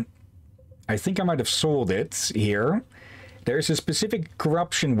 I think I might have sold it here. There is a specific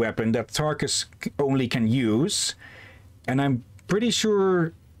corruption weapon that Tarkus only can use. And I'm pretty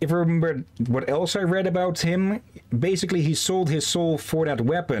sure, if I remember what else I read about him, basically he sold his soul for that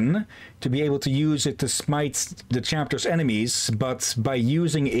weapon to be able to use it to smite the chapter's enemies, but by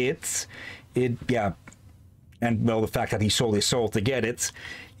using it, and well, the fact that he sold his soul to get it,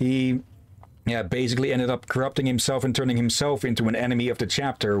 he basically ended up corrupting himself and turning himself into an enemy of the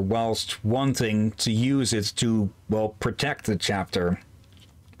chapter whilst wanting to use it to, well, protect the chapter.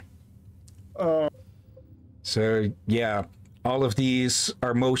 So, yeah, all of these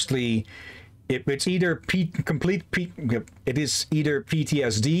are mostly, it's either it is either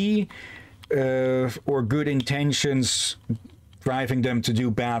PTSD or good intentions driving them to do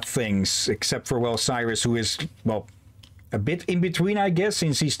bad things, except for, well, Cyrus, who is, well, a bit in between, I guess,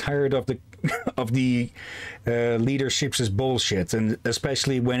 since he's tired of the leadership's bullshit, and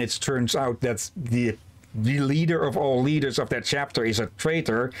especially when it turns out that the leader of all leaders of that chapter is a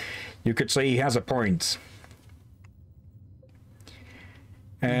traitor, you could say he has a point.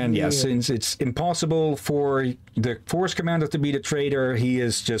 And yeah, since it's impossible for the Force Commander to be the traitor, he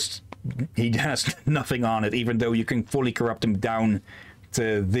has nothing on it, even though you can fully corrupt him down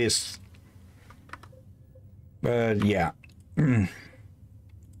to this. But yeah.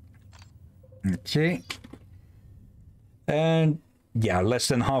 Okay. And yeah, less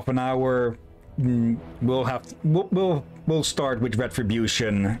than half an hour. We'll start with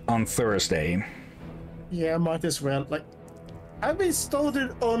Retribution on Thursday. Yeah, might as well. Like, have we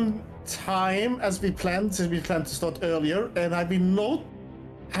started on time as we planned, since we planned to start earlier, and have we not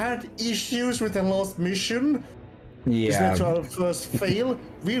had issues with the last mission? Yeah. Is our first fail?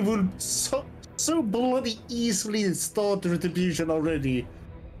 We will so bloody easily start the Retribution already.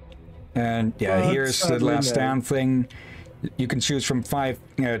 And yeah, here's the last stand thing. You can choose from 5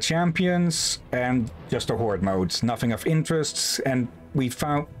 champions and just a horde mode. Nothing of interest, and we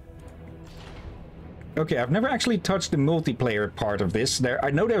found... Okay, I've never actually touched the multiplayer part of this.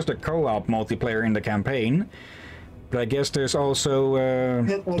 I know there's the co-op multiplayer in the campaign, but I guess there's also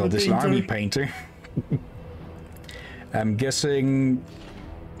this army painter. I'm guessing...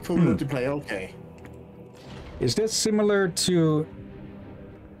 Full multiplayer, okay. Is that similar to...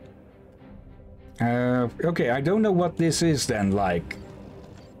 okay, I don't know what this is then, like.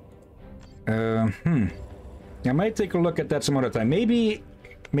 I might take a look at that some other time. Maybe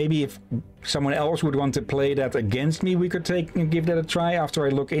if someone else would want to play that against me, we could give that a try after I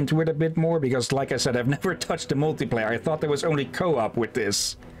look into it a bit more, because like I said, I've never touched the multiplayer. I thought there was only co-op with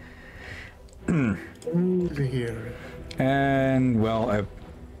this. Over here. And, well, I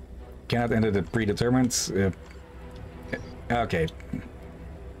cannot enter the predetermined. Okay.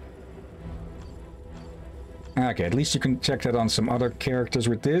 Okay, at least you can check that on some other characters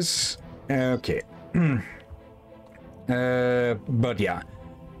with this. Okay. But yeah.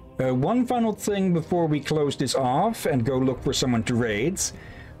 One final thing before we close this off and go look for someone to raid.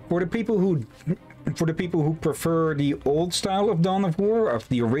 For the people who prefer the old style of Dawn of War, of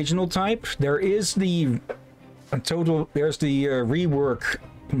the original type, there is the rework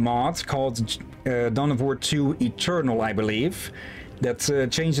mod called Dawn of War 2 Eternal, I believe, that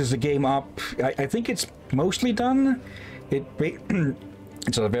changes the game up. I think it's mostly done. It's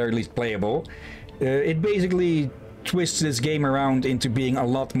at the very least playable. It basically twists this game around into being a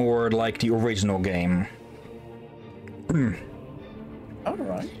lot more like the original game.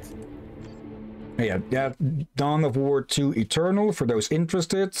 Alright. Yeah, Dawn of War 2 Eternal for those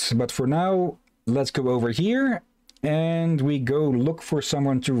interested. But for now, let's go over here and we go look for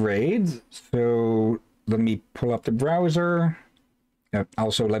someone to raid. So let me pull up the browser.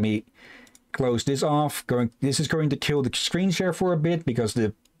 Also, let me close this off. This is going to kill the screen share for a bit because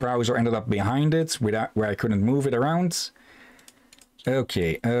the browser ended up behind it, where I couldn't move it around.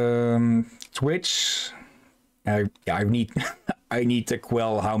 Okay, Twitch. I need I need to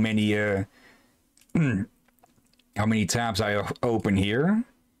quell how many tabs I open here.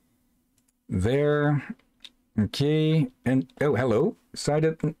 There. Okay, and oh, hello.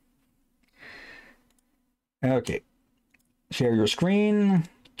 Cited. Okay. Share your screen.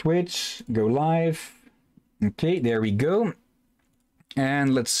 Twitch. Go live. Okay, there we go.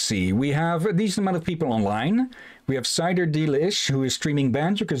 And let's see. We have a decent amount of people online. We have Cider Delish, who is streaming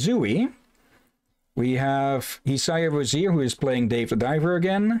Banjo-Kazooie. We have Isaiah Rosier, who is playing Dave the Diver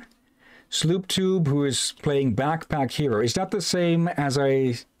again. SloopTube, who is playing Backpack Hero. Is that the same as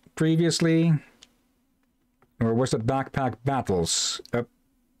I previously? Or was that Backpack Battles?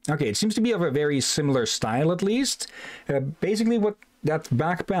 Okay, it seems to be of a very similar style, at least. Basically, what that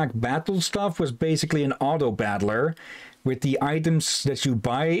Backpack Battle stuff was basically an auto-battler, with the items that you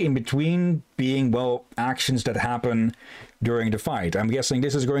buy in between being, well, actions that happen during the fight. I'm guessing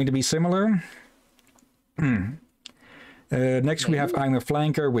this is going to be similar. Next we have I'm a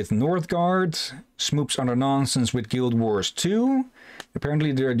Flanker with Northgard, Smoops Under Nonsense with Guild Wars 2.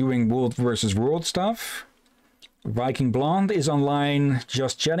 Apparently they're doing World versus World stuff. Viking Blonde is online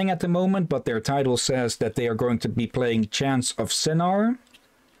just chatting at the moment, but their title says that they are going to be playing Chance of Senar.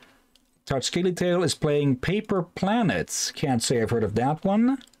 Touch Skillytail is playing Paper Planet. Can't say I've heard of that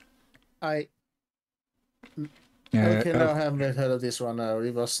one. Okay, now I haven't heard of this one now.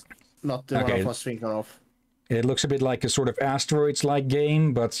 It was not the one I was thinking of. It looks a bit like a sort of asteroids-like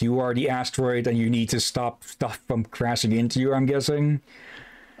game, but you are the asteroid and you need to stop stuff from crashing into you, I'm guessing.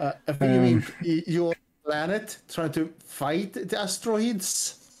 I think you mean your planet trying to fight the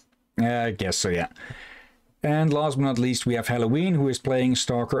asteroids? I guess so, yeah. And last but not least, we have Halloween, who is playing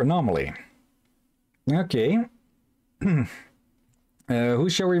Stalker Anomaly. Okay. Who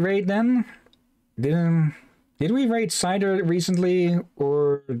shall we raid then? Did we raid Cider recently,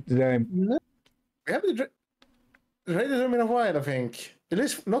 or did I... No. We haven't raided him in a while, I think. At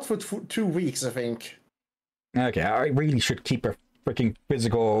least not for 2 weeks, I think. Okay, I really should keep a freaking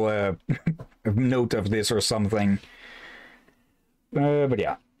physical note of this or something. But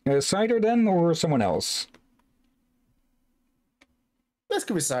yeah. Cider then, or someone else? Let's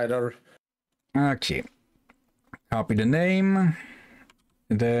go with Cider. Okay. Copy the name.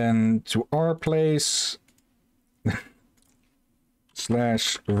 Then to our place.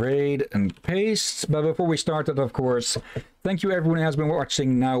 /raid and paste. But before we start it, of course, thank you everyone who has been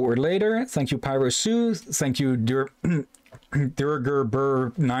watching now or later. Thank you Pyro-Sue. Thank you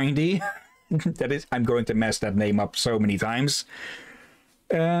Durgerbur90. That is, I'm going to mess that name up so many times.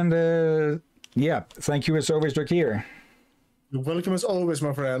 And yeah, thank you as always, Drakir. You're welcome as always,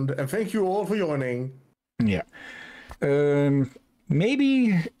 my friend, and thank you all for joining. Yeah.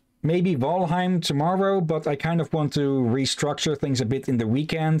 Maybe Valheim tomorrow, but I kind of want to restructure things a bit in the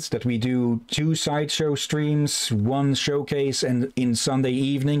weekends, that we do 2 sideshow streams, 1 showcase, and in Sunday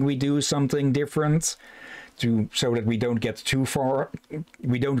evening we do something different, so that we don't get too far,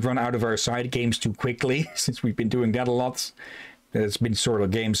 we don't run out of our side games too quickly, since we've been doing that a lot. It's been sort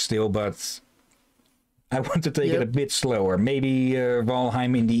of games still, but I want to take it a bit slower. Maybe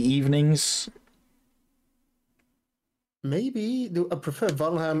Valheim in the evenings. Maybe I prefer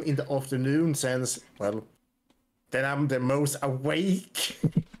Valheim in the afternoon, since, well, then I'm the most awake.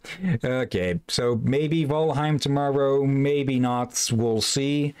 Okay, so maybe Valheim tomorrow, maybe not, we'll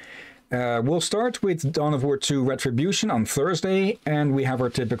see. We'll start with Dawn of War 2 Retribution on Thursday, and we have our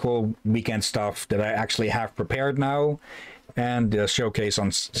typical weekend stuff that I actually have prepared now, and the showcase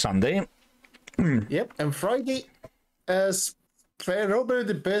on Sunday. Yep, and Friday as probably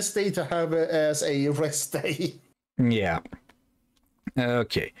the best day to have as a rest day. Yeah.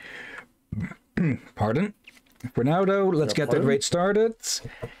 Okay. Pardon. For now, though, let's get that raid started.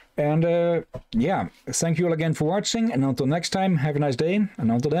 And yeah, thank you all again for watching. And until next time, have a nice day.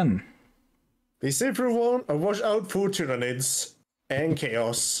 And until then, be safe, everyone, and watch out for Tyranids and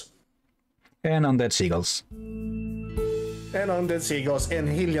Chaos. And Undead Seagulls. And Undead Seagulls and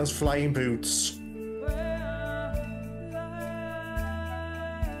Hillyan's flying boots.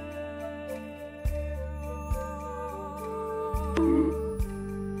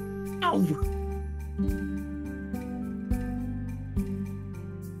 Ow!